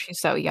her since she's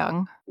so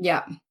young.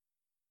 Yeah.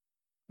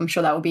 I'm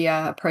sure that will be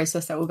a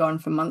process that will go on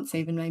for months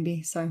even,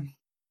 maybe. So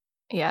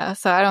yeah,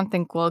 so I don't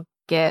think we'll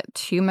get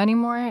too many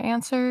more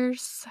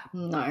answers.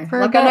 No.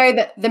 Like, I know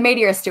that the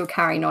media is still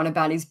carrying on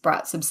about his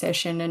Bratz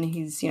obsession and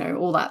his,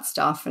 all that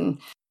stuff.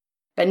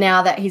 But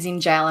now that he's in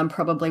jail and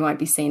probably won't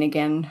be seen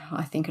again,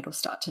 I think it'll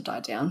start to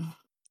die down.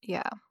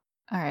 Yeah.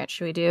 All right.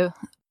 Should we do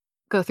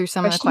go through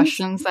some of the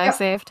questions that I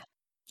saved.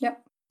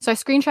 Yep. So I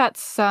screenshot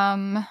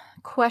some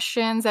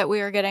questions that we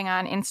were getting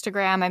on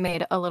Instagram. I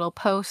made a little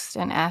post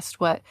and asked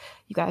what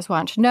you guys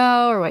want to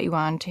know or what you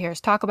wanted to hear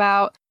us talk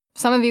about.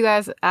 Some of you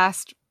guys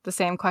asked the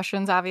same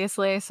questions,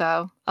 obviously,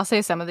 so I'll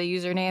say some of the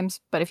usernames,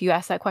 but if you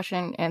ask that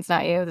question and it's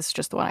not you, this is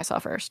just the one I saw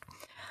first.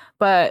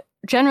 But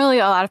generally,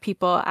 a lot of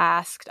people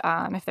asked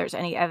if there's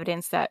any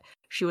evidence that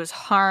she was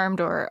harmed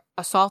or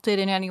assaulted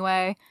in any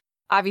way.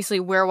 Obviously,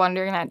 we're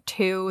wondering that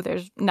too.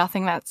 There's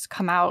nothing that's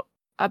come out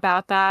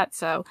about that,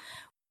 so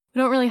we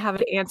don't really have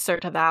an answer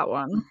to that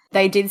one.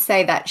 They did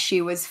say that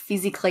she was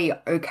physically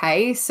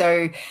okay,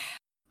 so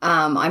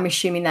I'm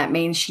assuming that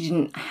means she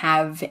didn't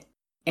have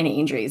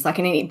any injuries. Like,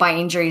 by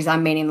injuries,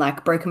 I'm meaning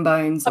like broken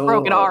bones or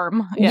broken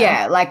arm.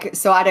 Yeah, like,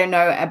 so I don't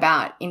know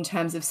about in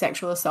terms of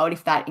sexual assault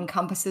if that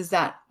encompasses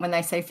that when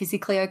they say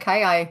physically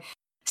okay. I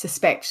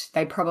suspect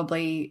that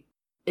probably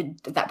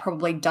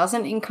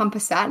doesn't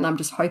encompass that, and I'm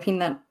just hoping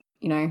that,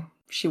 you know,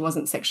 she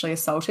wasn't sexually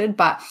assaulted.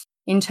 But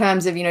in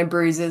terms of, you know,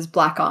 bruises,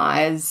 black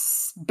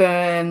eyes,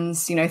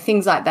 burns, you know,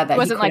 things like that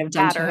wasn't he could have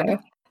done battered. to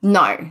her.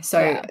 No.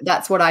 So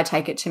that's what I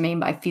take it to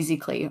mean by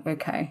physically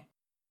okay.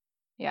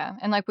 Yeah.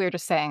 And like we were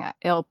just saying,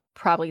 it'll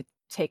probably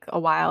take a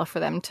while for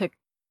them to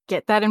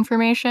get that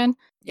information.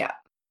 Yeah.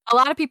 A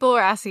lot of people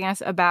were asking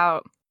us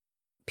about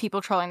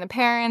people trolling the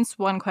parents.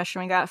 One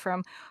question we got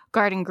from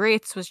Garden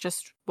Greats was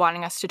just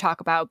wanting us to talk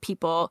about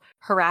people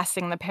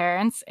harassing the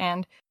parents.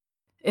 And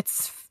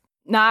it's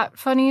not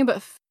funny,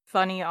 but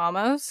funny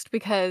almost,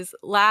 because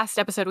last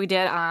episode we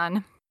did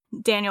on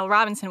Daniel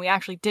Robinson, we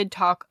actually did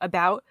talk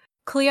about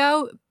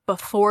Cleo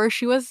before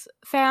she was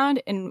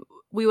found, and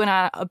we went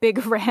on a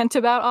big rant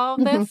about all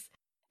of this,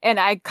 and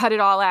I cut it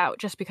all out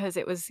just because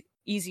it was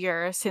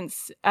easier,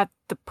 since at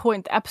the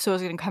point the episode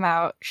was going to come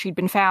out, she'd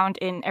been found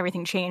and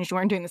everything changed. We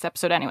weren't doing this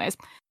episode anyways.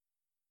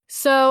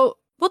 So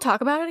we'll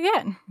talk about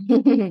it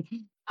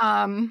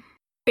again.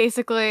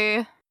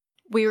 Basically,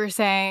 we were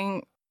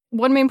saying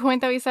one main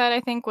point that we said,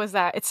 I think, was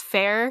that it's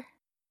fair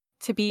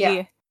to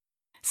be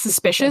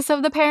suspicious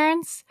of the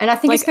parents. And I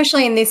think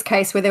especially in this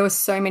case where there were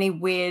so many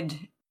weird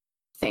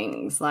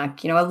things,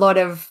 like, you know,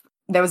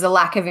 there was a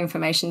lack of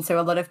information, so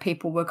a lot of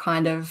people were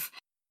kind of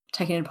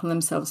taking it upon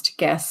themselves to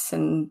guess,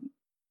 and,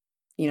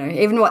 you know,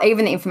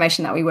 even the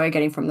information that we were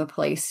getting from the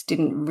police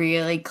didn't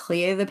really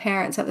clear the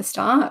parents at the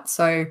start.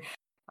 So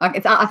I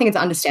think it's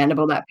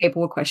understandable that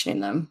people were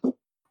questioning them.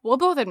 We'll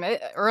both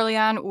admit early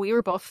on we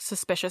were both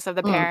suspicious of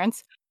the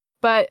parents,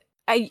 but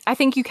I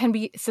think you can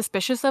be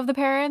suspicious of the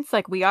parents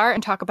like we are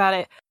and talk about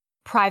it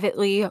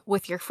privately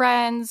with your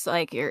friends,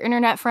 like your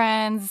internet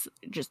friends,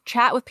 just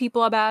chat with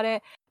people about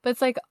it. But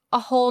it's like a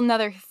whole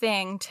nother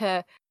thing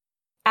to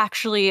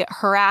actually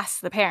harass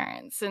the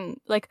parents. And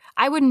like,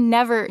 I would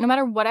never, no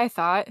matter what I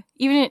thought,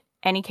 even in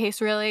any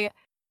case really,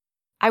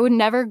 I would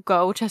never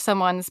go to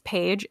someone's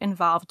page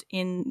involved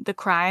in the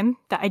crime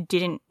that I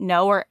didn't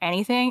know or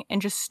anything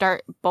and just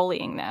start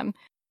bullying them.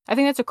 I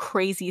think that's a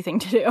crazy thing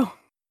to do.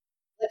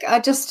 Like, I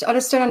just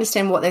don't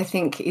understand what they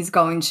think is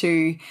going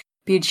to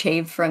be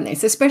achieved from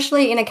this,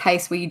 especially in a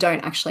case where you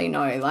don't actually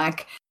know.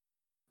 Like,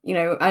 you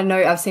know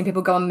I've seen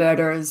people go on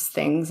murderers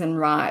things and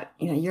write,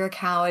 you know, you're a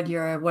coward,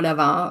 you're a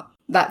whatever.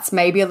 That's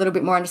maybe a little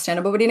bit more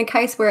understandable. But in a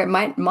case where it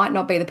might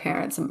not be the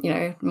parents, you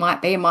know,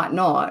 might be, it might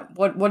not.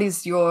 What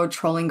is your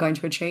trolling going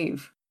to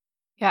achieve?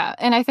 Yeah,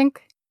 and I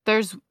think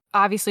there's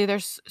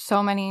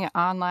so many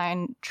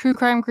online true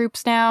crime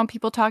groups now,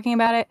 people talking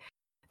about it.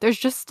 There's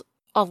just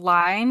a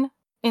line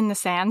in the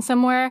sand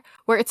somewhere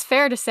where it's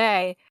fair to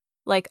say,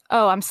 like,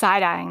 oh, I'm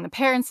side-eyeing the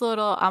parents a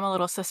little, I'm a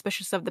little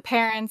suspicious of the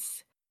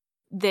parents,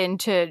 than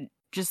to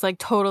just like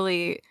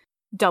totally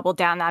double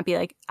down that, be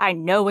like, I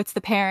know it's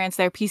the parents,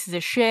 they're pieces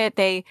of shit,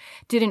 they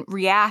didn't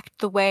react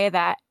the way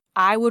that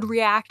I would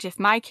react if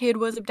my kid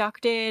was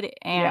abducted,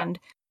 and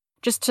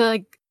just to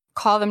like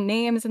call them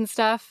names and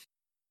stuff.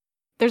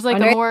 There's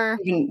like a more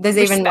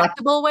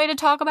respectable way to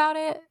talk about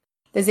it.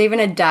 There's even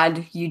a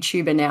dad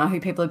YouTuber now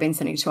who people have been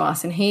sending to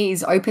us, and he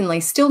is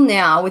openly still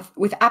now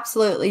with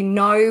absolutely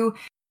no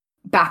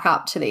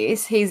backup to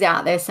this. He's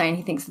out there saying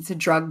he thinks it's a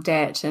drug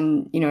debt,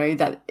 and, you know,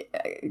 that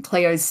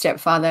Cleo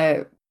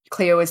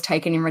was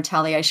taken in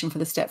retaliation for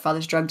the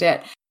stepfather's drug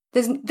debt.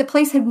 The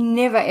police have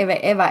never, ever,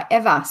 ever,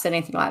 ever said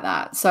anything like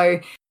that.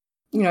 So,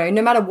 you know,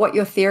 no matter what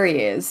your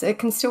theory is, it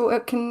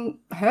can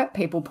hurt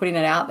people putting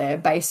it out there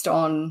based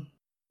on,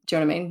 do you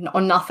know what I mean,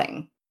 on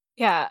nothing.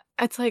 Yeah,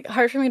 it's like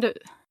hard for me to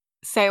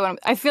say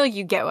I feel like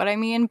you get what I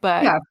mean,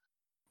 but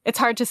it's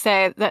hard to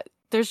say that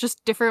there's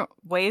just different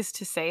ways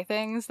to say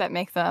things that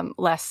make them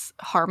less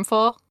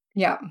harmful.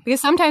 Yeah. Because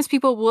sometimes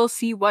people will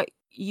see what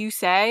you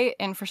say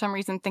and for some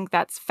reason think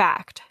that's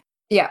fact.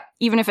 Yeah.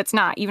 Even if it's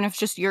not, even if it's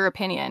just your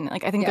opinion.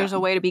 Like, I think there's a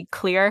way to be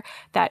clear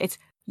that it's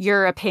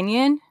your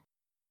opinion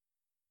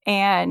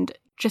and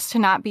just to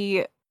not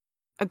be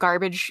a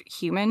garbage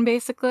human,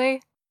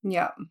 basically.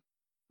 Yeah.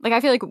 Like,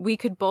 I feel like we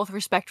could both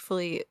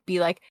respectfully be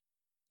like,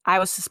 I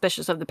was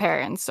suspicious of the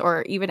parents,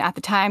 or even at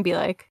the time be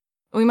like,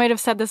 we might have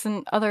said this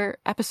in other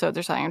episodes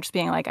or something, just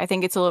being like, I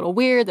think it's a little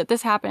weird that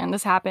this happened and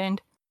this happened.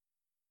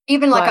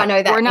 Even like I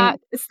know that we're not.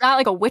 It's not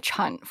like a witch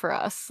hunt for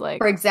us. Like,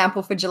 for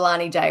example, for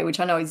Jelani Day, which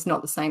I know is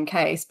not the same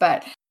case,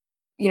 but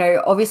you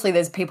know, obviously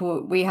there's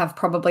people, we have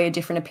probably a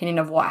different opinion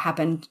of what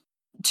happened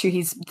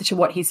to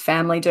what his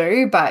family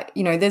do, but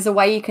you know, there's a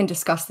way you can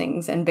discuss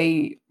things and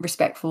be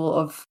respectful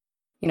of,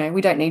 you know,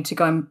 we don't need to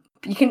go and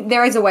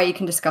there is a way you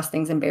can discuss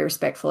things and be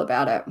respectful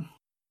about it.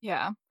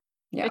 Yeah.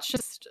 It's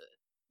just,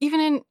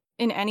 even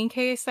in any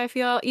case, I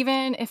feel,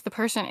 even if the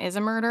person is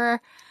a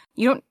murderer,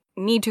 you don't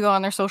need to go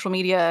on their social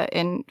media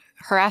and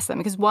harass them,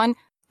 because one,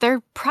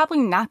 they're probably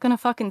not going to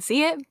fucking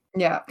see it.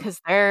 Yeah.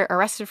 Because they're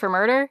arrested for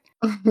murder.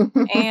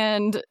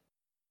 And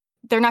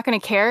they're not going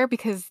to care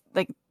because,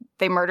 like,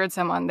 they murdered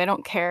someone. They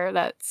don't care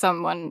that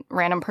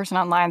random person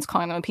online is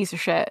calling them a piece of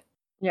shit.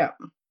 Yeah.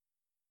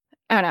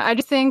 I don't know. I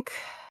just think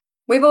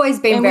we've always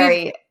been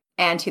very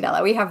anti that.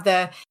 Like, we have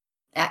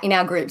in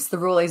our groups, the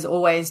rule is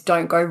always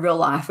don't go real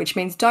life, which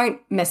means don't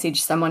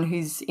message someone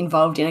who's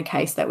involved in a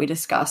case that we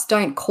discuss.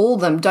 Don't call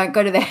them. Don't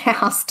go to their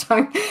house.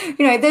 Don't,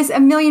 you know, there's a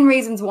million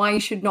reasons why you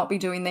should not be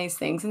doing these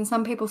things. And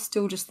some people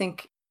still just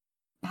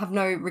have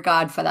no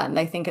regard for that. And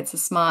they think it's a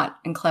smart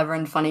and clever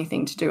and funny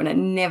thing to do. And it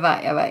never,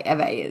 ever,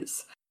 ever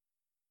is.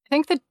 I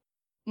think that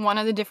one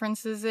of the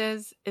differences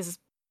is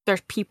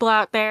there's people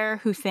out there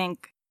who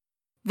think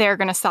they're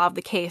going to solve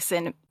the case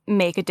and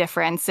make a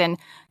difference, and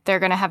they're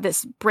going to have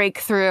this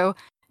breakthrough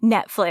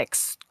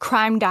Netflix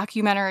crime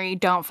documentary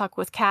don't fuck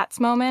with cats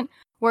moment,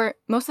 where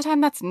most of the time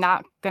that's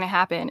not going to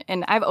happen.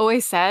 And I've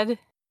always said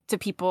to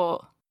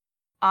people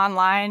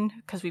online,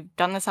 because we've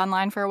done this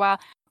online for a while,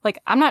 like,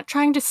 I'm not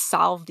trying to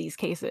solve these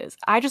cases.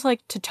 I just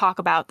like to talk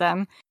about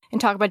them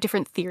and talk about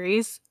different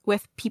theories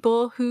with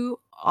people who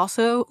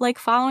also like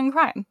following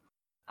crime.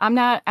 I'm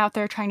not out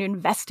there trying to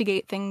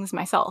investigate things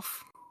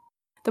myself.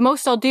 The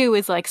most I'll do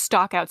is like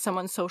stalk out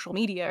someone's social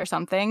media or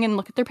something and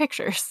look at their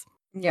pictures.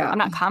 Yeah. I'm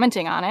not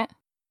commenting on it.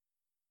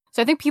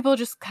 So I think people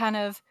just kind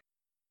of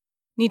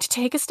need to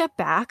take a step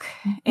back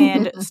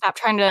and stop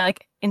trying to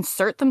like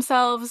insert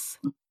themselves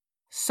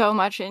so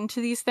much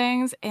into these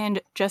things and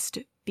just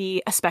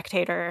be a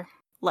spectator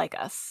like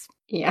us.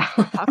 Yeah.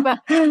 Talk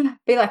about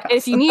be like us.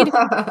 If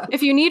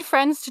you need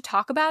friends to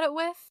talk about it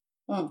with,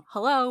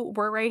 hello,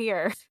 we're right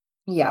here.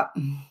 Yeah.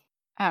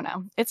 I don't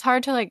know. It's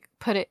hard to like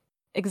put it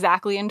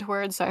exactly into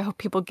words, so I hope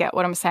people get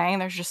what I'm saying.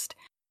 There's just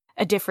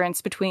a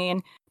difference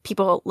between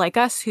people like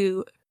us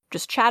who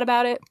just chat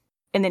about it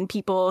and then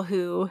people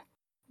who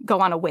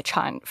go on a witch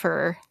hunt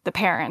for the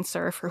parents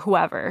or for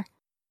whoever.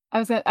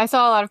 I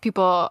saw a lot of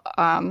people,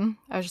 I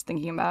was just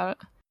thinking about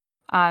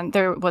it.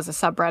 There was a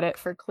subreddit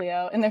for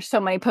Cleo, and there's so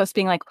many posts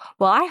being like,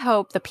 well, I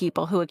hope the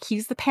people who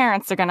accuse the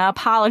parents are going to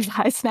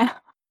apologize now.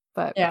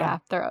 But yeah,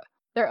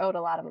 they're owed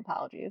a lot of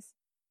apologies.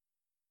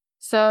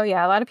 So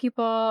yeah, a lot of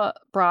people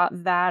brought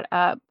that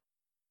up.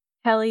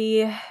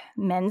 Kelly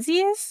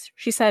Menzies,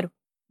 she said,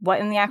 what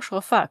in the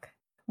actual fuck?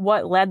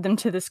 What led them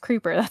to this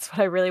creeper? That's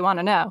what I really want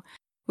to know.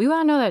 We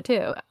want to know that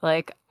too.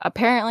 Like,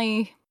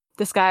 apparently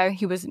this guy,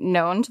 he was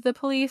known to the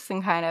police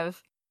and kind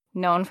of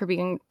known for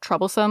being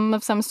troublesome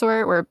of some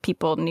sort, where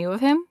people knew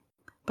of him.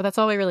 But that's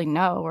all we really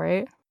know,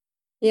 right?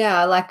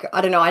 Yeah, like,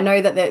 I don't know. I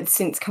know that it's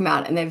since come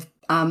out and they've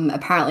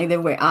apparently they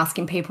were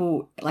asking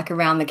people like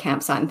around the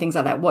campsite and things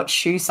like that what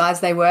shoe size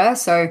they were.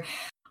 So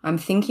I'm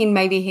thinking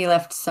maybe he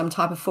left some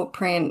type of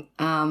footprint.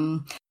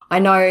 I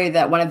know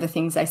that one of the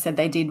things they said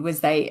they did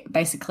was they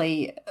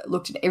basically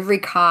looked at every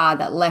car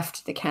that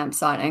left the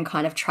campsite and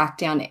kind of tracked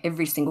down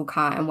every single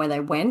car and where they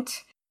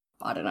went.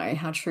 I don't know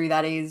how true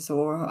that is,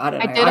 or I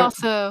don't know. I did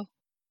also,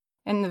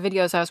 in the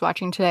videos I was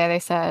watching today, they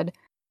said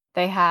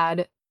they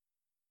had,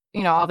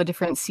 you know, all the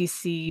different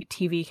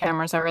CCTV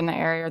cameras that were in the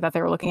area that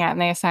they were looking at, and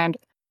they assigned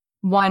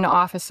one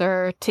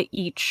officer to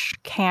each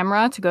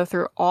camera to go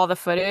through all the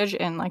footage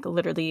and like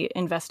literally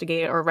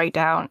investigate or write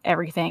down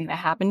everything that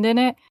happened in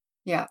it.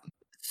 Yeah.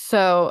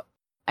 So,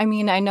 I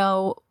mean, I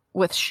know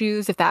with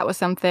shoes, if that was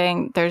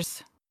something,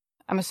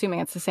 I'm assuming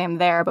it's the same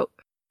there, but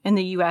in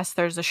the US,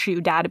 there's a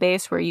shoe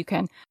database where you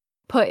can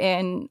put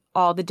in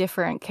all the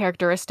different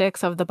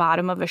characteristics of the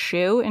bottom of a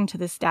shoe into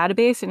this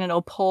database, and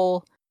it'll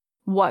pull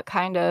what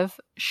kind of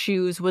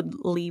shoes would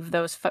leave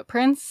those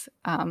footprints.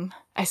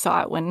 I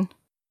saw it when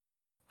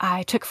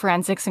I took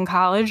forensics in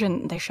college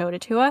and they showed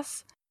it to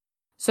us.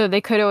 So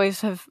they could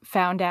always have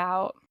found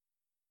out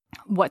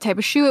what type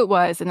of shoe it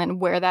was and then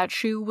where that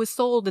shoe was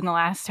sold in the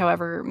last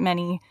however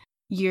many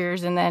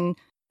years. And then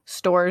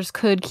stores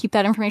could keep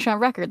that information on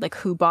record, like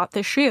who bought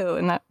the shoe.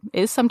 And that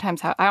is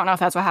sometimes how, I don't know if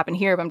that's what happened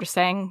here, but I'm just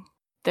saying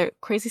that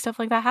crazy stuff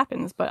like that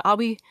happens. But I'll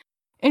be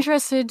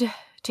interested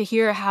to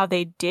hear how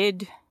they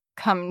did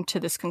come to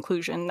this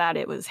conclusion that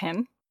it was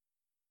him.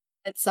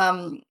 It's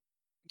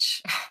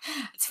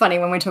funny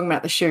when we're talking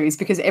about the shoes,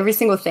 because every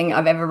single thing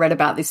I've ever read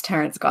about this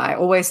Terrence guy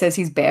always says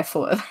he's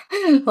barefoot.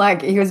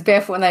 Like, he was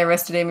barefoot when they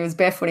arrested him. He was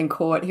barefoot in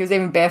court. He was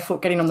even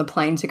barefoot getting on the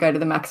plane to go to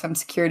the maximum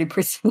security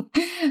prison.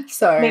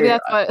 So maybe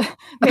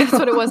that's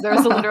what it was. There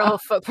was a literal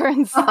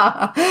footprints.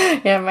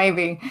 Yeah,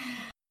 maybe.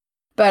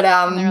 But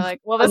and they're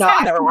like, well, this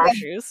guy never wore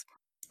shoes.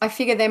 I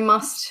figure there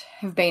must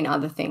have been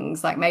other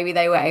things, like maybe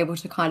they were able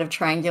to kind of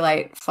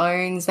triangulate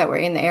phones that were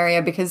in the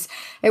area because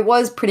it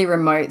was pretty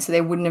remote, so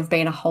there wouldn't have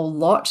been a whole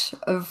lot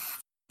of,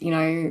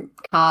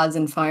 cards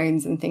and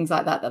phones and things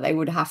like that they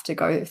would have to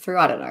go through.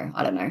 I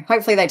don't know.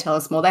 Hopefully they tell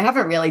us more. They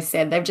haven't really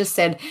said. They've just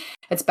said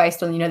it's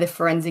based on, the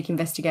forensic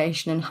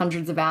investigation and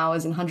hundreds of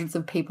hours and hundreds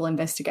of people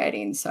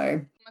investigating. So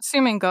I'm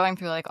assuming going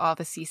through like all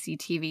the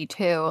CCTV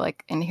too,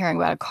 like and hearing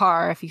about a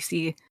car, if you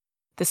see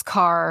this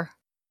car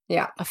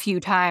a few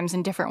times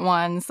in different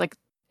ones, like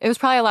it was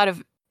probably a lot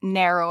of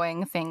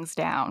narrowing things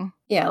down.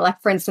 Yeah, like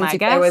for instance, if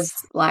there was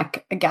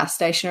like a gas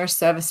station or a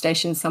service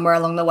station somewhere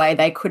along the way,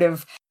 they could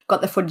have got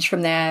the footage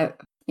from there,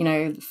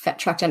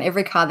 tracked down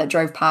every car that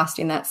drove past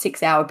in that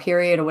 6-hour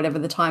period or whatever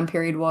the time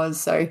period was.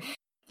 So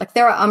like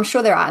I'm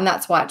sure there are, and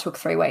that's why it took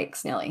 3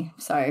 weeks nearly.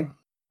 So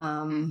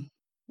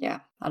yeah,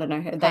 I don't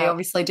know. They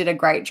obviously did a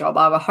great job.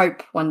 I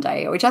hope one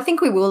day, which I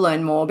think we will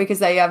learn more because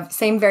they have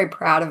seemed very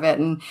proud of it.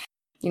 And,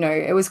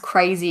 it was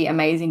crazy,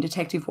 amazing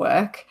detective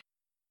work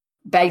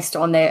based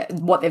on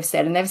what they've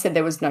said. And they've said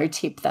there was no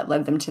tip that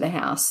led them to the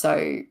house.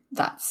 So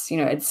that's,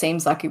 it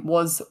seems like it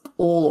was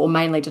all or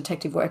mainly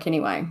detective work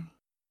anyway.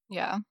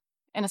 Yeah.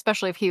 And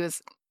especially if he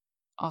was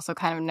also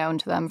kind of known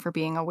to them for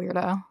being a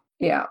weirdo.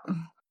 Yeah.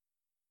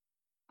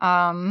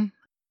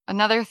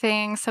 Another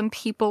thing some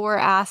people were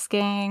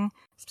asking,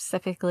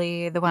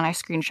 specifically the one I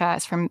screenshot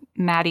is from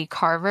Maddie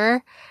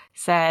Carver,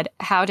 said,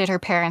 how did her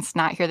parents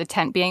not hear the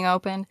tent being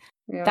opened?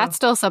 Yeah. That's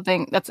still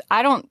something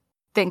I don't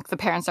think the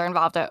parents are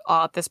involved at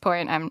all at this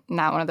point. I'm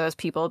not one of those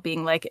people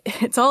being like,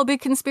 it's all a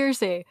big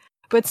conspiracy.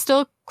 But it's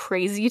still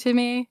crazy to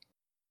me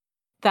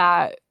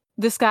that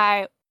this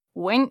guy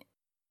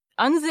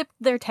unzipped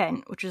their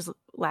tent, which is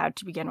loud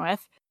to begin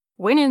with,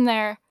 went in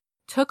there,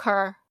 took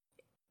her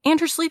and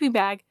her sleeping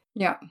bag,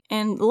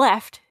 and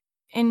left,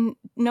 and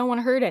no one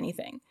heard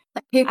anything.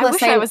 Like I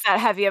wish I was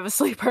that heavy of a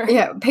sleeper.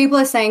 Yeah, people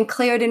are saying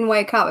Cleo didn't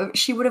wake up. If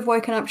she would have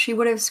woken up, she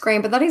would have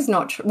screamed, but that is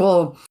not true.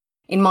 Well,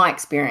 in my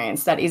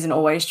experience, that isn't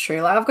always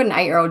true. Like I've got an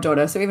 8-year-old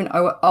daughter, so even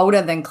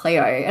older than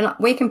Cleo, and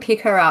we can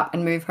pick her up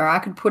and move her. I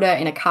could put her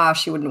in a car,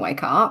 she wouldn't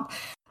wake up.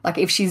 Like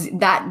if she's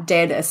that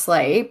dead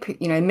asleep,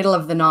 middle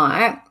of the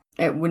night,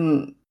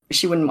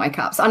 she wouldn't wake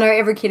up. So I know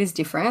every kid is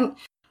different,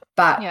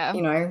 but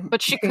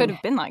but she could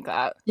have been like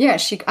that. Yeah,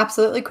 she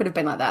absolutely could have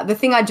been like that. The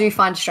thing I do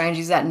find strange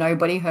is that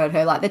nobody heard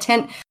her. Like the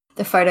tent,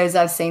 the photos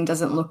I've seen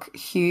doesn't look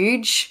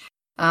huge.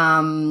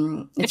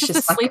 It's just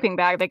the sleeping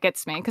bag that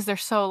gets me because they're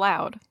so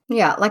loud.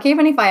 Yeah, like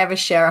even if I ever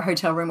share a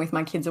hotel room with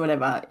my kids or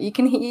whatever,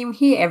 you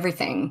hear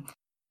everything.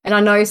 And I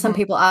know some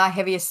people are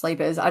heavier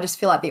sleepers. I just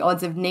feel like the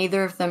odds of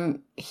neither of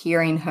them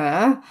hearing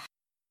her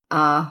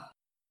are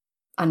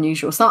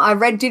unusual. So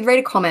I did read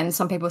a comment.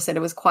 Some people said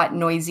it was quite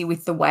noisy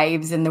with the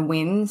waves and the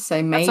wind.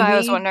 So maybe that's why I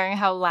was wondering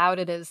how loud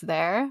it is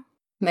there.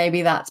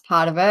 Maybe that's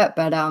part of it,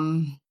 but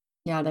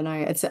yeah, I don't know.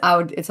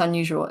 It's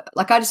unusual.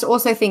 Like I just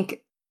also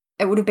think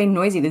it would have been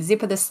noisy. The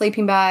zip of the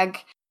sleeping bag,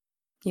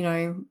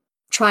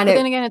 trying to. But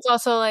then again, it's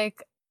also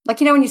like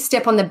when you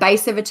step on the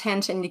base of a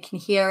tent and you can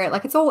hear it.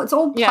 Like it's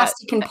all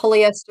plastic and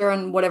polyester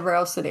and whatever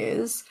else it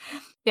is.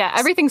 Yeah,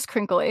 everything's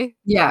crinkly.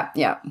 Yeah.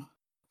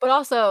 But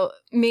also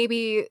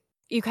maybe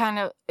you kind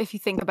of, if you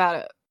think about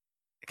it,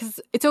 because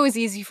it's always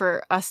easy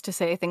for us to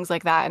say things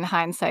like that in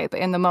hindsight, but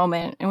in the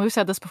moment, and we've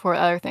said this before with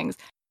other things,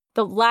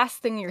 the last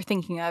thing you're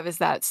thinking of is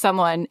that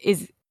someone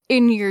is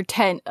in your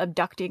tent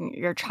abducting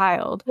your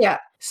child. Yeah.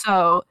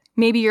 So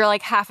maybe you're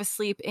like half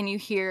asleep and you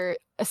hear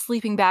a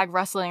sleeping bag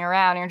rustling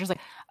around and you're just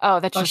like, oh,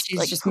 that's she's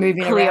like just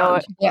moving Cleo.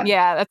 around.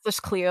 Yeah, that's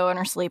just Cleo and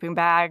her sleeping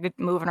bag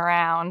moving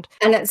around.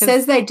 And it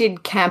says they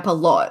did camp a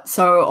lot.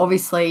 So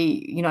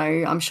obviously,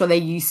 I'm sure they're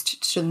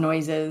used to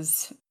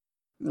noises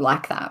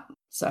like that.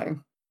 So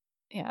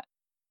yeah,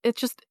 it's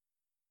just,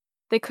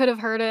 they could have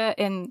heard it.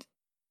 And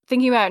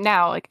thinking about it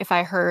now, like if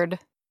I heard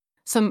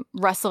some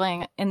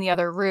rustling in the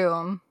other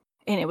room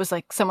and it was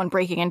like someone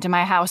breaking into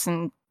my house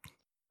and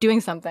doing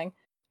something,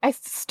 I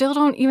still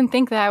don't even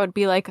think that I would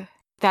be like,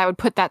 that I would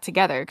put that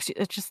together, because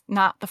it's just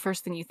not the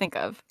first thing you think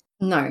of.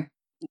 No.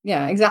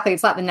 Yeah, exactly.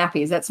 It's like the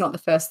nappies. That's not the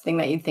first thing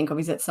that you'd think of,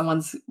 is that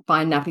someone's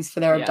buying nappies for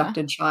their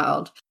abducted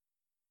child.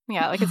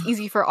 Yeah, like it's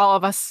easy for all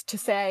of us to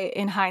say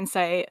in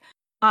hindsight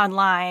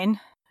online,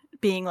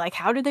 being like,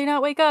 how did they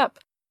not wake up?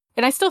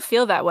 And I still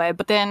feel that way,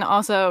 but then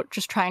also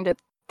just trying to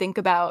think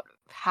about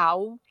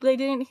how they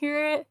didn't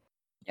hear it.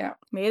 Yeah.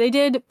 Maybe they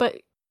did,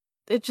 but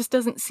it just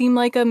doesn't seem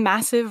like a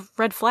massive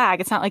red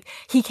flag. It's not like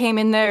he came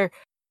in there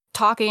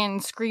talking,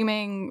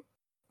 screaming,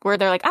 where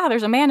they're like,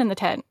 there's a man in the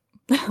tent.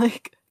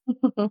 Like,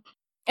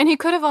 and he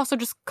could have also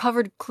just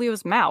covered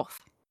Cleo's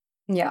mouth.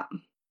 Yeah.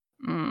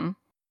 I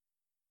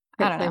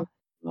don't know.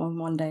 Well,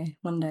 one day.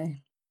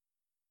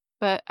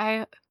 But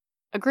I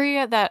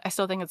agree that I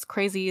still think it's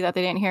crazy that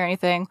they didn't hear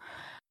anything,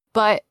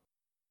 but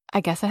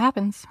I guess it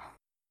happens.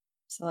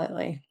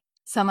 Absolutely.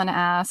 Someone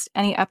asked,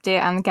 any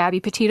update on the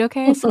Gabby Petito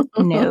case?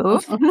 No.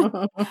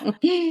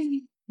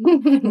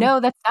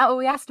 No, that's not what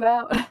we asked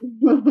about.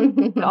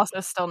 But also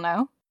still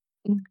no.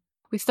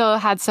 We still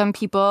had some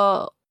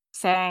people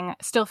saying,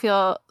 still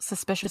feel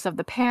suspicious of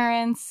the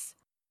parents.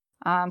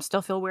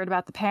 Still feel weird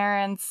about the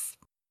parents.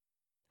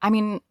 I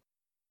mean,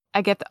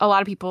 I get a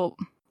lot of people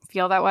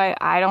feel that way.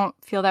 I don't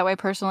feel that way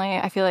personally.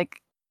 I feel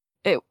like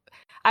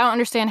I don't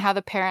understand how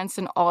the parents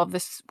and all of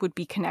this would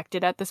be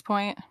connected at this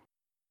point.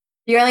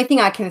 The only thing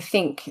I can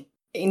think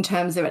in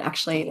terms of it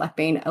actually like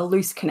being a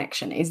loose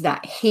connection is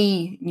that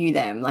he knew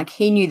them. Like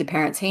he knew the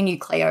parents, he knew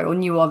Cleo or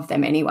knew of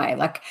them anyway.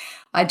 Like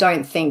I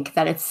don't think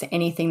that it's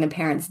anything the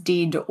parents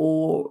did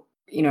or,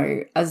 you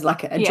know, as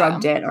like a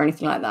drug debt or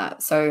anything like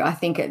that. So I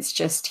think it's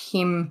just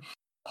him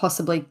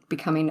possibly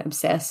becoming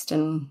obsessed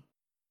and,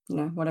 you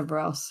know, whatever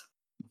else.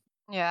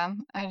 Yeah.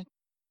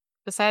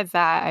 Besides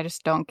that, I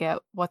just don't get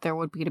what there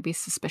would be to be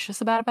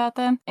suspicious about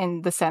them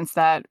in the sense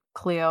that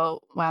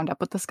Cleo wound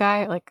up with this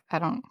guy. Like, I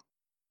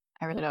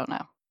really don't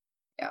know.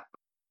 Yeah.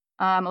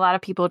 A lot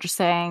of people just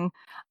saying,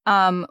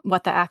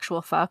 what the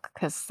actual fuck?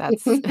 Because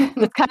that's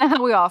kind of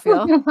how we all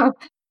feel.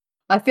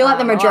 I feel like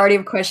the majority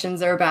of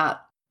questions are about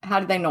how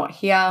did they not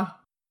hear?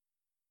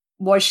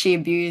 Was she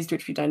abused,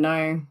 which we don't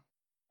know.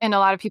 And a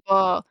lot of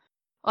people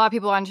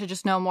wanted to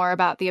just know more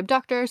about the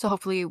abductor. So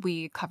hopefully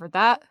we covered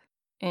that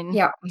in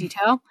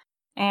detail.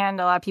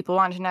 And a lot of people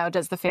wanted to know,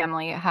 does the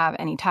family have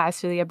any ties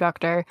to the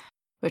abductor?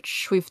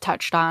 Which we've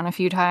touched on a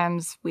few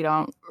times. We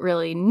don't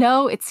really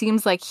know. It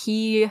seems like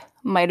he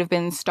might have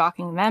been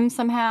stalking them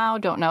somehow.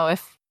 Don't know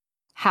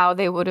how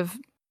they would have...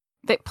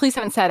 The police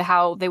haven't said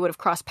how they would have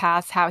crossed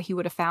paths, how he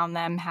would have found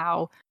them,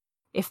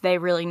 if they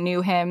really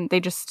knew him. They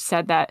just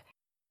said that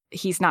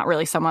he's not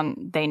really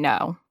someone they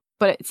know.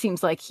 But it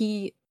seems like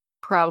he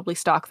probably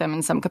stalked them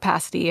in some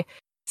capacity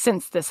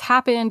since this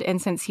happened and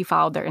since he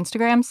followed their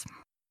Instagrams.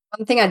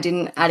 One thing I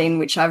didn't add in,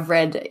 which I've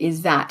read,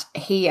 is that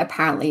he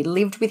apparently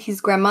lived with his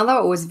grandmother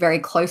or was very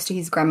close to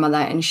his grandmother,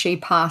 and she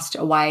passed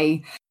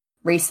away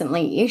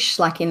recently-ish,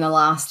 like in the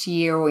last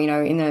year or, you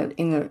know,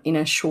 in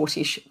a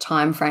shortish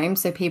time frame.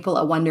 So people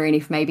are wondering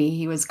if maybe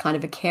he was kind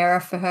of a carer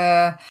for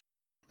her,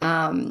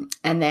 and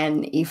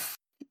then if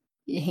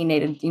he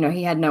needed, you know,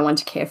 he had no one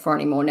to care for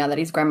anymore now that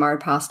his grandma had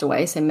passed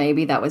away. So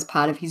maybe that was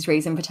part of his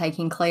reason for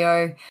taking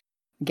Cleo.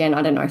 Again,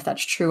 I don't know if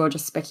that's true or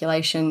just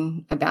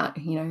speculation about,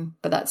 you know,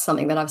 but that's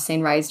something that I've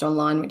seen raised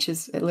online, which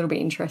is a little bit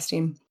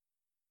interesting.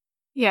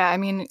 Yeah, I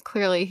mean,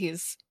 clearly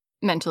he's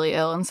mentally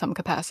ill in some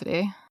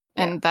capacity,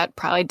 and that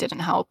probably didn't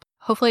help.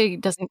 Hopefully he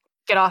doesn't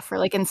get off for,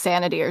 like,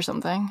 insanity or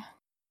something.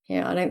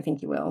 Yeah, I don't think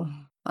he will.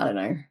 I don't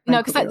know.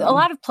 No, because a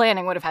lot of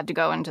planning would have had to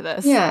go into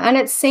this. Yeah, and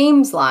it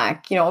seems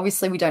like, you know,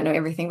 obviously we don't know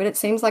everything, but it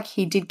seems like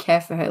he did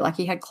care for her. Like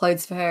he had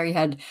clothes for her, he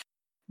had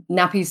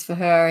nappies for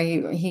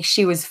her,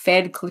 she was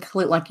fed,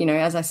 like, you know,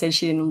 as I said,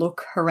 she didn't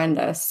look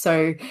horrendous.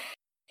 So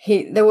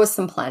there was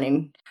some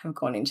planning have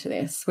gone into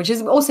this, which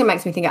is also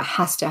makes me think it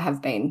has to have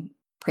been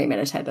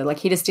premeditated. Like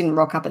he just didn't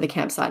rock up at the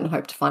campsite and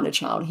hope to find a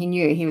child. He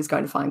knew he was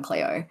going to find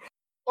Cleo.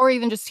 Or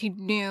even just he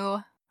knew,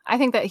 I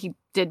think that he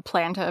did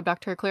plan to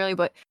abduct her clearly,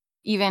 but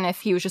even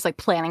if he was just like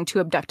planning to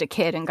abduct a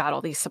kid and got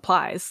all these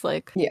supplies,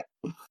 like... Yeah.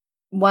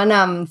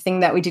 One thing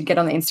that we did get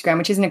on the Instagram,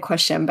 which isn't a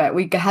question, but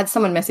we had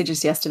someone message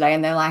us yesterday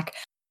and they're like,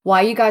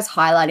 why are you guys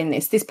highlighting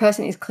this? This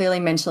person is clearly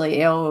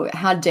mentally ill.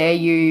 How dare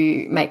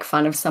you make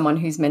fun of someone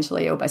who's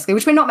mentally ill, basically,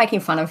 which we're not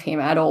making fun of him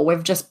at all.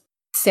 We've just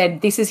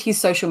said this is his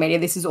social media.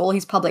 This is all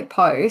his public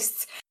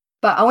posts.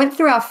 But I went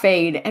through our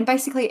feed and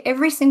basically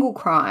every single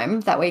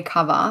crime that we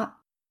cover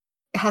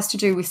has to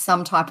do with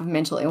some type of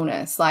mental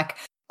illness. Like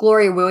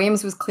Gloria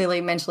Williams was clearly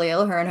mentally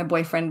ill. Her and her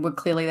boyfriend were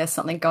clearly, there's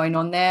something going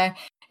on there.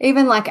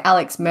 Even like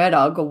Alex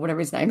Murdoch or whatever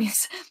his name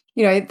is,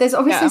 you know, there's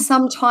obviously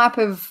some type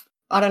of,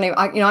 I don't know,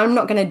 I'm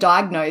not going to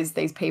diagnose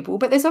these people,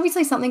 but there's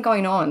obviously something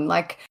going on.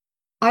 Like,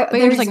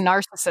 there's like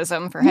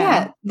narcissism for him.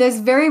 Yeah, there's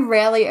very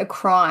rarely a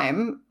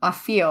crime, I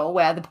feel,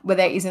 where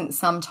there isn't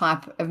some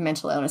type of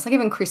mental illness. Like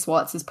even Chris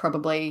Watts is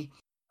probably,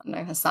 I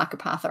don't know, a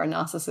psychopath or a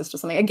narcissist or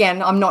something.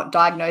 Again, I'm not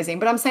diagnosing,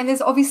 but I'm saying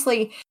there's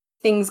obviously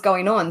things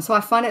going on. So I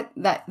find it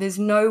that there's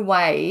no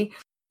way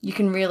you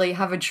can really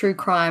have a true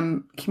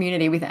crime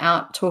community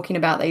without talking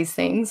about these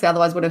things.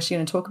 Otherwise, what else are you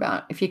going to talk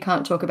about? If you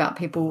can't talk about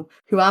people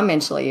who are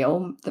mentally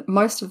ill,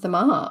 most of them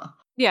are.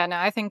 Yeah, no,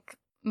 I think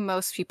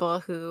most people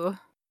who...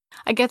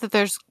 I get that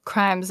there's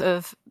crimes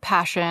of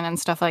passion and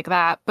stuff like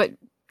that, but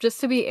just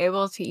to be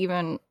able to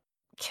even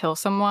kill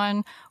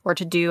someone or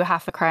to do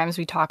half the crimes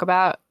we talk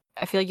about,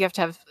 I feel like you have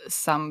to have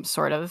some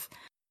sort of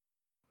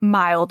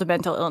mild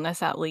mental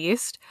illness at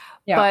least.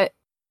 Yeah. But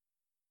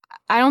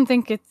I don't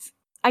think it's...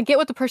 I get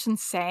what the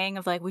person's saying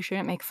of like, we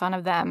shouldn't make fun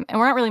of them. And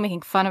we're not really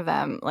making fun of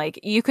them.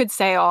 Like you could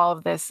say all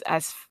of this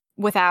as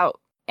without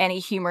any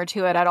humor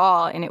to it at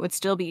all. And it would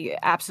still be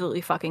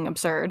absolutely fucking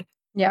absurd.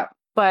 Yeah.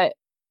 But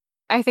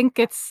I think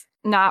it's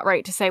not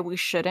right to say we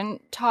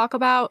shouldn't talk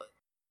about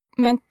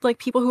like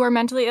people who are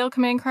mentally ill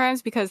committing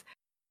crimes, because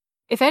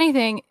if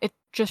anything, it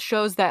just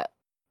shows that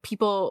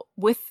people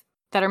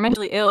that are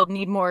mentally ill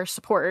need more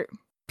support.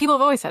 People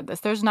have always said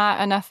this. There's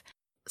not enough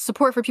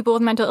support for people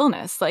with mental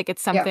illness. Like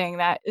it's something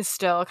that is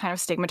still kind of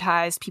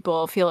stigmatized.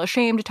 People feel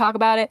ashamed to talk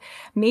about it.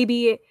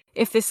 Maybe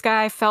if this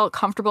guy felt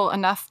comfortable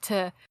enough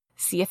to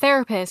see a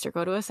therapist or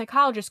go to a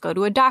psychologist, go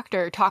to a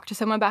doctor, talk to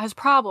someone about his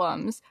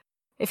problems,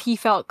 if he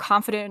felt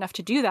confident enough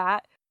to do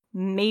that,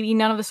 maybe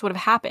none of this would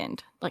have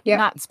happened. Like,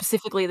 not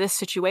specifically this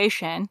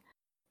situation,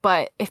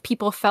 but if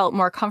people felt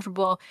more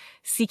comfortable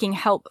seeking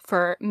help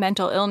for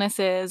mental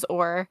illnesses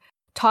or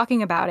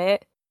talking about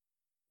it,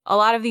 a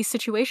lot of these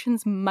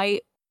situations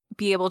might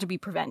be able to be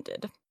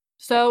prevented.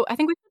 So I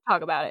think we should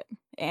talk about it,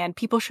 and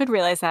people should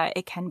realize that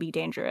it can be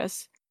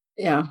dangerous.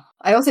 Yeah.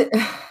 I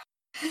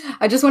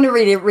just want to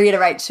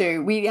reiterate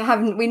too,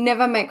 we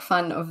never make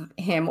fun of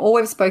him. All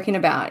we've spoken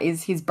about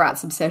is his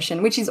Bratz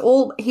obsession, which is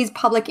all his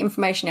public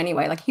information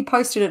anyway. Like, he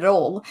posted it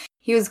all.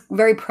 He was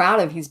very proud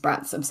of his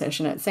Bratz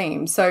obsession, it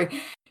seems. So,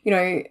 you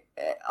know,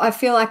 I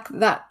feel like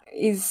that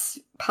is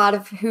part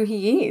of who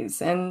he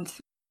is, and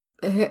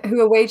who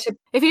are we to...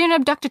 If he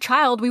didn't abduct a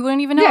child, we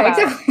wouldn't even know about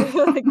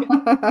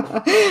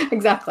it.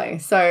 Exactly.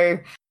 So...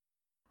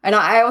 And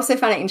I also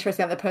found it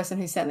interesting that the person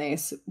who sent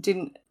this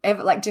didn't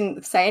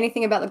say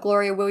anything about the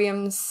Gloria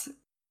Williams,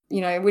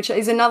 you know, which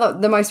is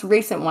the most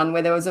recent one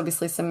where there was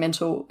obviously some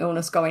mental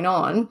illness going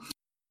on.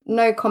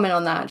 No comment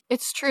on that.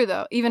 It's true,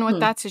 though, even with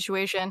that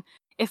situation,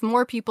 if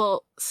more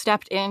people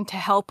stepped in to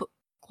help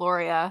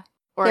Gloria,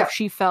 or if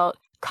she felt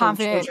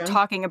confident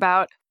talking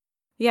about,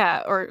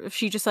 or if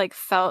she just like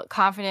felt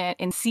confident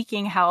in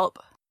seeking help,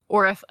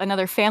 or if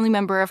another family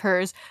member of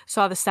hers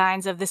saw the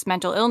signs of this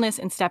mental illness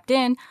and stepped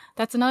in,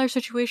 that's another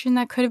situation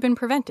that could have been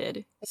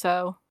prevented.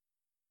 So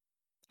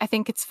I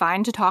think it's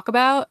fine to talk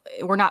about.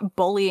 We're not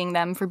bullying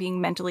them for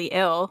being mentally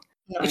ill.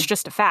 No. It's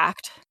just a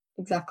fact.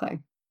 Exactly.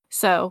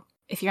 So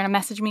if you're going to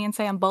message me and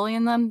say I'm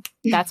bullying them,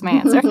 that's my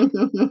answer.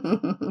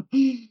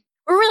 We're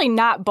really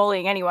not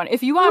bullying anyone.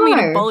 If you want me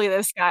to bully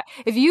this guy,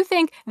 if you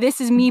think this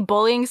is me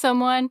bullying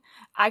someone,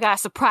 I got a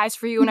surprise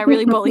for you when I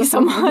really bully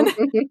someone.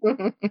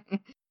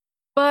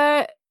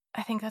 But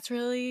I think that's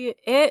really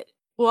it.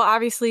 We'll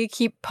obviously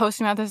keep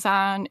posting about this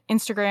on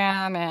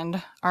Instagram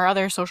and our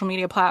other social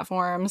media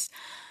platforms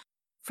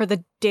for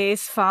the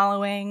days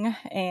following,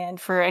 and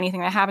for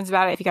anything that happens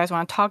about it. If you guys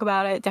want to talk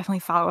about it,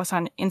 definitely follow us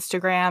on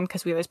Instagram,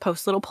 because we always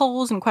post little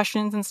polls and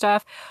questions and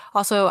stuff.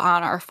 Also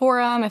on our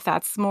forum, if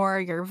that's more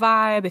your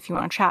vibe, if you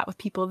want to chat with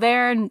people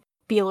there and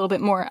be a little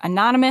bit more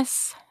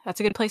anonymous,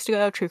 that's a good place to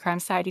go,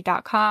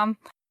 truecrimesociety.com.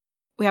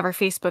 We have our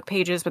Facebook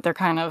pages, but they're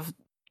kind of...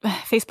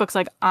 Facebook's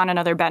like on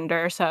another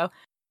bender, so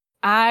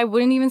I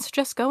wouldn't even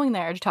suggest going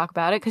there to talk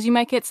about it, because you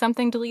might get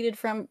something deleted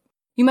from...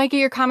 You might get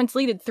your comments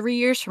deleted 3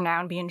 years from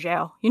now and be in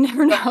jail. You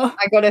never know.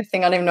 I got a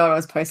thing, I didn't even know I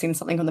was posting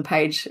something on the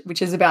page,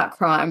 which is about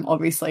crime,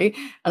 obviously,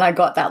 and I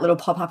got that little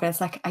pop-up and it's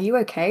like, are you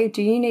okay?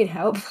 Do you need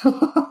help?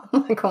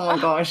 Like, oh my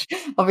gosh.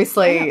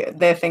 Obviously,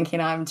 they're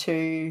thinking I'm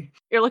too...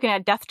 You're looking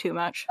at death too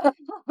much.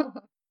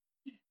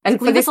 And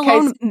leave us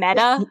alone,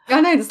 Meta. I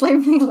know, just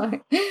leave me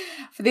alone.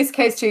 For this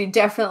case too,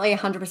 definitely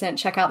 100%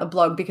 check out the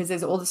blog, because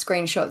there's all the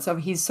screenshots of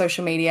his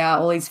social media,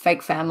 all his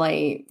fake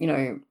family, you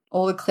know,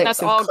 all the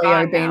clips of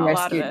Cleo being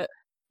rescued.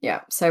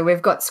 Yeah, so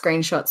we've got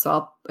screenshots.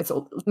 So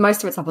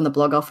most of it's up on the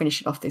blog. I'll finish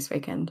it off this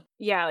weekend.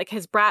 Yeah, like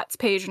his Bratz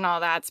page and all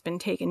that's been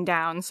taken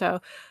down. So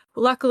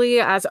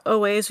luckily, as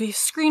always, we've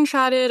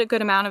screenshotted a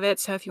good amount of it.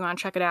 So if you want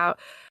to check it out,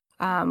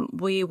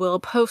 we will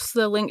post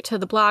the link to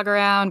the blog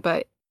around,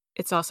 but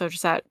it's also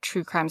just at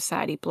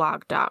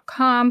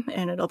truecrimesocietyblog.com,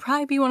 and it'll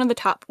probably be one of the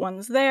top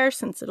ones there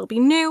since it'll be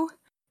new.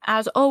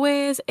 As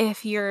always,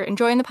 if you're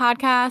enjoying the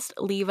podcast,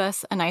 leave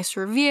us a nice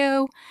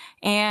review.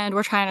 And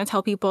we're trying to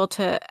tell people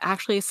to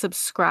actually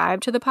subscribe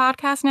to the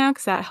podcast now,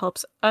 because that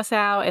helps us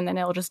out, and then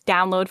it'll just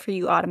download for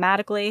you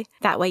automatically.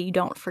 That way you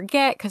don't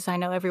forget, because I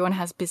know everyone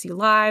has busy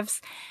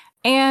lives.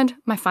 And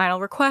my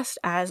final request,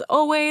 as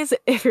always,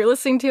 if you're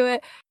listening to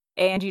it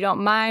and you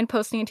don't mind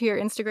posting it to your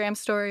Instagram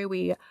story,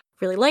 we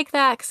really like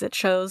that, because it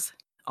shows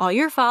all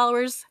your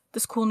followers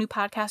this cool new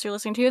podcast you're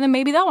listening to, and then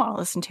maybe they'll want to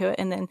listen to it,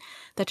 and then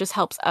that just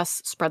helps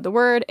us spread the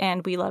word,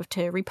 and we love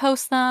to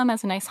repost them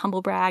as a nice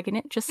humble brag, and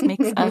it just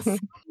makes us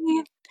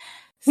happy.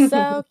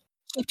 So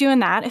keep doing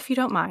that if you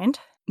don't mind.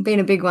 Been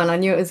a big one. I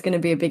knew it was going to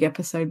be a big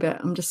episode, but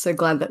I'm just so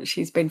glad that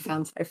she's been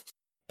found safe.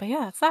 But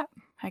yeah, that's that,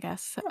 I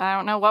guess. I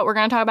don't know what we're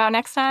going to talk about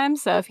next time,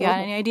 so if you got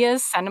any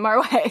ideas, send them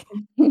our way.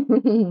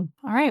 All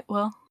right,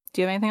 well,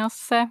 do you have anything else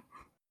to say?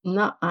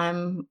 No,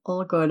 I'm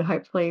all good.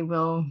 Hopefully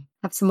we'll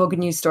have some more good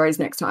news stories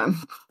next time.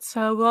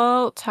 So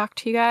we'll talk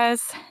to you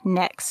guys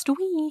next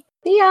week.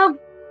 See ya.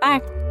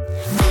 Bye.